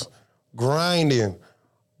 months, grinding.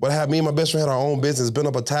 But I had me and my best friend had our own business, been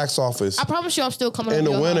up a tax office. I promise you, I'm still coming in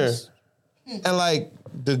up the winter. House. And like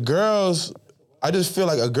the girls, I just feel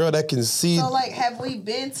like a girl that can see. So like, have we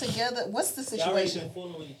been together? What's the situation?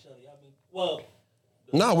 Y'all with each other. Well.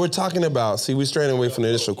 No, we're talking about. See, we're straying away from the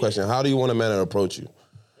initial question. How do you want a man to approach you?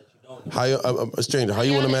 How you, a stranger? How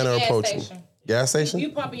you want a man to approach you? Gas station? You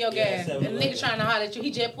pumping your gas. And the nigga trying to holler at you.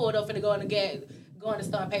 He just pulled up finna go in the gas. Go in the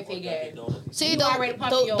store and pay for your gas. See, the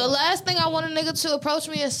last thing I want a nigga to approach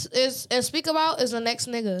me is and speak about is the next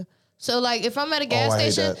nigga. So like, if I'm at a gas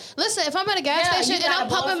station, listen. If I'm at a gas station and I'm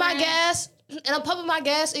pumping my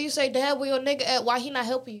gas. And you say, Dad, where your nigga at? Why he not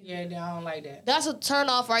helping you? Yeah, I don't like that. That's a turn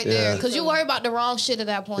off right there. Because you worry about the wrong shit at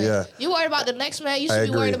that point. Yeah. You worried about the next man. You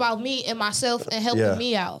should be worried about me and myself and helping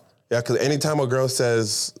me out. Yeah, because anytime a girl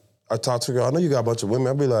says, I talk to a girl, I know you got a bunch of women,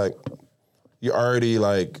 I'll be like, you're already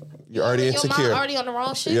insecure. You're already on the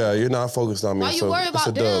wrong shit. Yeah, you're not focused on me. Why you worry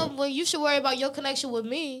about them when you should worry about your connection with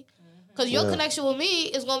me? Because your connection with me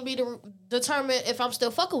is going to be determine if I'm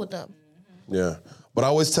still fucking with them. Yeah. But I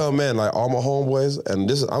always tell men, like all my homeboys, and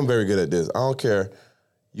I'm very good at this. I don't care.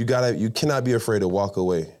 You cannot be afraid to walk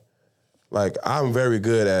away. Like I'm very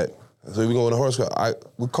good at. So we go on the horse.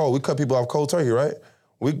 We cut people off cold turkey, right?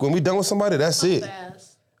 When we done with somebody, that's it.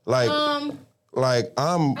 Fast. Like I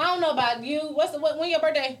don't know about you. When your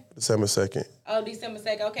birthday? December 2nd. Oh, December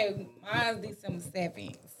 2nd. Okay, mine's December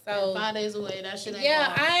 7th. So 5 days away. That shit ain't.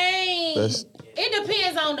 Yeah, it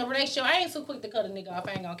depends on the relationship. I ain't too quick to cut a nigga off.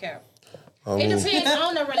 I ain't gonna care. It depends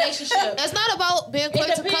on the relationship. It's not about being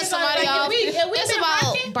quick to cut somebody off. It's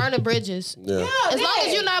about burning bridges. Yeah. As long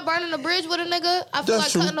as you're not burning a bridge with a nigga, I feel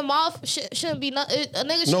like cutting them off shouldn't be nothing. A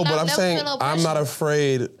nigga should not never feel no pressure. I'm not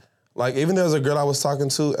afraid. Like even there was a girl I was talking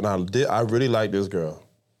to, and I really liked this girl,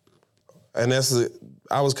 and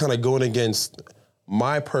I was kind of going against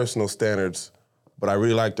my personal standards, but I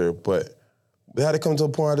really liked her. But we had to come to a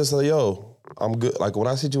point I just said, yo, I'm good. Like when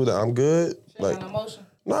I see you with her, I'm good. She had no emotion.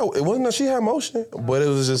 No, it wasn't that she had emotion, but it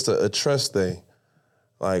was just a trust thing.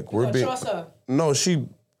 Like we're being. Trust her. No,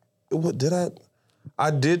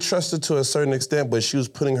 I did trust her to a certain extent, but she was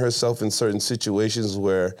putting herself in certain situations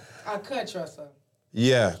where I could trust her.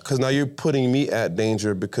 Yeah, because now you're putting me at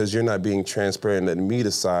danger because you're not being transparent and letting me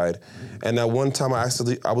decide. And that one time I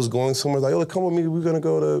was going somewhere, like, yo, come with me, we're gonna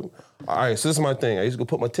go to. All right, so this is my thing. I used to go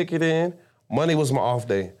put my ticket in. Monday was my off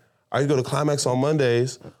day. I used to go to Climax on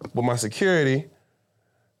Mondays with my security.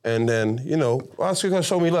 And then, I was gonna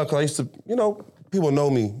show me luck. I used to, people know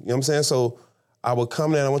me. You know what I'm saying? So I would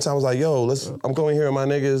come there, and one time I was like, yo, I'm going here with my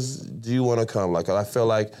niggas. Do you want to come? Like, I feel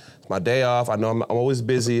like it's my day off. I know I'm always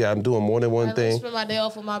busy. I'm doing more than one thing. I spend my day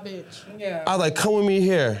off with my bitch. Yeah. I was like, come with me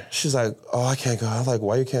here. She's like, oh, I can't go. I was like,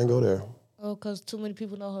 why you can't go there? Oh, because too many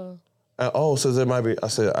people know her. So there might be. I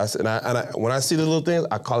said, when I see the little things,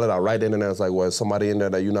 I call it out right then and there. It's like, well, somebody in there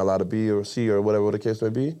that you're not allowed to be or see or whatever the case may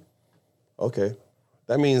be. Okay.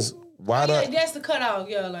 That means that's the cutoff,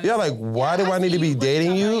 why do I need to be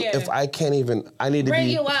dating you if I can't even? I need to bring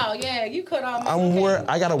you out. Yeah, you cut off. I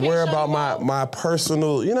gotta worry about my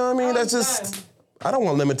personal. You know what I mean? That's just. I don't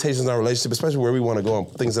want limitations in our relationship, especially where we want to go on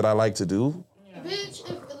things that I like to do. Yeah. Bitch,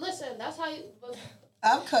 listen, that's how you.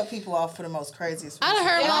 I've cut people off for the most craziest. I done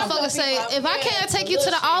heard motherfuckers say, if I can't take you to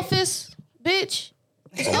the office, bitch.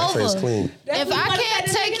 It's over. Clean. If I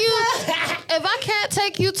can't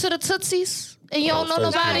take you to the Tootsies. And you don't know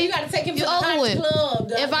nobody, you gotta take him to the over with. Club.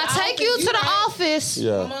 If I take you to the office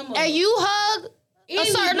and you hug a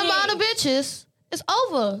certain amount of bitches, it's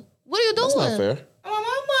over. What are you doing? That's not fair.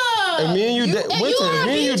 Oh, mama. And me and you, you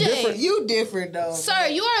different. You different though. Sir,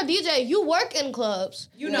 you are a DJ. You work in clubs.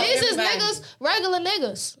 These is niggas, regular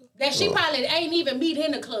niggas. That she probably ain't even meet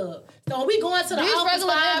in the club. So we going to the office for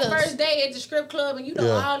our first day at the strip club, and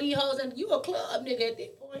all these hoes, and you a club nigga at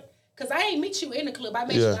this point. Cause I ain't meet you in the club. I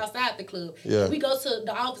met you outside the club. Yeah. We go to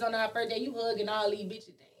the office on our first day. You hugging all these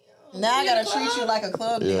bitches. Damn. Now I gotta treat you like a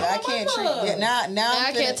club nigga. I can't treat. Yeah, now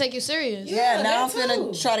I can't take you serious. Yeah, now I'm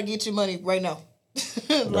finna try to get you money right now. That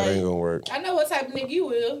ain't gonna work. I know what type of nigga you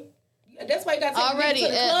will. That's why you gotta take niggas to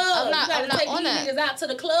the club. I'm not take on these niggas out to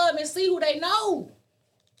the club and see who they know.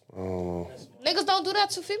 Niggas don't do that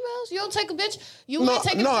to females. You don't take a bitch. You might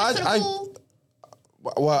take a bitch to the pool.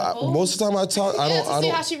 Well, most of the time I talk, I don't see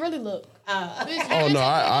how she really look. No,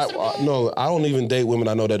 I don't even date women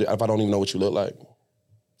I know that if I don't even know what you look like.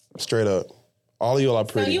 Straight up, all of y'all are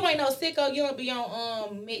pretty. So you ain't no sicko. You don't be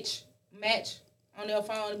on match on their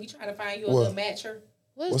phone. We trying to find you a little matcher.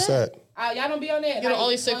 What's that? Y'all don't be on that. You're the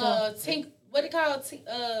only sick one. What it called?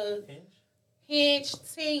 Hinge,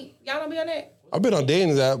 Tink. Y'all don't be on that. I've been on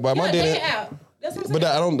dating app, but my dating app. That's what I'm saying.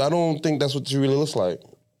 But I don't think that's what you really looks like.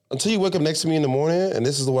 Until you wake up next to me in the morning, and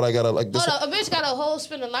this is what I gotta like. This Hold on, a bitch got a whole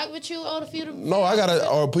spend the night with you on a few. No, I gotta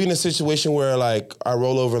or put in a situation where like I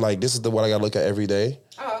roll over like this is what I gotta look at every day.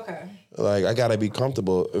 Oh, okay. Like I gotta be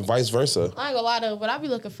comfortable, and vice versa. I ain't gonna lie though, but I be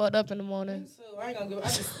looking fucked up in the morning. I ain't gonna give. I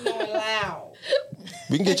just snoring loud.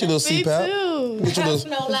 We can get you a little CPAP. Me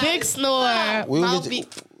too. Big snore. We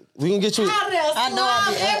gonna get you. I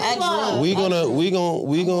know. We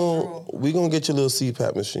gonna get you a little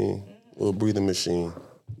CPAP machine, a little breathing machine.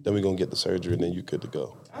 Then we gonna get the surgery, and then you good to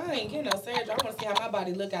go. I ain't getting no surgery. I want to see how my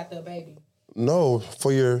body look after a baby. No,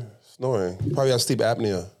 for your snoring, you probably have sleep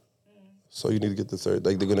apnea, so you need to get the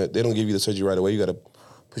surgery. Like they don't give you the surgery right away. You gotta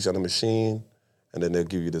put you on the machine, and then they'll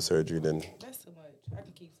give you the surgery. Then that's too much. I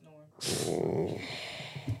can keep snoring.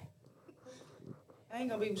 I ain't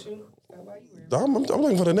gonna be with you. Why you I'm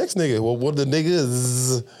looking for the next nigga. Well, what the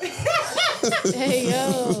niggas? Hey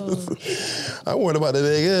yo. I'm worried about the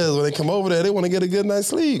niggas when they come over there. They want to get a good night's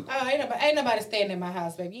sleep. Oh, ain't nobody staying in my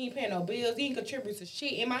house, baby. You ain't paying no bills. You ain't contribute to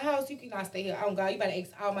shit in my house. You cannot stay here. Oh God, you better ask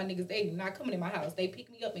all my niggas. They not coming in my house. They pick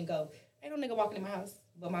me up and go. Ain't no nigga walking in my house,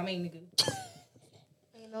 but my main nigga.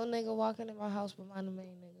 Ain't no nigga walking in my house but my main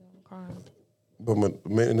nigga. I'm crying. But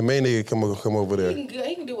the main nigga come over there. He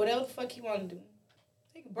can do whatever the fuck he want to do.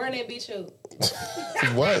 He can burn that bitch up.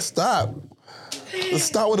 What? Stop. Let's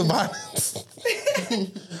start with the violence.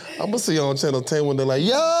 I'm gonna see you on Channel 10 when they're like,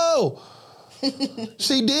 yo,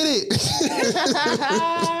 she did it.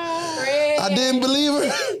 I didn't believe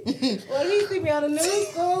her. Well, he see me on the news,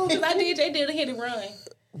 school, because they did a hit and run.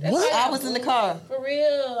 What? I was in the car. For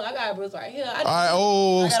real. I got a bruise right here.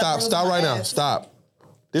 All right, stop right now. Stop.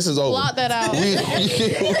 This is over. Block that out.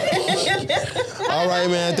 All right,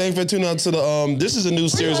 man. Thanks for tuning out to the this is a new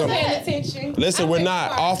series. Paying attention. Listen, we're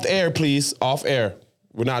not off air, please. Off air.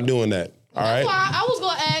 We're not doing that. All right. I was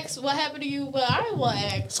gonna ask what happened to you, but I didn't want to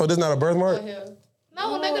ask. So this not a birthmark?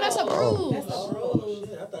 No, nigga, that's a bruise.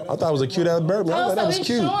 I thought it was a cute ass birthmark. That was it's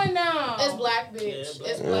cute. showing now. It's black, bitch.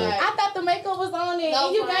 It's black. I thought the makeup was on it.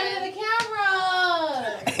 No, You got it in the camera.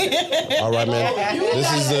 All right, man.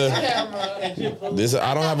 This is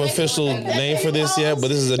I don't have an official name for this yet, but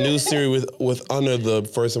this is a new series with under the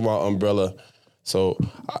First and Wild umbrella. So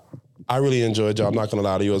I really enjoyed y'all. I'm not gonna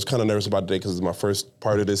lie to you. I was kind of nervous about today because it's my first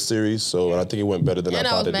part of this series. So I think it went better than I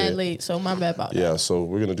thought it did. And I was mad late, so my bad about that. Yeah, so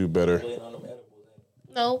we're gonna do better.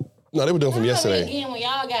 No, they were doing from yesterday. Again, when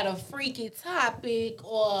y'all got a freaky topic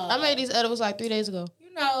or I made these edibles like 3 days ago.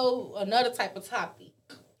 Another type of topic.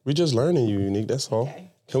 We just learning you, Unique. That's all.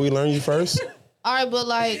 Okay. Can we learn you first? All right, but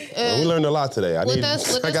like we learned a lot today. I gotta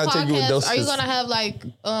podcast, take you with doses. Are you gonna have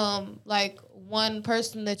like one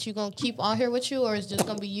person that you gonna keep on here with you, or is it just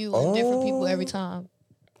gonna be you and different people every time?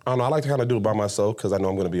 I don't know. I like to kind of do it by myself because I know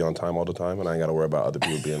I'm gonna be on time all the time, and I ain't gotta worry about other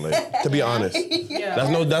people being late. To be honest,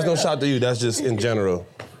 that's no shot to you. That's just in general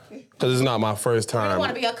because it's not my first time. I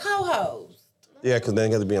want to be a co-host. Yeah, because then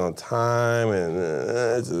you got to be on time, and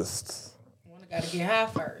it's just. Gotta get high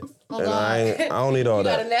first. And I don't need all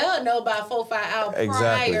that. You gotta let her know about 4-5 hours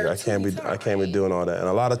exactly. prior. I can't be doing all that. And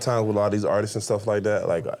a lot of times with a lot of these artists and stuff like that,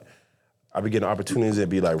 like I be getting opportunities that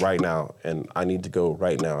be like right now, and I need to go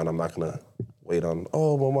right now, and I'm not gonna wait on.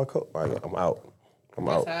 Oh, well, my coat. I'm out.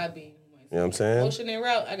 That's how I be. You know what I'm saying? Motion and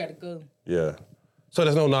route. I gotta go. Yeah. So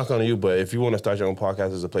there's no knock on you, but if you want to start your own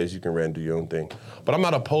podcast, there's a place you can run and do your own thing. But I'm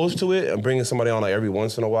not opposed to it and bringing somebody on like every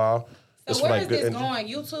once in a while. So where is this going?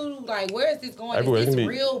 YouTube? Like, where is this going? Everywhere. Is this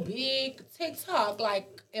real big? TikTok?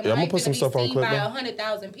 Like, am I gonna put some stuff on clip by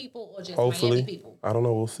 100,000 people or just hopefully Miami people? I don't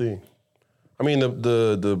know. We'll see. I mean,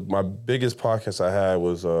 my biggest podcast I had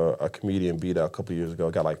was a comedian beat out a couple years ago.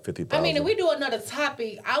 I got like 50,000. I mean, if we do another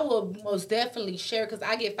topic, I will most definitely share because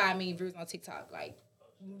I get 5 million views on TikTok, like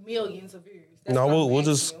millions of views. That's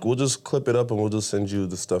we'll just clip it up and we'll just send you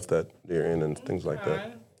the stuff that they're in and things like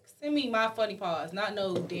that. Send me my funny parts, not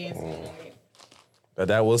no dancing.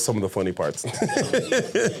 That was some of the funny parts.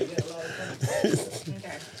 Okay.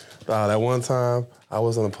 That one time I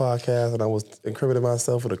was on a podcast and I was incriminating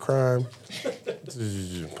myself with a crime.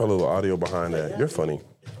 Put a little audio behind that. You're funny.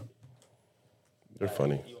 You're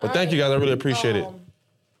funny. But thank you guys. I really appreciate it.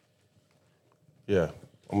 Yeah.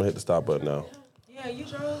 I'm going to hit the stop button now. Yeah, you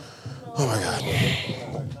drove. Oh my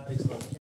God.